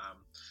concepts.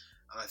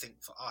 And I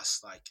think for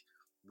us, like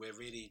we're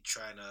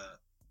trying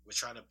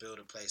to build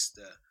a place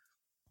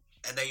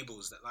that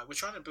enables that. Like we're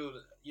trying to build,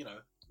 you know,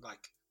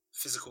 like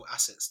physical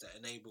assets that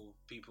enable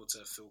people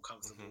to feel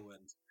comfortable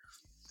and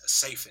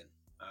safe in.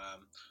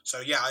 So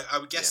yeah, I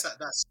would guess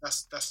that's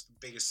the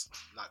biggest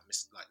like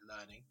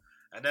learning.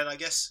 And then I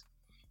guess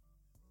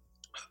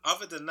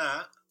other than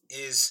that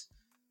is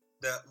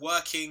that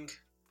working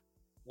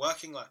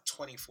like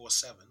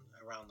 24/7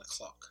 around the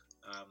clock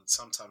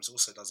sometimes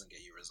also doesn't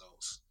get you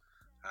results.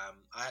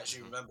 I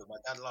actually remember my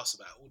dad laughs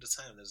about it all the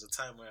time. There was a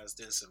time where I was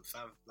doing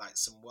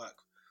some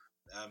work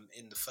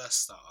in the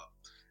first startup,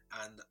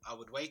 and I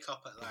would wake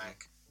up at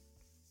like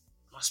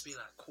must be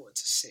like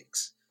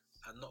 5:45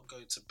 and not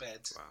go to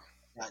bed. Wow.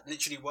 Like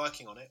literally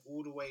working on it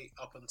all the way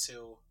up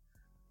until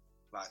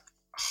like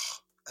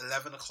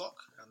 11 o'clock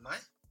at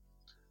night.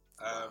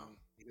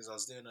 Because I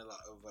was doing a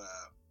lot of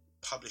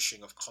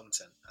publishing of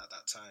content at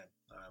that time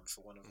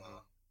for one of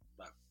our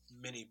like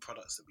mini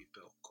products that we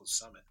built called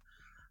Summit,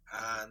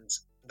 and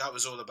that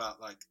was all about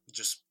like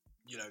just,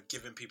 you know,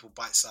 giving people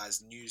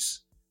bite-sized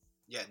news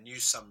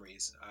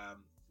summaries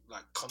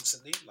like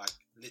constantly, like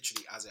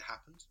literally as it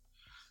happened.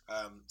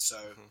 So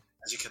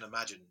as you can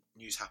imagine,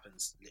 news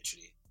happens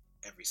literally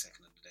every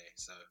second of the day.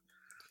 So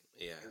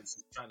it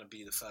was trying to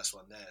be the first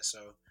one there.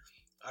 So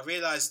I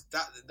realized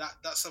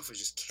that stuff was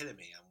just killing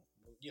me, and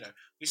you know,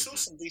 we saw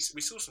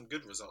some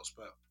good results,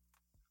 but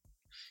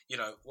you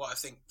know what I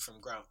think from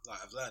ground, like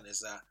I've learned,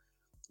 is that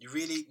you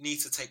really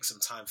need to take some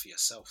time for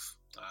yourself.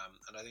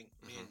 And I think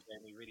me and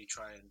Jamie really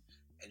try and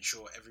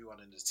ensure everyone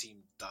in the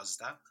team does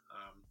that.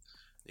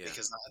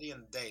 Because like, at the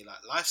end of the day,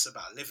 like life's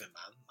about living,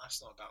 man.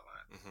 Life's not about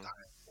like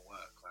dying for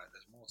work. Like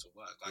there's more to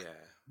work. Like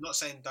I'm not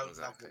saying don't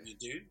love what you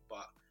do,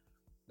 but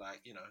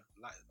like, you know,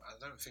 like I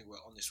don't think we're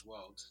on this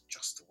world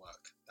just to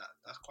work.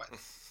 That's quite in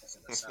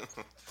itself.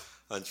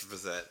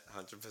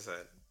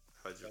 100%.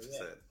 Oh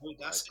my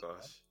gosh.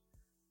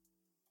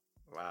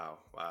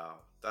 Wow.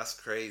 That's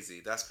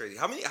crazy.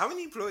 How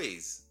many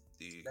employees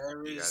do you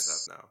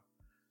guys have now?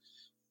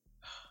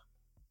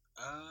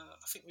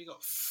 I think we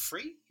got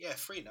 3. Yeah,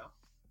 3 now.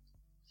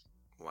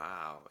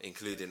 Wow.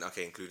 Including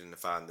the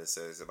founders,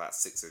 so there's about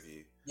 6 of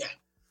you. Yeah.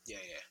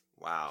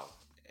 Wow.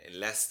 In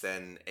less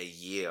than a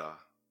year.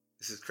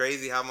 This is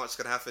crazy how much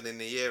can happen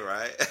in a year,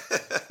 right?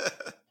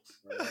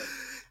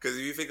 Because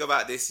if you think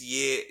about this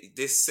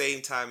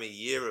same time a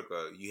year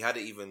ago, you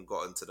hadn't even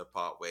gotten to the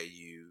part where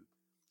you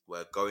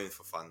were going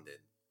for funding.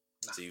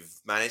 Nah. So you've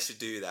managed to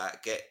do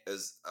that, get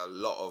a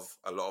lot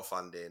of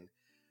funding,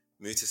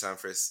 move to San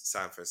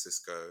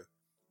Francisco,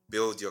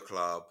 build your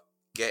club,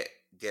 get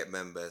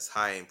members,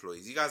 hire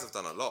employees. You guys have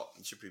done a lot.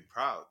 You should be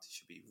proud. You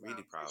should be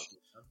really proud.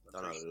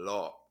 Done a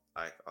lot.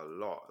 Like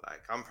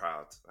I'm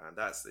proud, man.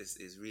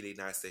 It's really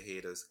nice to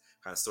hear those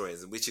kind of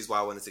stories, which is why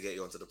I wanted to get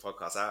you onto the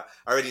podcast. I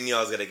already knew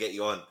I was gonna get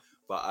you on,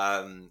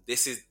 but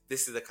this is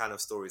the kind of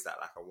stories that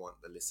like I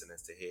want the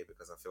listeners to hear,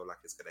 because I feel like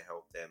it's gonna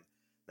help them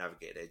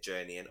navigate their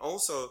journey. And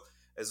also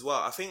as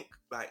well, I think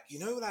like, you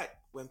know, like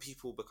when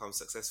people become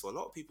successful, a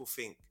lot of people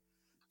think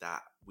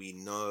that we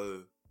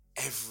know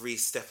every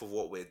step of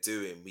what we're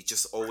doing. We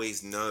just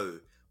always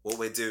know what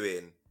we're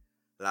doing,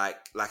 like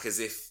as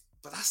if.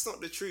 But that's not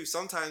the truth.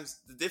 Sometimes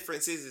the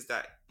difference is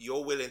that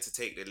you're willing to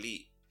take the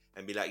leap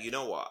and be like, you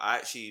know what, I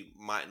actually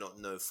might not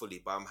know fully,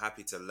 but I'm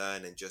happy to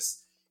learn and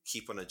just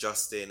keep on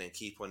adjusting and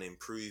keep on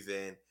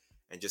improving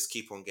and just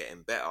keep on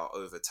getting better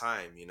over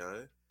time, you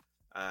know?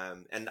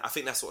 And I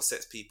think that's what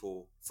sets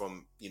people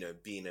from, you know,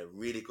 being a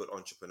really good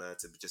entrepreneur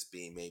to just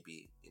being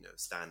maybe, you know,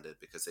 standard,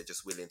 because they're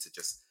just willing to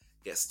just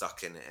get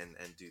stuck in it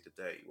and do the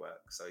dirty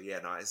work. So yeah,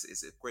 no,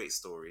 it's a great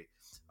story.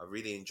 I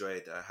really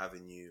enjoyed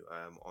having you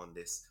on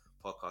this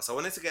podcast. I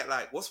wanted to get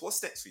like,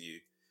 what's next for you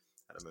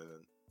at the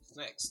moment?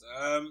 Next,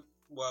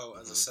 well,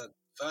 as I said,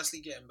 firstly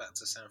getting back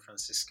to San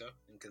Francisco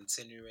and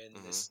continuing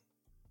this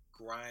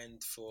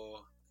grind for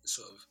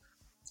sort of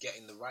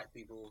getting the right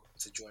people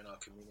to join our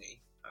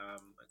community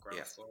at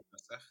Ground Floor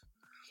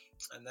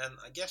SF. And then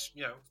I guess,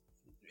 you know,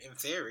 in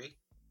theory,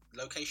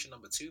 location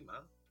number 2,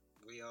 man.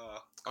 We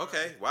are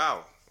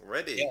wow,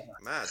 ready,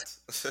 mad.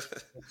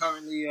 We're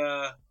currently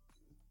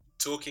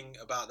talking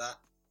about that.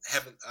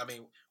 I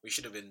mean, we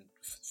should have been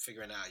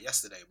figuring it out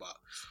yesterday, but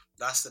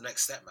that's the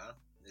next step, man.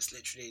 It's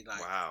literally like,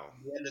 at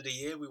the end of the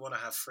year, we want to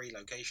have 3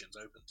 locations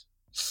opened.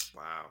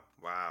 Wow.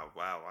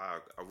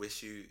 I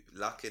wish you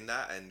luck in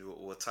that, and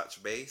we'll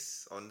touch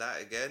base on that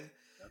again.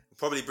 We'll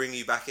probably bring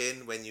you back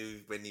in when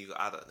you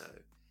I don't know.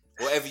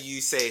 Whatever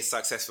you say is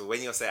successful.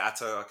 When you say,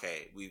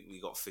 okay, we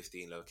got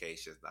 15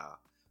 locations now,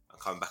 I'll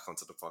come back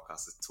onto the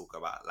podcast to talk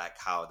about like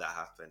how that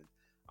happened.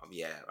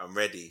 I'm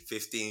ready.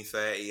 15,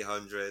 30,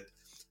 100.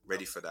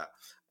 Ready for that.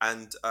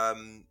 And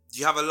do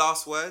you have a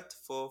last word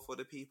for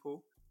the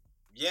people?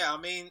 Yeah, I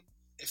mean,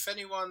 if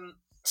anyone,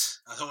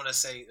 I don't want to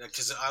say,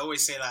 because I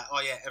always say like,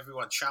 oh yeah,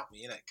 everyone shout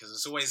me, innit? Because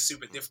it's always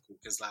super difficult,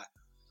 because like,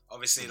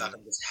 obviously like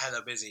I'm just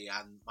hella busy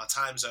and my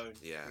time zone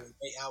 8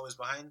 hours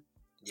behind.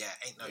 Yeah,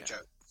 ain't no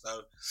joke.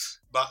 So,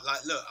 but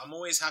like, look, I'm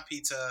always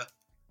happy to,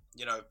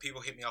 you know, people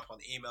hit me up on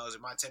emails.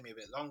 It might take me a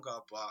bit longer,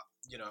 but,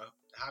 you know,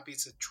 happy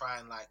to try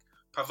and like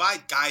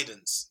provide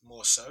guidance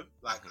more so.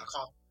 Like I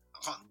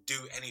can't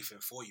do anything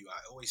for you.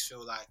 I always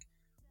feel like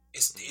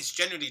it's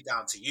generally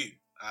down to you.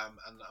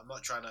 And I'm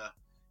not trying to,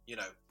 you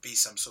know, be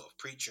some sort of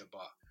preacher,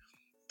 but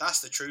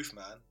that's the truth,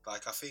 man.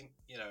 Like I think,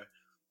 you know,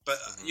 but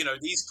you know,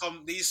 these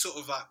sort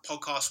of like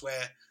podcasts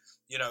where,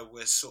 you know,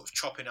 we're sort of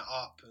chopping it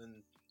up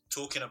and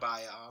talking about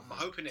it. I'm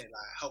hoping it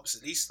like helps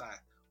at least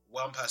like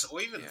one person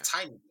or even a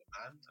tiny bit,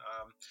 man.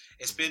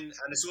 It's been,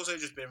 and it's also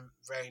just been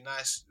very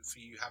nice for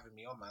you having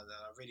me on, man. And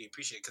I really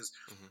appreciate it, because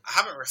I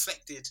haven't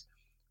reflected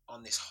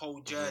on this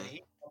whole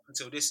journey up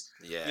until this.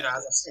 You know,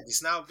 as I said,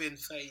 it's now been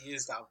 30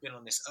 years that I've been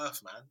on this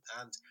earth, man,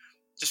 and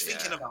just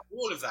thinking about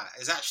all of that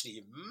is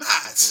actually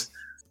mad.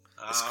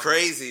 It's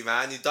crazy,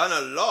 man. You've done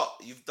a lot.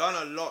 You've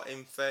done a lot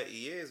in 30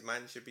 years,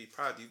 man. You should be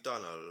proud. You've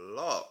done a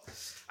lot.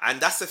 And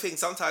that's the thing.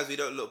 Sometimes we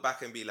don't look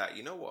back and be like,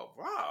 you know what?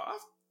 Wow,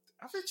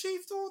 I've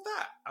achieved all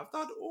that. I've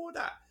done all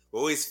that. We're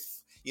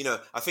always, you know,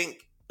 I think,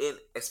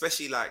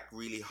 especially like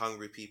really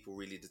hungry people,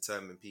 really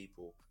determined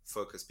people,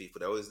 focused people,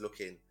 they're always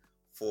looking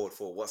forward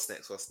for what's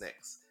next,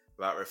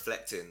 without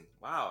reflecting.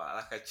 Wow,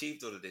 like I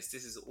achieved all of this.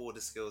 This is all the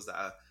skills that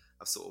I've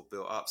sort of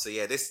built up. So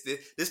yeah, this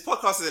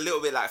podcast is a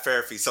little bit like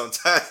therapy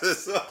sometimes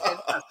as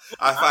well.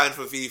 I find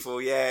for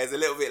people, yeah, it's a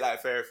little bit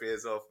like therapy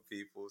as well for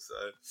people. So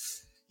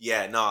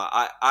yeah, no,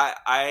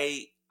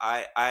 I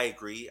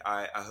agree.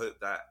 I hope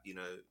that, you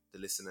know, the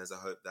listeners, I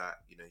hope that,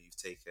 you know, you've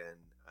taken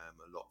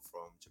a lot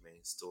from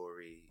Jermaine's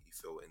story. You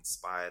feel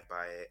inspired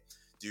by it.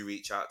 Do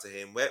reach out to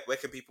him. Where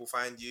can people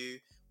find you?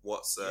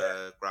 What's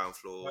Ground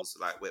Floors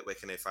like? Where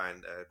can they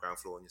find Ground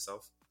Floor on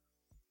yourself?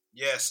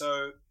 Yeah,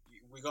 so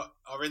we got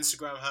our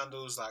Instagram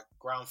handles like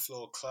Ground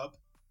Floor Club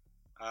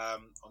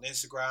on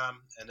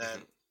Instagram, and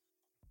then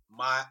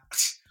my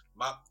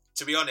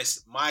to be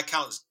honest, my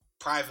account's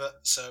private,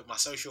 so my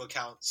social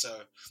account,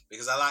 so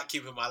because I like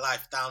keeping my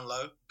life down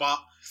low. But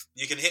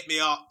you can hit me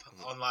up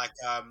on like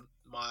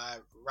my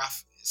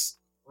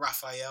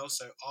Raphael,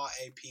 so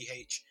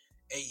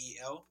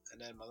RAPHAEL, and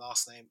then my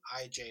last name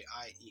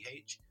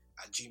IJIEH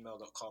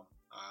 @gmail.com.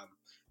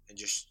 And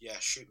just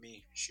shoot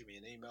me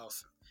an email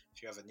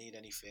if you ever need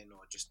anything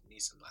or just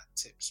need some like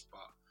tips.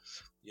 But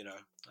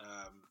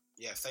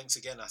thanks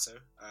again, Atto.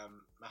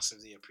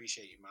 Massively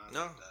appreciate you, man.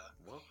 No,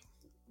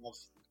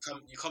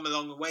 you come a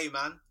long way,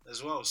 man,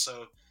 as well.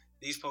 So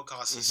these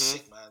podcasts are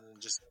sick, man, and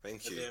just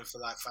thank you doing for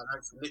like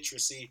financial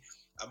literacy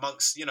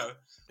amongst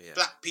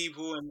black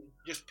people and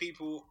just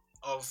people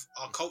of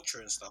our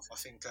culture and stuff. I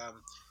think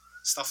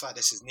stuff like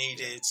this is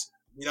needed.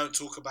 We don't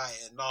talk about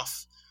it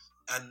enough,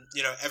 and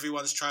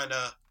everyone's trying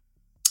to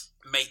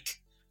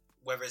make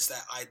whether it's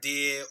their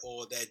idea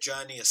or their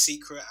journey a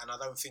secret, and I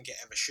don't think it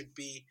ever should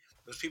be,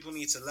 because people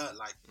need to learn.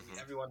 Like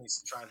everyone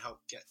needs to try and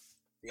help get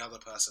the other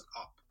person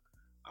up.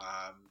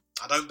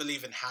 I don't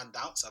believe in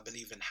handouts. I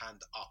believe in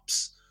hand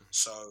ups.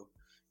 So,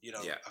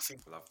 I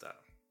think love that.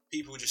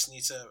 People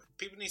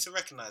need to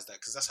recognize that,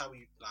 because that's how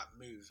we like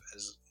move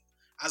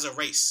as a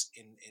race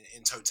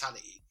in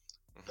totality,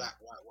 black,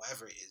 white,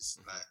 whatever it is.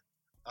 Like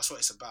that's what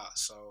it's about.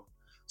 So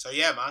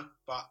yeah, man.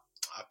 But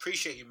I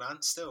appreciate you,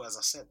 man. Still, as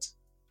I said.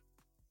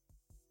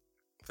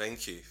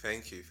 Thank you.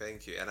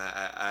 And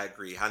I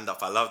agree. Hand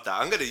up. I love that.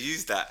 I'm going to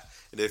use that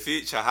in the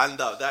future. Hand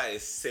up. That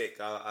is sick.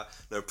 I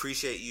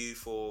appreciate you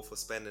for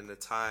spending the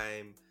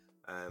time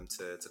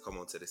to come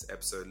on to this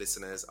episode.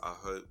 Listeners, I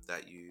hope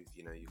that you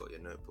got your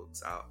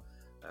notebooks out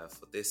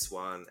for this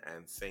one.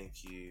 And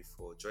thank you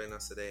for joining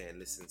us today and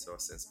listening to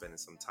us and spending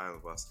some time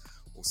with us.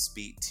 We'll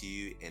speak to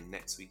you in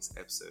next week's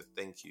episode.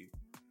 Thank you.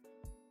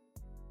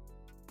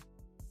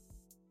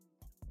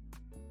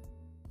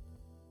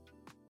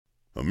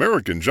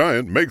 American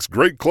Giant makes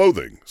great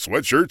clothing,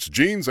 sweatshirts,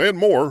 jeans, and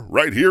more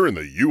right here in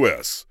the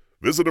U.S.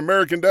 Visit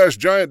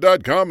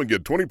American-Giant.com and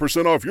get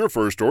 20% off your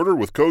first order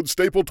with code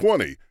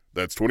STAPLE20.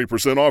 That's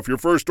 20% off your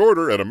first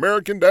order at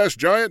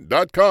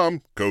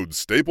American-Giant.com, code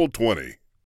STAPLE20.